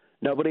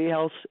 Nobody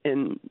else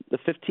in the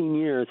 15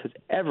 years has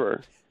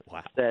ever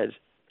said,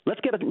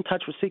 let's get in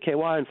touch with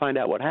CKY and find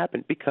out what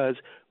happened, because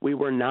we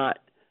were not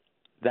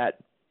that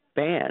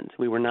band.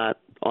 We were not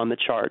on the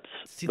charts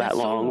that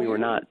long. We were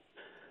not.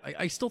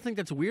 I still think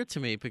that's weird to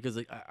me because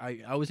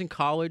I was in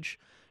college,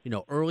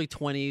 early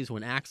 20s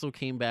when Axl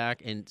came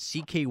back, and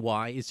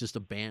CKY is just a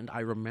band I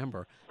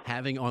remember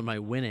having on my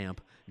Winamp,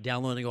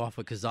 downloading off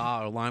of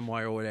Kazaa or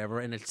LimeWire or whatever,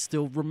 and I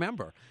still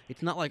remember.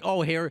 It's not like,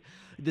 oh, here,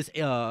 this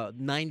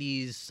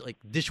 90s, like,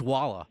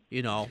 Dishwalla,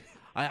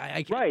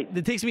 Right.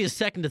 It takes me a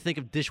second to think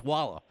of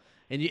Dishwalla.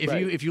 And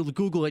if you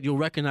Google it, you'll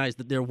recognize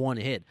that they're one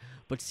hit.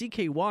 But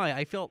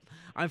CKY,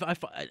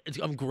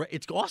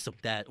 it's awesome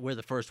that we're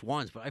the first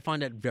ones, but I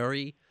find that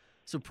very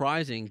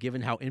surprising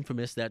given how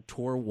infamous that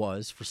tour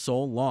was for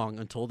so long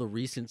until the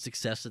recent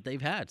success that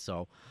they've had.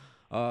 So,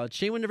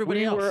 shame on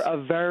everybody else. We were a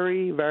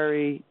very,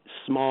 very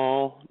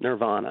small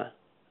Nirvana,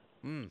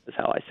 is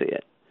how I see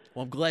it.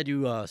 Well, I'm glad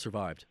you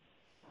survived.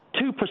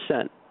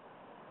 2%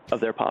 of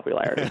their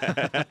popularity.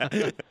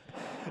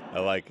 I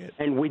like it.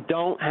 And we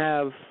don't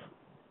have...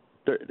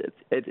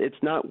 It's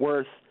not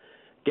worth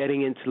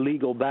getting into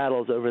legal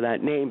battles over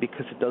that name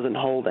because it doesn't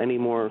hold any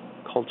more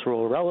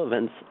cultural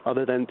relevance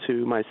other than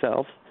to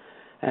myself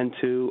and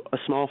to a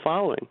small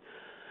following.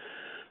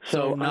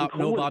 So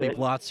no Bobby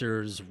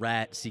Blotzer's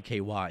Rat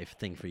CKY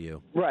thing for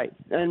you. Right.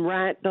 And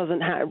Rat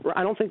doesn't have...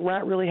 I don't think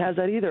Rat really has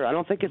that either. I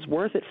don't think it's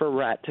worth it for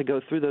Rat to go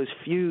through those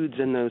feuds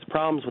and those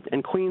problems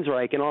and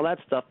Queensryche and all that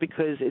stuff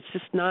because it's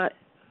just not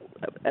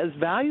as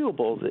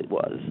valuable as it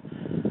was.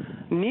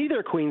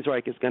 Neither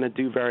Queensryche is going to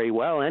do very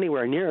well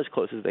anywhere near as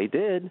close as they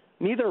did.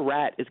 Neither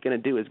Rat is going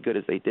to do as good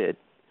as they did.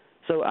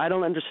 So I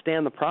don't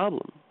understand the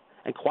problem.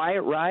 And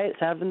Quiet Riot's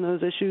having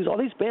those issues. All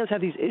these bands have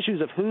these issues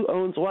of who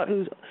owns what.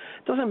 It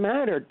doesn't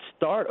matter.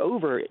 Start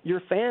over. Your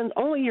fans,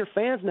 only your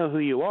fans know who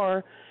you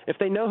are. If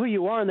they know who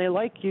you are and they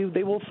like you,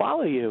 they will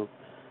follow you.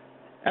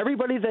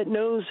 Everybody that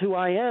knows who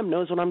I am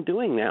knows what I'm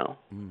doing now.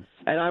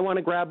 And I want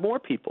to grab more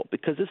people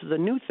because this is a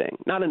new thing,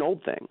 not an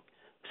old thing.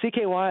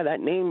 CKY,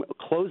 that name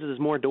closes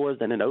more doors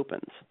than it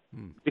opens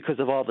because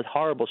of all the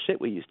horrible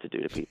shit we used to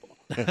do to people.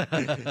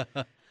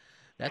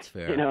 That's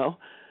fair.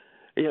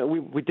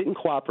 We didn't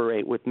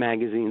cooperate with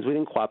magazines. We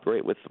didn't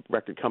cooperate with the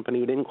record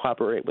company. We didn't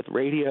cooperate with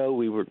radio.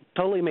 We were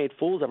totally made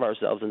fools of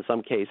ourselves in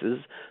some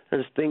cases.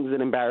 There's things that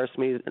embarrass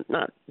me.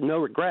 No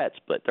regrets,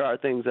 but there are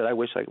things that I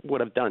wish I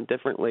would have done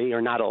differently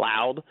or not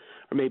allowed,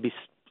 or maybe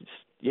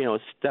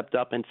stepped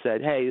up and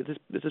said, "Hey,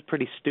 this is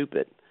pretty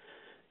stupid."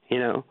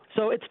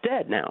 So it's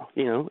dead now.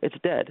 It's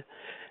dead.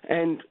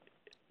 And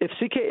if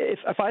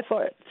I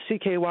thought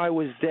CKY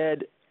was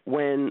dead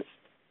when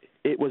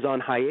it was on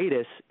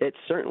hiatus, it's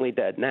certainly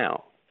dead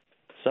now.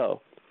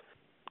 So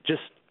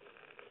just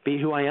be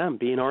who I am,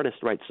 be an artist,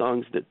 write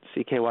songs that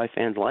CKY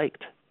fans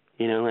liked,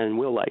 and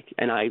will like.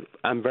 And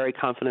I'm very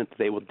confident that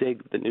they will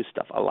dig the new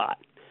stuff a lot.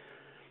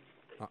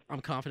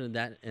 I'm confident in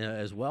that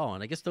as well.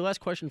 And I guess the last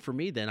question for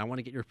me then, I want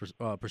to get your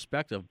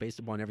perspective based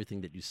upon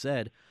everything that you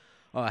said.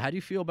 How do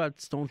you feel about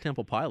Stone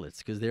Temple Pilots?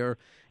 Because they're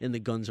in the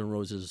Guns N'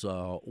 Roses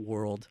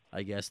world,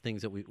 I guess,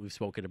 things that we've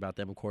spoken about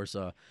them, of course,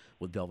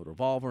 with Velvet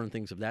Revolver and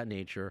things of that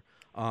nature.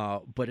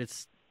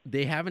 But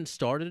they haven't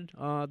started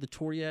the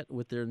tour yet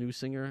with their new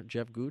singer,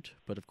 Jeff Gut.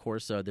 But, of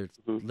course, their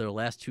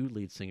last two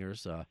lead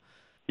singers.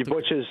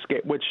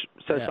 Which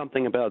says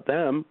something about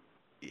them.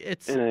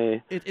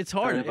 It's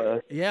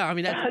hard. Yeah, I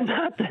mean,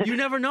 you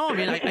never know. I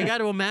mean, I got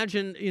to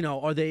imagine,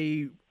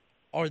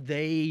 Are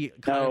they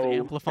kind of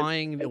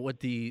amplifying what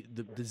the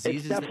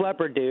diseases? It's Def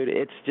Leppard, dude.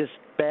 It's just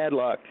bad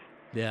luck.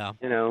 Yeah.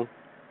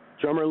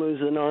 Drummer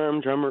loses an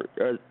arm.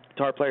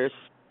 Guitar player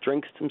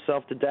drinks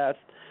himself to death.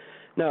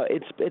 No,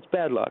 it's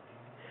bad luck.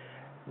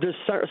 There's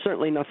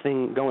certainly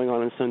nothing going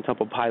on in Stone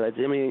Temple Pilots.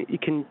 I mean, you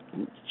can.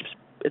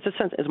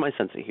 It's my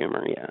sense of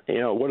humor.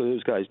 Yeah. What are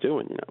those guys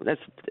doing?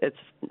 It's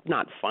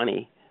not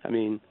funny.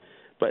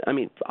 But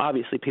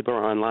obviously people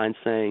are online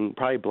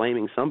probably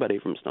blaming somebody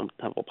from Stone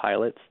Temple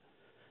Pilots.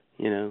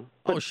 You know.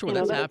 Oh, But, sure, you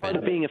know, that's part happened.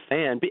 of being a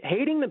fan.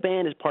 Hating the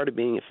band is part of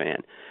being a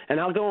fan. And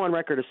I'll go on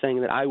record as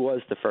saying that I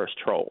was the first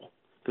troll.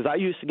 Because I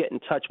used to get in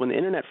touch when the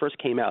internet first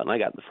came out and I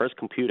got the first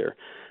computer.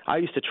 I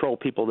used to troll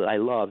people that I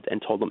loved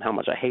and told them how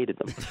much I hated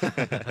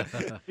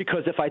them.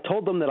 Because if I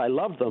told them that I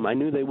loved them, I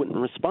knew they wouldn't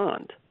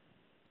respond.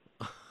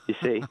 You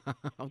see?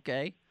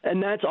 Okay.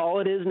 And that's all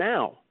it is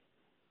now.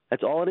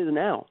 That's all it is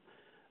now.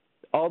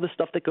 All the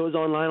stuff that goes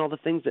online, all the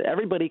things that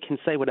everybody can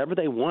say whatever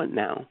they want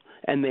now,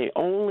 and they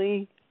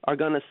only are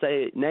going to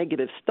say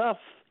negative stuff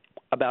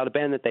about a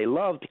band that they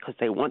love because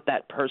they want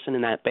that person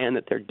in that band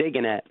that they're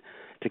digging at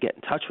to get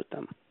in touch with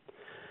them.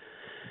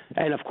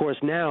 And, of course,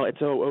 now it's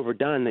so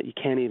overdone that you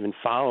can't even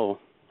follow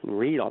and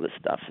read all this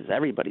stuff because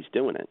everybody's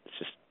doing it. It's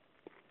just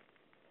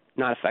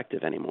not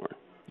effective anymore.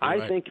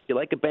 I think if you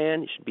like a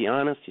band, you should be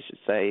honest. You should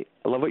say,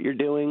 I love what you're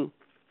doing.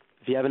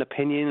 If you have an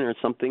opinion or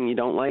something you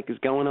don't like is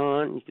going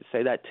on, you can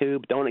say that too,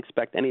 but don't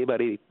expect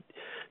anybody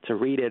to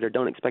read it or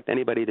don't expect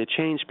anybody to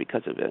change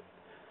because of it,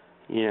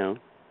 you know.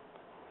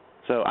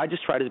 So I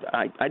just try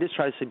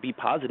to be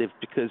positive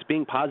because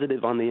being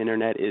positive on the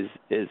internet is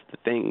the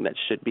thing that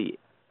should be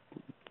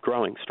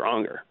growing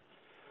stronger.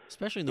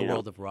 Especially in the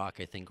world of rock,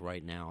 I think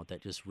right now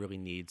that just really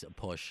needs a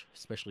push,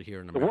 especially here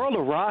in The America. world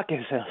of rock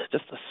is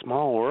just a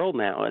small world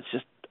now.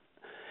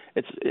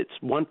 It's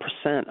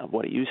 1% of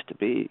what it used to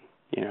be,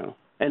 you know.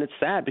 And it's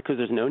sad because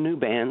there's no new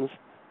bands.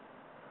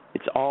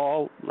 It's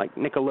all like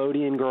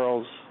Nickelodeon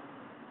girls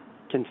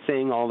can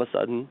sing all of a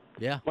sudden.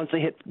 Yeah. Once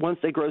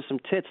they grow some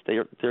tits,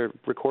 they're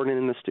recording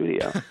in the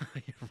studio.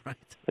 You're right.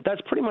 But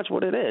that's pretty much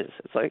what it is.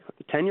 It's like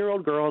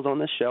 10-year-old girls on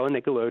this show in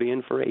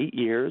Nickelodeon for 8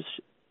 years.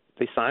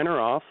 They sign her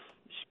off.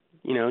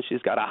 You know,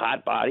 she's got a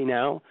hot body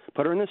now.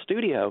 Put her in the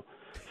studio.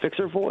 Fix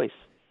her voice.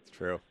 It's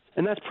true.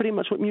 And that's pretty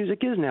much what music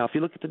is now. If you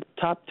look at the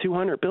top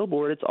 200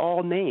 Billboard, it's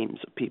all names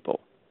of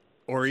people.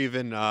 Or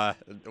even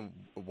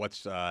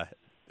what's the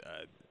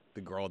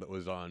girl that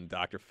was on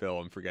Dr. Phil?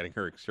 I'm forgetting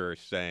her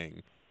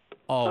saying.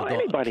 Oh,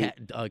 anybody.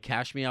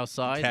 Cash Me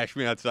Outside? Cash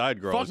Me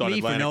Outside girl Fuck was on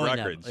me for Atlantic knowing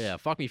Records. that. Yeah,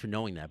 fuck me for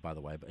knowing that, by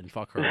the way. And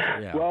fuck her.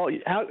 Yeah. Well,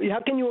 how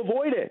can you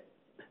avoid it?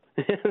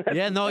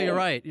 Yeah, no, you're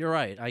right. You're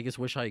right. I just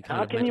wish I kind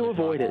How of can you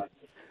avoid it?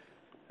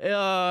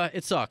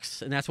 It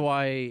sucks, and that's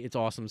why it's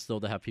awesome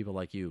still to have people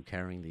like you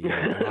carrying the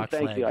rock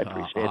Thank flag you, I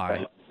appreciate high.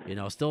 that. You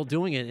know, still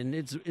doing it, and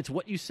it's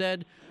what you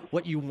said,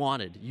 what you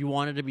wanted. You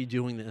wanted to be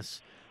doing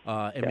this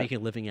and making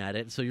a living at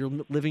it, so you're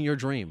living your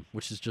dream,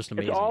 which is just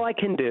amazing. It's all I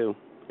can do.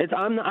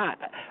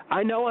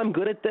 I know I'm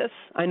good at this.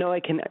 I know I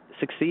can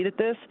succeed at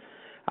this.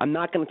 I'm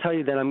not going to tell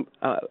you that I'm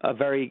a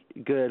very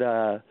good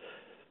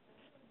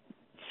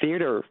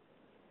theater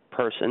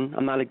person.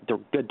 I'm not a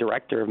good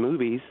director of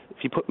movies.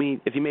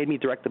 If you made me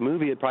direct the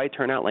movie, it'd probably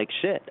turn out like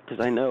shit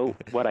because I know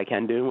what I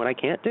can do and what I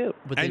can't do.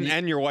 But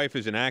And your wife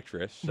is an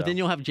actress. So. But then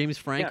you'll have James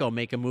Franco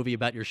make a movie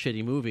about your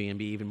shitty movie and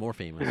be even more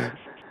famous.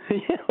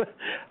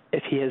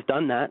 If he has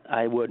done that,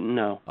 I wouldn't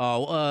know.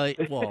 Oh,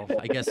 well,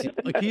 I guess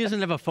he doesn't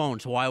have a phone,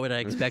 so why would I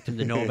expect him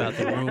to know about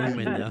The Room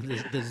and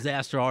the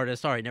Disaster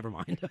Artist? All right, never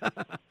mind.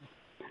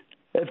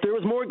 If there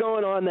was more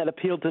going on that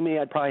appealed to me,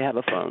 I'd probably have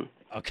a phone.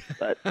 Okay.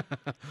 But,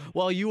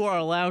 well, you are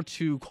allowed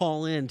to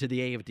call in to the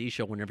AFD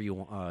show whenever you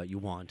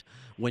want,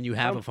 when you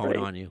have a phone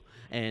on you.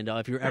 And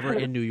if you're ever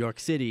in New York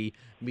City,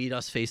 meet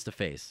us face to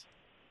face.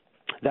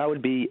 That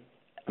would be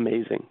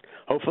amazing.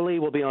 Hopefully,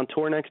 we'll be on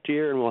tour next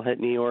year, and we'll hit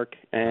New York,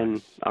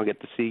 and I'll get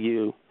to see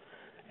you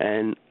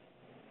and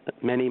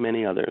many,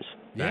 many others.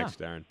 Thanks,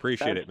 Darren.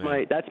 Appreciate it,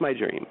 man. That's my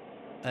dream.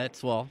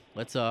 Let's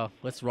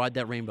ride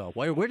that rainbow.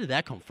 Where did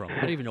that come from?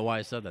 I don't even know why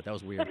I said that. That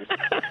was weird.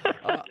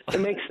 It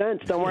makes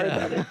sense. Don't worry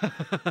about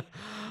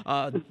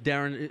it.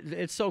 Darren,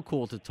 it's so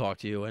cool to talk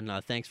to you, and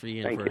thanks for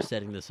Thank you.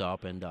 setting this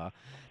up. And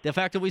the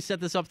fact that we set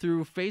this up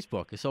through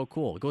Facebook is so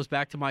cool. It goes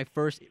back to my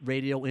first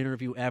radio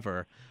interview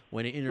ever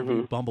when I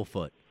interviewed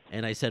Bumblefoot,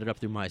 and I set it up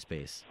through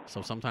MySpace.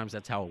 So sometimes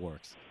that's how it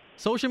works.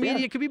 Social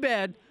media could be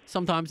bad.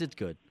 Sometimes it's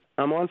good.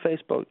 I'm on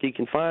Facebook. You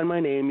can find my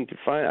name.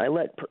 I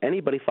let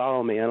anybody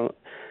follow me.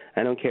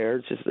 I don't care.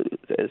 It's just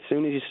as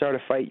soon as you start a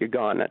fight, you're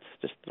gone. That's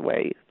just the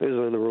way. Those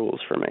are the rules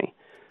for me.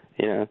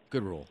 You know.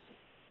 Good rule.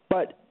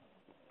 But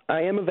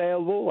I am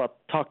available. I'll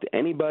talk to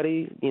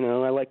anybody. You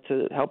know, I like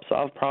to help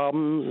solve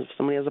problems. If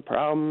somebody has a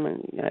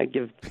problem, I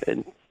give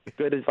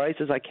good advice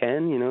as I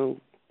can. You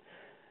know,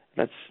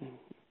 that's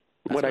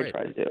what great. I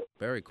try to do.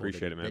 Very cool.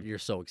 Appreciate it, man. That you're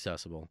so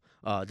accessible,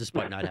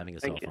 despite not having a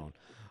cell Thank you.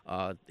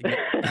 phone.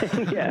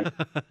 Yeah,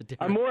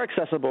 I'm more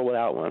accessible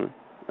without one.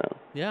 So.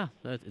 Yeah,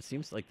 it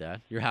seems like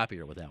that. You're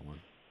happier with that one.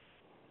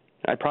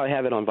 I'd probably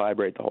have it on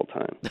vibrate the whole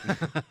time.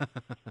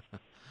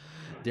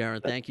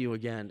 Darren, thank you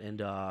again,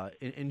 and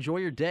enjoy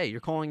your day. You're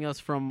calling us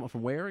from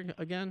where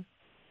again?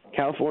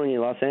 California,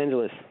 Los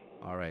Angeles.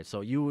 All right, so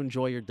you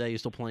enjoy your day. You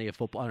still plenty of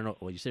football. I don't know.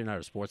 Well, you say you're not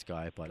a sports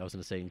guy, but I was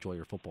going to say enjoy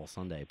your football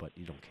Sunday, but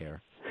you don't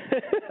care.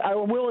 I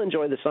will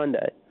enjoy the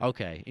Sunday.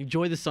 Okay,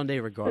 enjoy the Sunday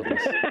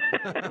regardless.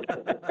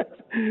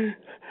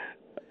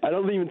 I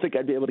don't even think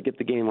I'd be able to get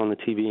the game on the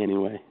TV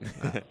anyway.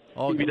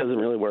 TV doesn't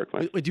really work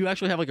much. Do you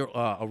actually have like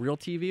a real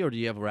TV, or do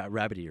you have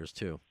rabbit ears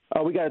too?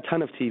 Oh, we got a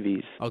ton of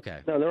TVs. Okay.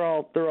 No,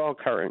 they're all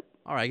current.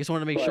 All right. I just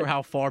wanted to make sure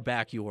how far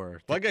back you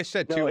were. Like I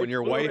said too, when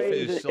your wife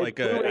is like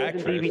an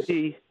actress.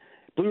 DVD,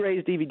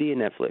 Blu-rays, DVD,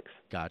 and Netflix.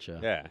 Gotcha.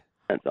 Yeah.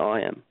 That's all I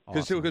am.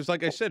 Because, Awesome.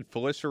 like I said,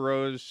 Felissa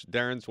Rose,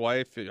 Darren's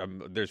wife,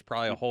 there's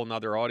probably a whole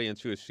nother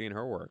audience who has seen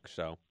her work.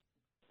 So.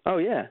 Oh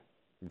yeah.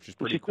 Which is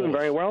pretty She's cool. doing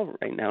very well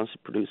right now. She's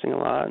producing a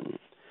lot and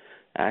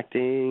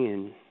acting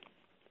and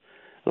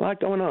a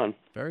lot going on.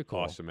 Very cool.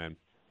 Awesome, man.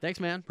 Thanks,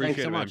 man. Appreciate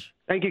Thanks so it, man. much.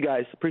 Thank you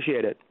guys.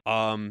 Appreciate it.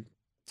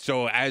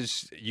 So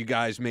as you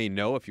guys may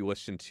know, if you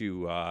listen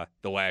to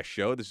the last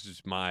show, this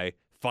is my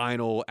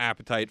final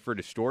Appetite for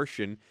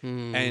Distortion,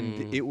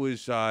 and it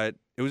was a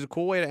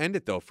cool way to end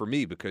it though for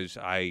me because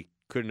I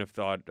couldn't have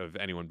thought of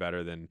anyone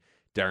better than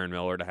Darren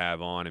Miller to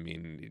have on. I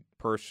mean,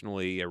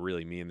 personally, I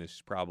really mean this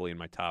is probably in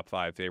my top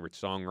 5 favorite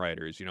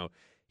songwriters. You know,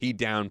 he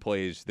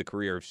downplays the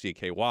career of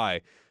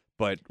CKY,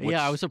 but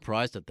Yeah, I was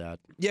surprised at that.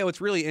 yeah, what's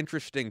really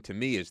interesting to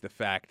me is the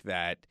fact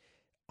that,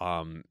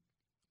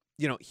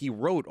 you know, he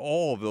wrote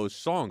all of those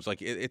songs.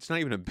 Like, it's not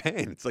even a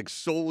band. It's like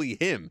solely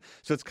him.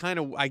 So it's kind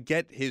of, I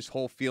get his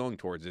whole feeling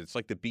towards it. It's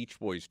like the Beach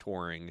Boys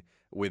touring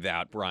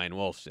without Brian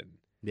Wilson.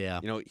 Yeah.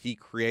 You know, he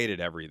created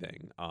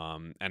everything.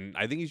 And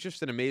I think he's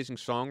just an amazing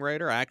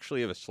songwriter. I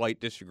actually have a slight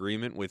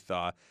disagreement with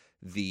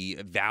the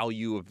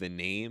value of the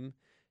name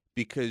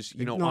because,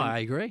 you know, I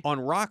agree. on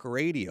rock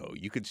radio,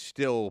 you could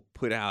still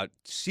put out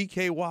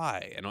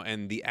CKY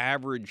and the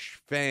average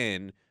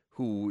fan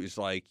who is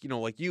like, you know,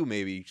 like you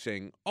maybe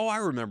saying, oh, I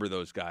remember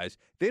those guys.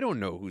 They don't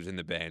know who's in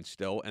the band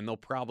still, and they'll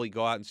probably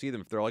go out and see them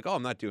if they're like, oh,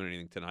 I'm not doing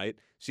anything tonight.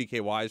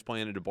 CKY is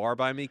playing at a bar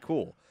by me.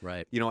 Cool.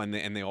 Right. You know, and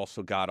they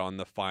also got on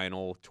the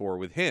final tour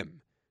with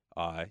him,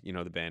 you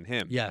know, the band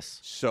Him.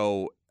 Yes.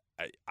 So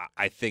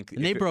I think.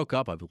 And they broke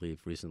up, I believe,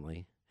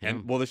 recently.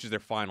 And well, this is their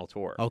final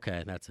tour.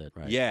 Okay, that's it,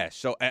 right. Yeah,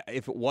 so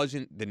if it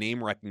wasn't the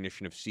name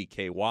recognition of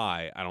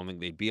CKY, I don't think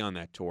they'd be on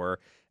that tour.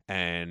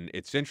 And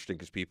it's interesting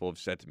because people have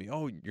said to me,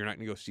 oh, you're not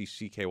going to go see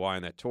CKY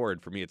on that tour.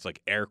 And for me, it's like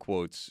air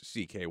quotes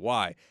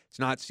CKY. It's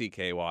not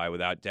CKY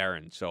without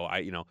Darren. So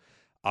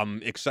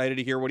I'm excited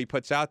to hear what he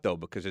puts out, though,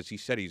 because as he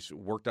said, he's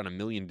worked on a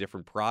million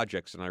different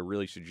projects. And I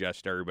really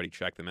suggest everybody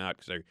check them out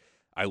because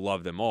I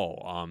love them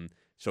all.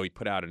 So he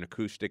put out an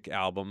acoustic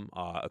album,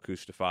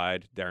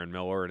 Acoustified, Darren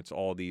Miller, and it's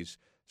all these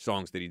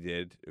songs that he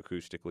did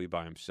acoustically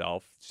by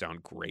himself.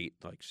 Sound great,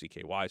 like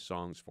CKY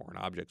songs, Foreign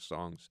Objects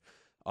songs.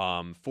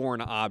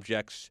 Foreign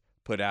Objects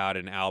put out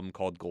an album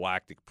called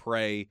Galactic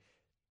Prey.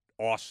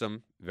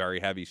 Awesome, very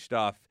heavy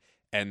stuff.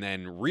 And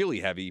then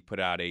really heavy put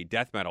out a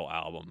death metal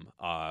album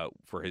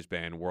for his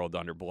band World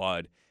Under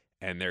Blood.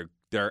 And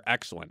they're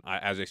excellent.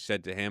 As I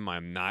said to him,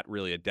 I'm not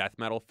really a death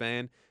metal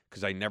fan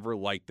because I never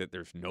liked that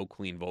there's no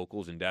clean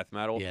vocals in death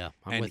metal. Yeah,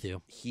 I'm with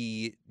you.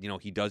 He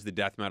does the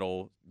death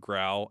metal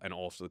growl and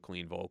also the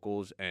clean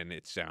vocals, and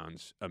it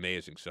sounds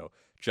amazing. So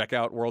check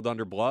out World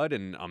Under Blood,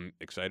 and I'm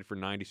excited for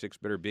 96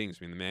 Bitter Beings.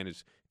 I mean, the man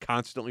is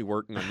constantly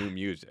working on new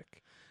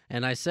music.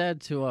 And I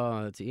said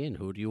to Ian,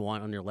 who do you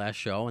want on your last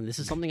show? And this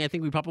is something I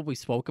think we probably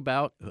spoke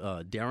about.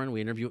 Darren,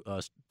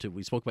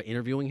 we spoke about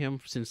interviewing him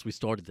since we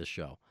started this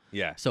show.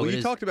 Yeah. So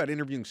you talked about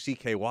interviewing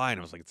CKY, and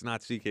I was like, it's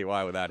not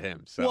CKY without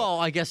him. So well,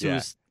 I guess it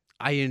was.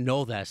 I didn't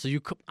know that. So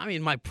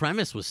my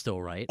premise was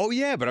still right. Oh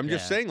yeah, but I'm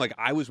just saying, like,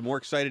 I was more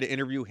excited to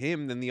interview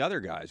him than the other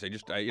guys.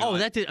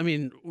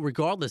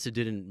 Regardless, it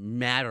didn't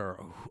matter.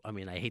 I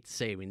mean, I hate to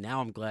say.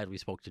 Now I'm glad we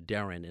spoke to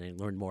Darren and I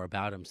learned more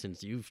about him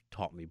since you've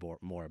taught me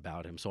more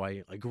about him. So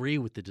I agree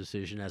with the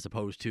decision as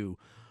opposed to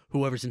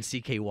whoever's in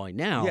CKY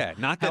now. Yeah,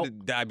 not that.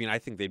 I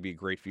think they'd be a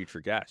great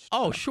future guest.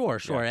 Oh, sure.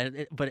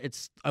 Yeah.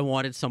 But I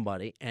wanted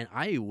somebody, and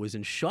I was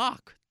in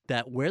shock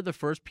that we're the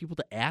first people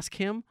to ask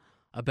him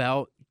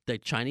about the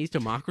Chinese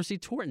Democracy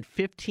Tour in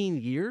 15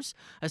 years,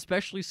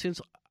 especially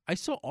since I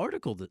saw an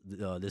article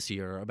this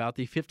year about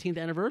the 15th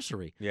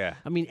anniversary. Yeah.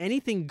 I mean,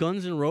 anything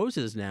Guns N'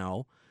 Roses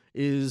now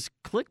is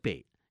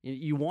clickbait.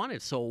 You want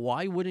it, so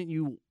why wouldn't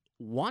you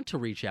want to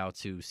reach out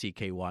to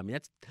CKY? I mean,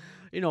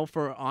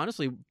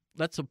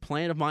 that's a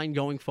plan of mine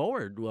going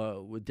forward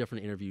with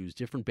different interviews,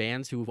 different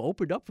bands who have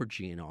opened up for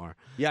GNR.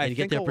 Yeah, and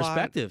get their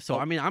perspective. So,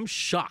 I'm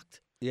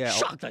shocked. Yeah,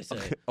 shocked, I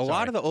say. A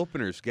lot of the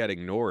openers get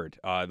ignored.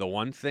 The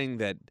one thing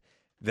that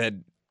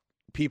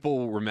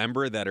people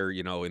remember that are,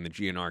 in the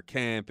GNR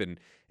camp and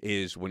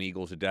is when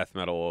Eagles of Death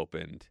Metal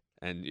opened.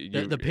 And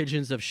the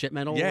Pigeons of Shit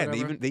Metal. Yeah,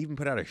 and they even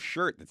put out a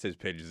shirt that says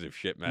Pigeons of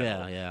Shit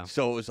Metal. Yeah.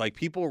 So it was like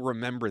people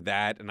remember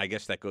that, and I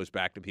guess that goes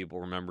back to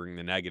people remembering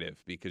the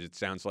negative because it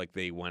sounds like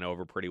they went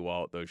over pretty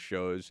well at those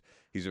shows.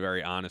 He's a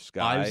very honest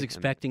guy. I was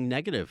expecting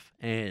negative,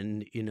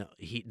 and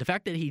the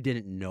fact that he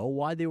didn't know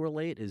why they were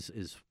late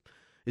is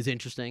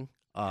interesting.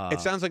 It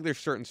sounds like there's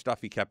certain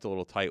stuff he kept a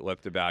little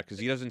tight-lipped about because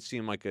he doesn't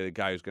seem like a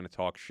guy who's going to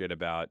talk shit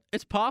about.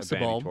 It's possible, a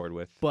band he toured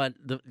with. But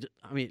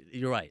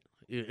you're right.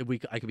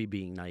 I could be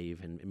being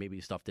naive, and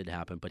maybe stuff did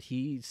happen, but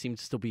he seemed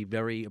to still be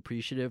very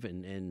appreciative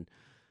and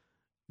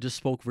just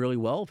spoke really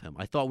well of him.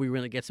 I thought we were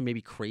going to get some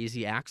maybe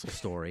crazy Axl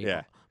story.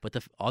 Yeah. But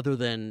other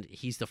than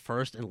he's the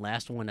first and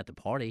last one at the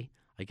party,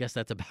 I guess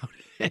that's about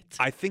it.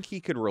 I think he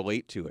could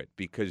relate to it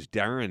because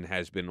Darren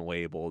has been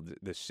labeled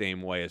the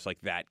same way as like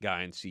that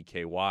guy in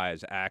CKY,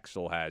 as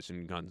Axl has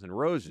in Guns N'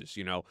 Roses.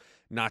 You know,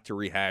 not to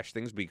rehash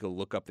things, but you could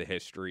look up the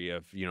history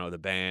of, you know, the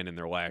band and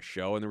their last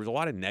show, and there was a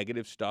lot of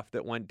negative stuff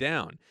that went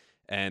down.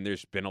 And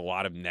there's been a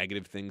lot of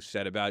negative things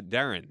said about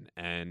Darren.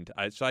 And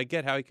so I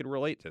get how he could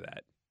relate to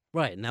that.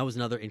 Right, and that was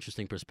another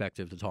interesting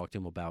perspective to talk to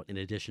him about, in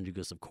addition to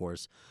just, of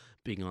course,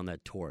 being on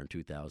that tour in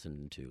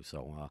 2002.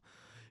 So,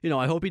 you know,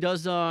 I hope he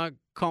does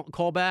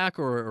call back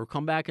or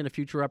come back in a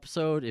future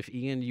episode. If,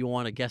 Ian, you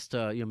want a guest,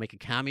 make a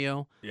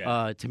cameo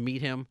to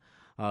meet him,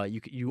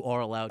 you are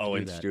allowed to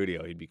do that. In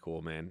studio, he'd be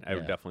cool, man. I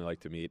would definitely like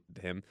to meet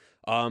him.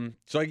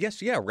 So I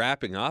guess,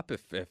 wrapping up,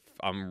 if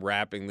I'm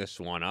wrapping this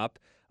one up,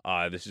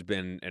 this has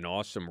been an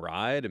awesome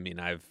ride. I mean,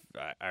 I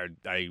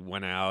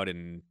went out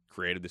and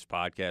created this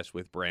podcast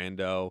with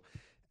Brando,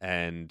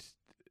 and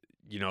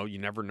you know, you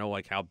never know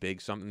like how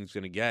big something's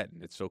going to get,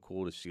 and it's so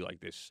cool to see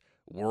like this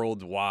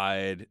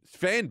worldwide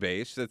fan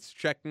base that's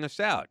checking us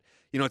out.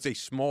 You know, it's a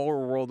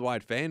smaller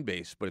worldwide fan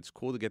base, but it's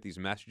cool to get these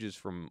messages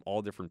from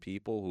all different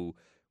people who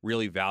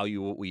really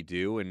value what we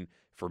do. And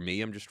for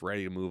me, I'm just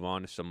ready to move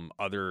on to some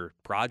other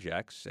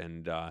projects,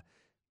 and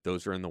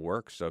those are in the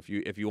works. So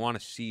if you want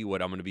to see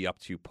what I'm going to be up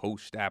to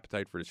post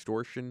Appetite for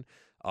Distortion,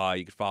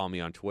 you can follow me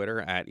on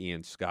Twitter at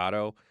Ian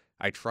Scotto.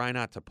 I try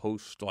not to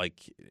post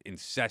like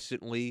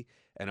incessantly,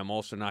 and I'm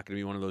also not going to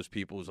be one of those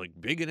people who's like,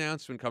 big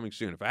announcement coming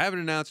soon. If I have an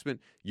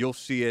announcement, you'll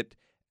see it,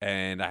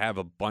 and I have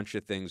a bunch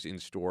of things in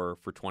store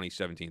for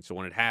 2017. So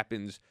when it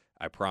happens,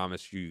 I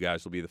promise you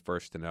guys will be the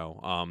first to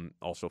know.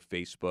 Also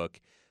Facebook,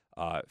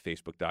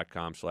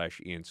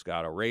 facebook.com/Ian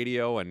Scotto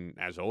Radio. And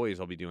as always,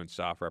 I'll be doing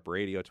Soft Rep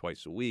Radio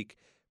twice a week,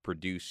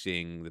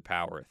 producing The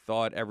Power of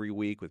Thought every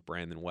week with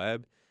Brandon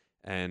Webb.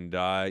 And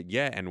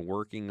and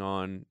working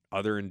on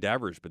other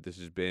endeavors. But this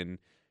has been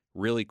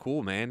really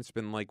cool, man. It's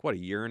been like, what, a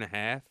year and a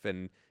half,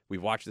 and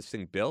we've watched this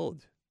thing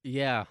build.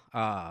 Yeah.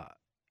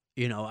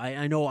 You know,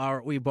 I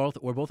know we're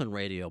both in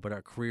radio, but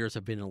our careers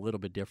have been a little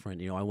bit different.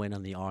 You know, I went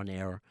on the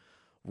on-air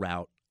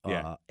route,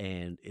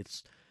 and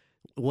it's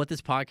what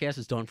this podcast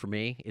has done for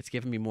me. It's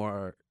given me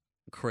more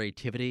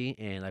creativity,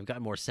 and I've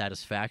gotten more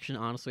satisfaction,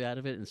 honestly, out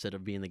of it, instead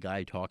of being the guy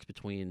who talks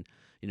between,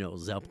 you know,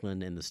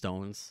 Zeppelin and the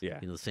Stones. Yeah.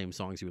 You know, the same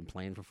songs you've been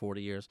playing for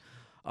 40 years.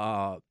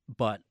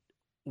 But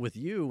with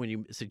you, when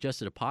you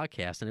suggested a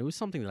podcast, and it was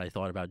something that I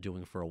thought about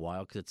doing for a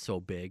while because it's so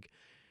big,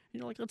 you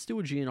know, like, let's do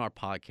a GNR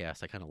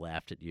podcast. I kind of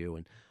laughed at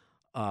you.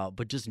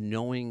 But just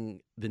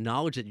knowing the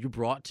knowledge that you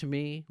brought to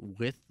me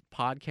with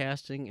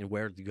podcasting and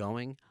where it's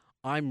going,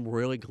 I'm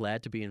really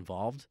glad to be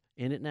involved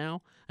in it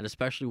now, and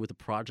especially with a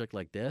project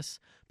like this,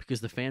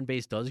 because the fan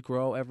base does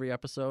grow every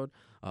episode.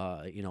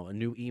 You know, a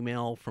new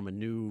email from a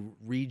new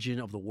region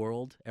of the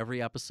world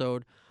every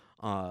episode.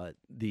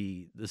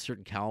 The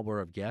certain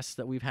caliber of guests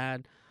that we've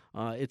had.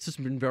 It's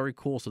just been very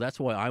cool. So that's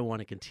why I want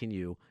to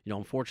continue. You know,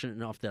 I'm fortunate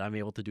enough that I'm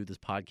able to do this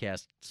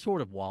podcast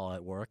sort of while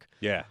at work.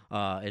 Yeah.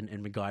 And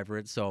MacGyver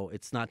it, so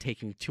it's not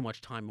taking too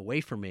much time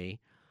away from me.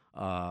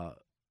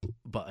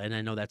 And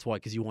I know that's why,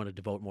 because you want to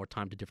devote more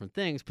time to different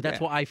things. But that's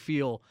why I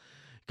feel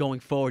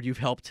going forward, you've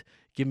helped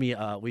give me.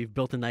 We've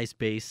built a nice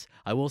base.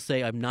 I will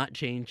say I'm not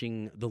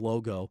changing the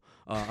logo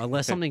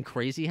unless something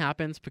crazy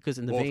happens. Because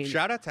in the vein,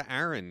 shout out to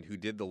Aaron who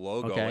did the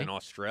logo in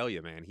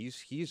Australia, man.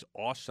 He's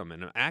awesome,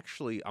 and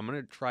actually I'm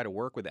gonna try to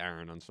work with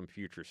Aaron on some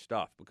future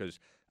stuff because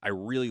I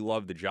really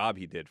love the job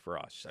he did for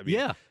us. I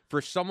mean,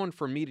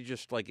 for me to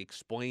just like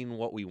explain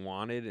what we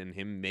wanted and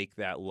him make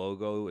that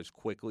logo as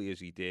quickly as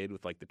he did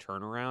with like the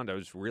turnaround, I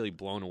was really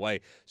blown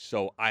away.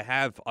 So I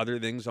have other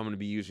things I'm going to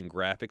be using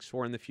graphics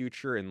for in the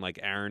future, and like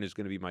Aaron is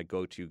going to be my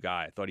go-to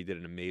guy. I thought he did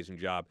an amazing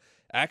job.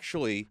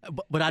 Actually,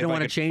 but I don't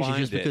want to change it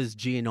just because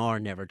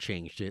GNR never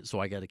changed it,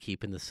 so I got to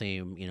keep in the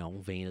same, you know,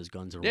 vein as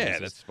Guns N' Roses. Yeah,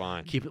 that's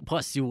fine. Keep it.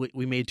 Plus,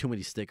 we made too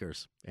many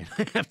stickers, and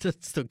I have to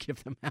still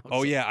give them out.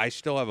 Oh yeah, I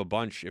still have a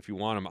bunch if you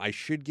want them. I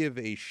should give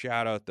a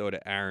shout out though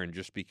to Aaron,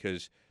 just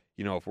because,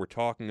 you know, if we're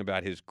talking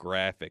about his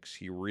graphics,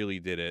 he really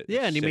did it.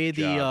 Yeah, and he made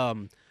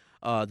the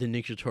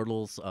Ninja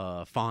Turtles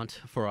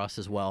font for us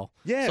as well.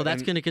 Yeah, so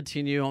that's going to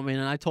continue. I mean,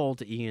 and I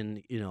told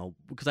Ian, you know,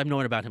 because I've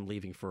known about him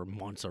leaving for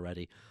months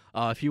already.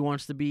 If he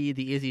wants to be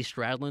the Izzy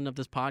Stradlin of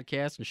this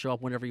podcast and show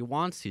up whenever he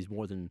wants, he's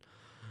more than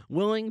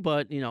willing.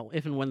 But, you know,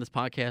 if and when this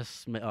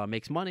podcast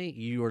makes money,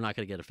 you are not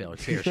going to get a fair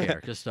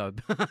share. Just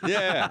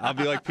yeah, I'll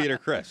be like Peter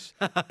Criss.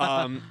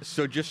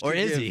 So just or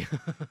Izzy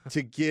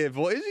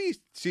well, Izzy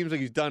seems like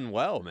he's done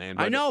well, man.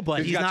 I know,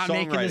 but he's not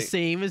making the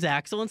same as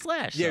Axl and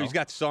Slash. Yeah, so. He's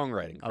got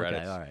songwriting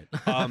credits. Okay,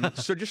 all right.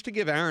 So just to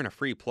give Aaron a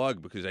free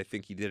plug, because I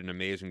think he did an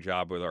amazing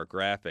job with our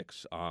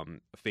graphics.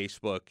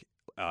 Facebook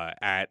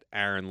at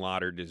Aaron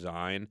Lotter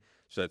Design.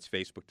 So that's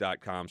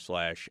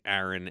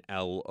facebook.com/Aaron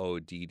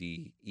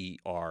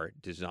LODDER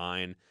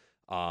Design.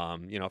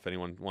 You know, if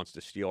anyone wants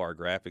to steal our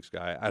graphics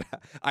guy,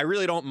 I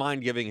really don't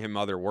mind giving him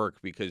other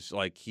work because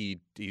like he's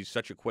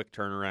such a quick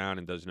turnaround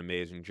and does an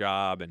amazing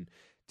job and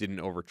didn't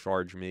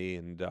overcharge me,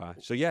 and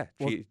so yeah.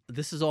 Well,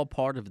 this is all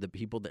part of the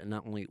people that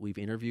not only we've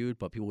interviewed,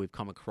 but people we've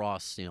come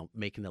across.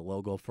 Making the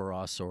logo for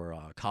us, or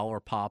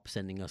Collar Pop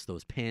sending us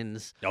those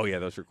pins. Oh yeah,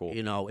 those are cool.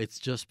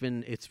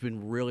 It's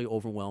been really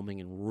overwhelming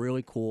and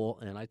really cool.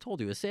 And I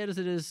told you, as sad as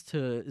it is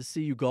to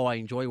see you go, I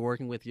enjoy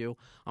working with you.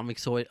 I'm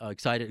excited.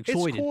 It's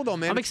cool though,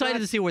 man. I'm excited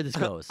to see where this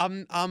goes.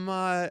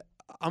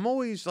 I'm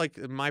always like,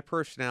 my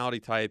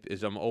personality type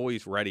is I'm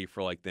always ready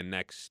for like the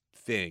next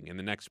thing and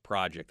the next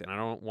project, and I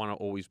don't want to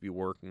always be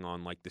working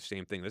on like the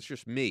same thing. That's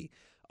just me.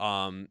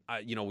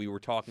 We were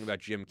talking about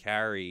Jim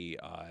Carrey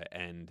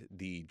and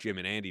the Jim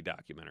and Andy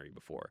documentary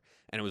before,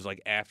 and it was like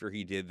after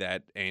he did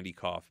that Andy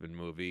Kaufman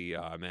movie,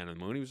 Man on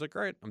the Moon, he was like,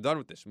 all right, I'm done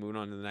with this, moving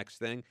on to the next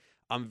thing.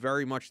 I'm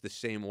very much the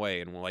same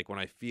way, and like when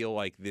I feel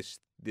like this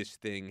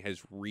thing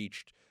has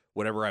reached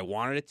whatever I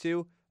wanted it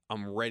to,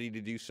 I'm ready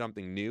to do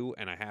something new,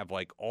 and I have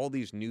like all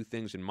these new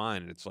things in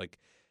mind. And it's like,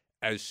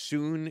 as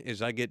soon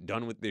as I get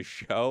done with this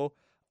show,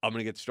 I'm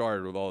gonna get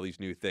started with all these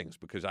new things,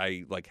 because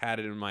I like had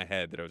it in my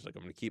head that I was like,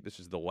 I'm gonna keep this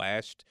as the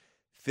last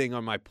thing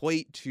on my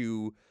plate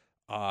to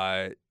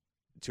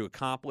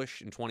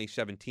accomplish in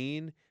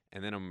 2017,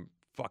 and then I'm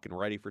fucking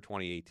ready for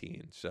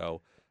 2018.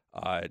 So,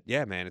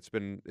 yeah, man, it's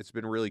been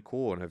really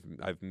cool, and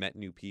I've met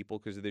new people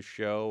because of this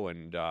show,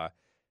 and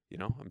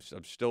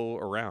I'm still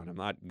around. I'm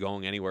not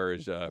going anywhere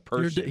as a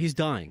person. He's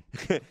dying.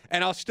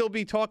 And I'll still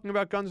be talking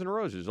about Guns N'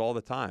 Roses all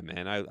the time,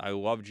 man. I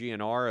love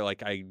GNR.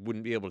 Like, I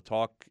wouldn't be able to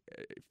talk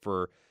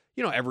for,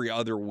 every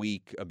other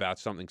week about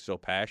something so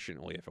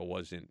passionately if I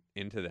wasn't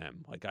into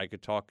them. Like, I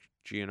could talk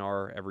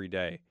GNR every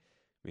day.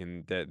 I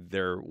mean,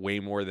 they're way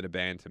more than a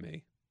band to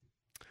me.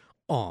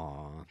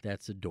 Aw,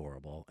 that's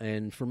adorable.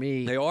 And for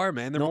me, they are,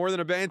 man. They're more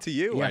than a band to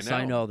you. Yes,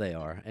 I know they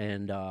are.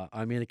 And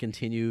I'm going to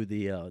continue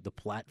the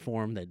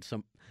platform that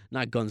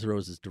not Guns N'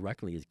 Roses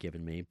directly has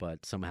given me,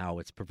 but somehow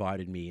it's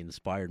provided me,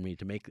 inspired me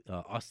to make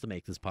us to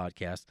make this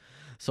podcast.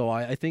 So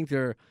I think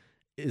there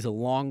is a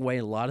long way,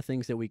 a lot of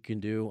things that we can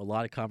do, a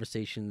lot of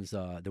conversations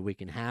that we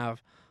can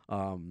have.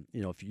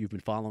 If you've been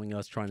following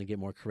us, trying to get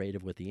more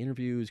creative with the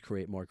interviews,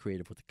 more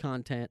creative with the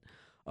content,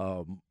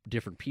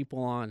 different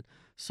people on.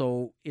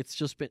 So it's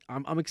just been,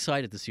 I'm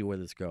excited to see where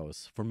this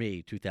goes for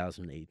me,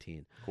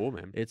 2018. Cool,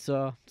 man. It's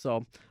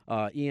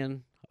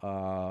Ian,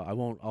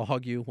 I'll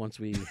hug you once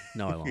we,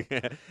 no, I won't.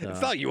 It's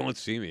not like you won't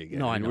see me again.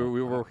 No, I know.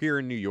 We were here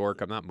in New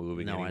York. I'm not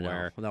moving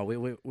anywhere. I know.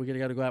 No, we're going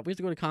to go out. We have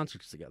to go to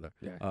concerts together.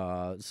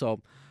 Yeah. So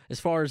as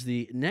far as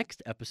the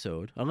next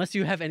episode, unless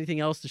you have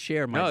anything else to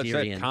share, my dear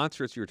Ian. No, it's that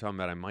concerts you were talking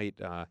about. I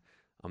might,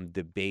 I'm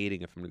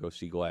debating if I'm going to go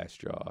see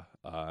Glassjaw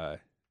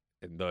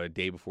the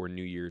day before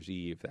New Year's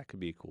Eve. That could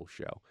be a cool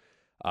show.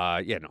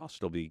 I'll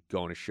still be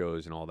going to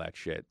shows and all that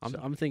shit.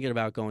 I'm thinking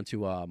about going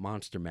to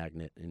Monster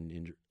Magnet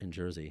in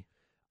Jersey.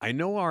 I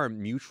know our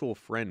mutual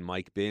friend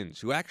Mike Binns,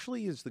 who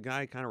actually is the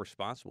guy kind of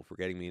responsible for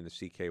getting me into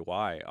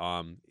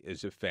CKY,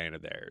 is a fan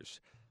of theirs.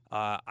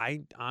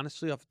 I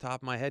honestly, off the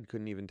top of my head,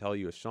 couldn't even tell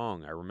you a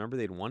song. I remember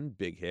they'd one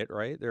big hit,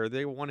 right? Are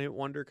they a one-hit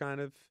wonder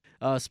kind of?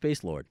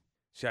 Space Lord.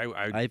 See, I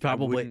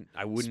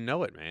wouldn't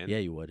know it, man. Yeah,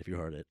 you would if you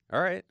heard it.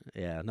 All right.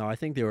 Yeah, no, I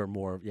think they were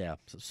more,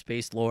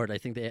 Space Lord. I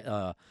think they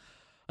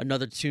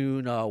another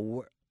tune,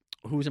 Who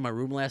Was in My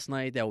Room Last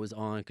Night, that was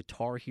on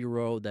Guitar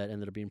Hero, that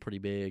ended up being pretty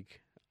big.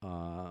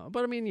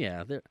 But I mean,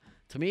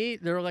 to me,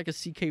 they're like a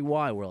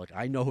CKY where like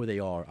I know who they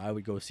are. I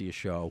would go see a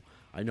show.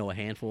 I know a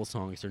handful of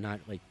songs. They're not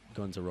like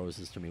Guns N'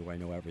 Roses to me where I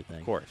know everything.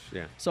 Of course,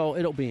 yeah. So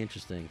it'll be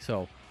interesting.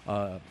 So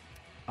I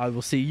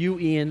will see you,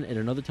 Ian, at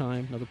another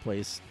time, another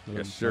place,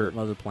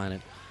 another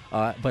planet.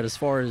 But as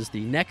far as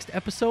the next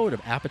episode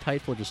of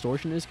Appetite for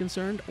Distortion is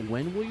concerned,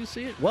 when will you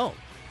see it? Well,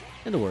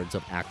 in the words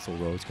of Axl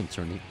Rose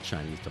concerning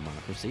Chinese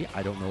democracy,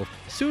 I don't know if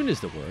soon is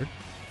the word,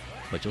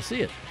 but you'll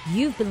see it.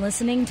 You've been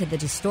listening to the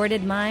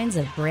distorted minds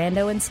of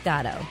Brando and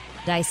Scotto,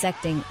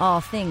 dissecting all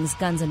things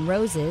Guns N'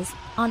 Roses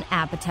on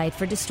Appetite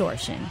for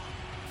Distortion.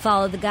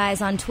 Follow the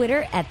guys on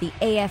Twitter at The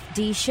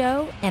AFD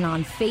Show and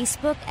on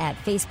Facebook at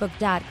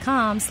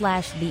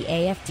facebook.com/The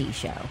AFD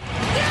Show.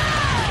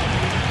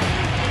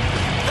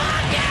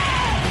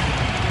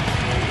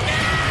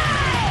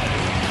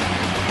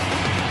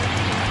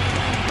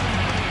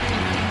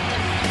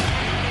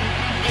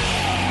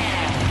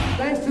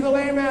 Thanks to the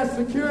lame-ass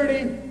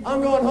security,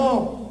 I'm going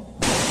home.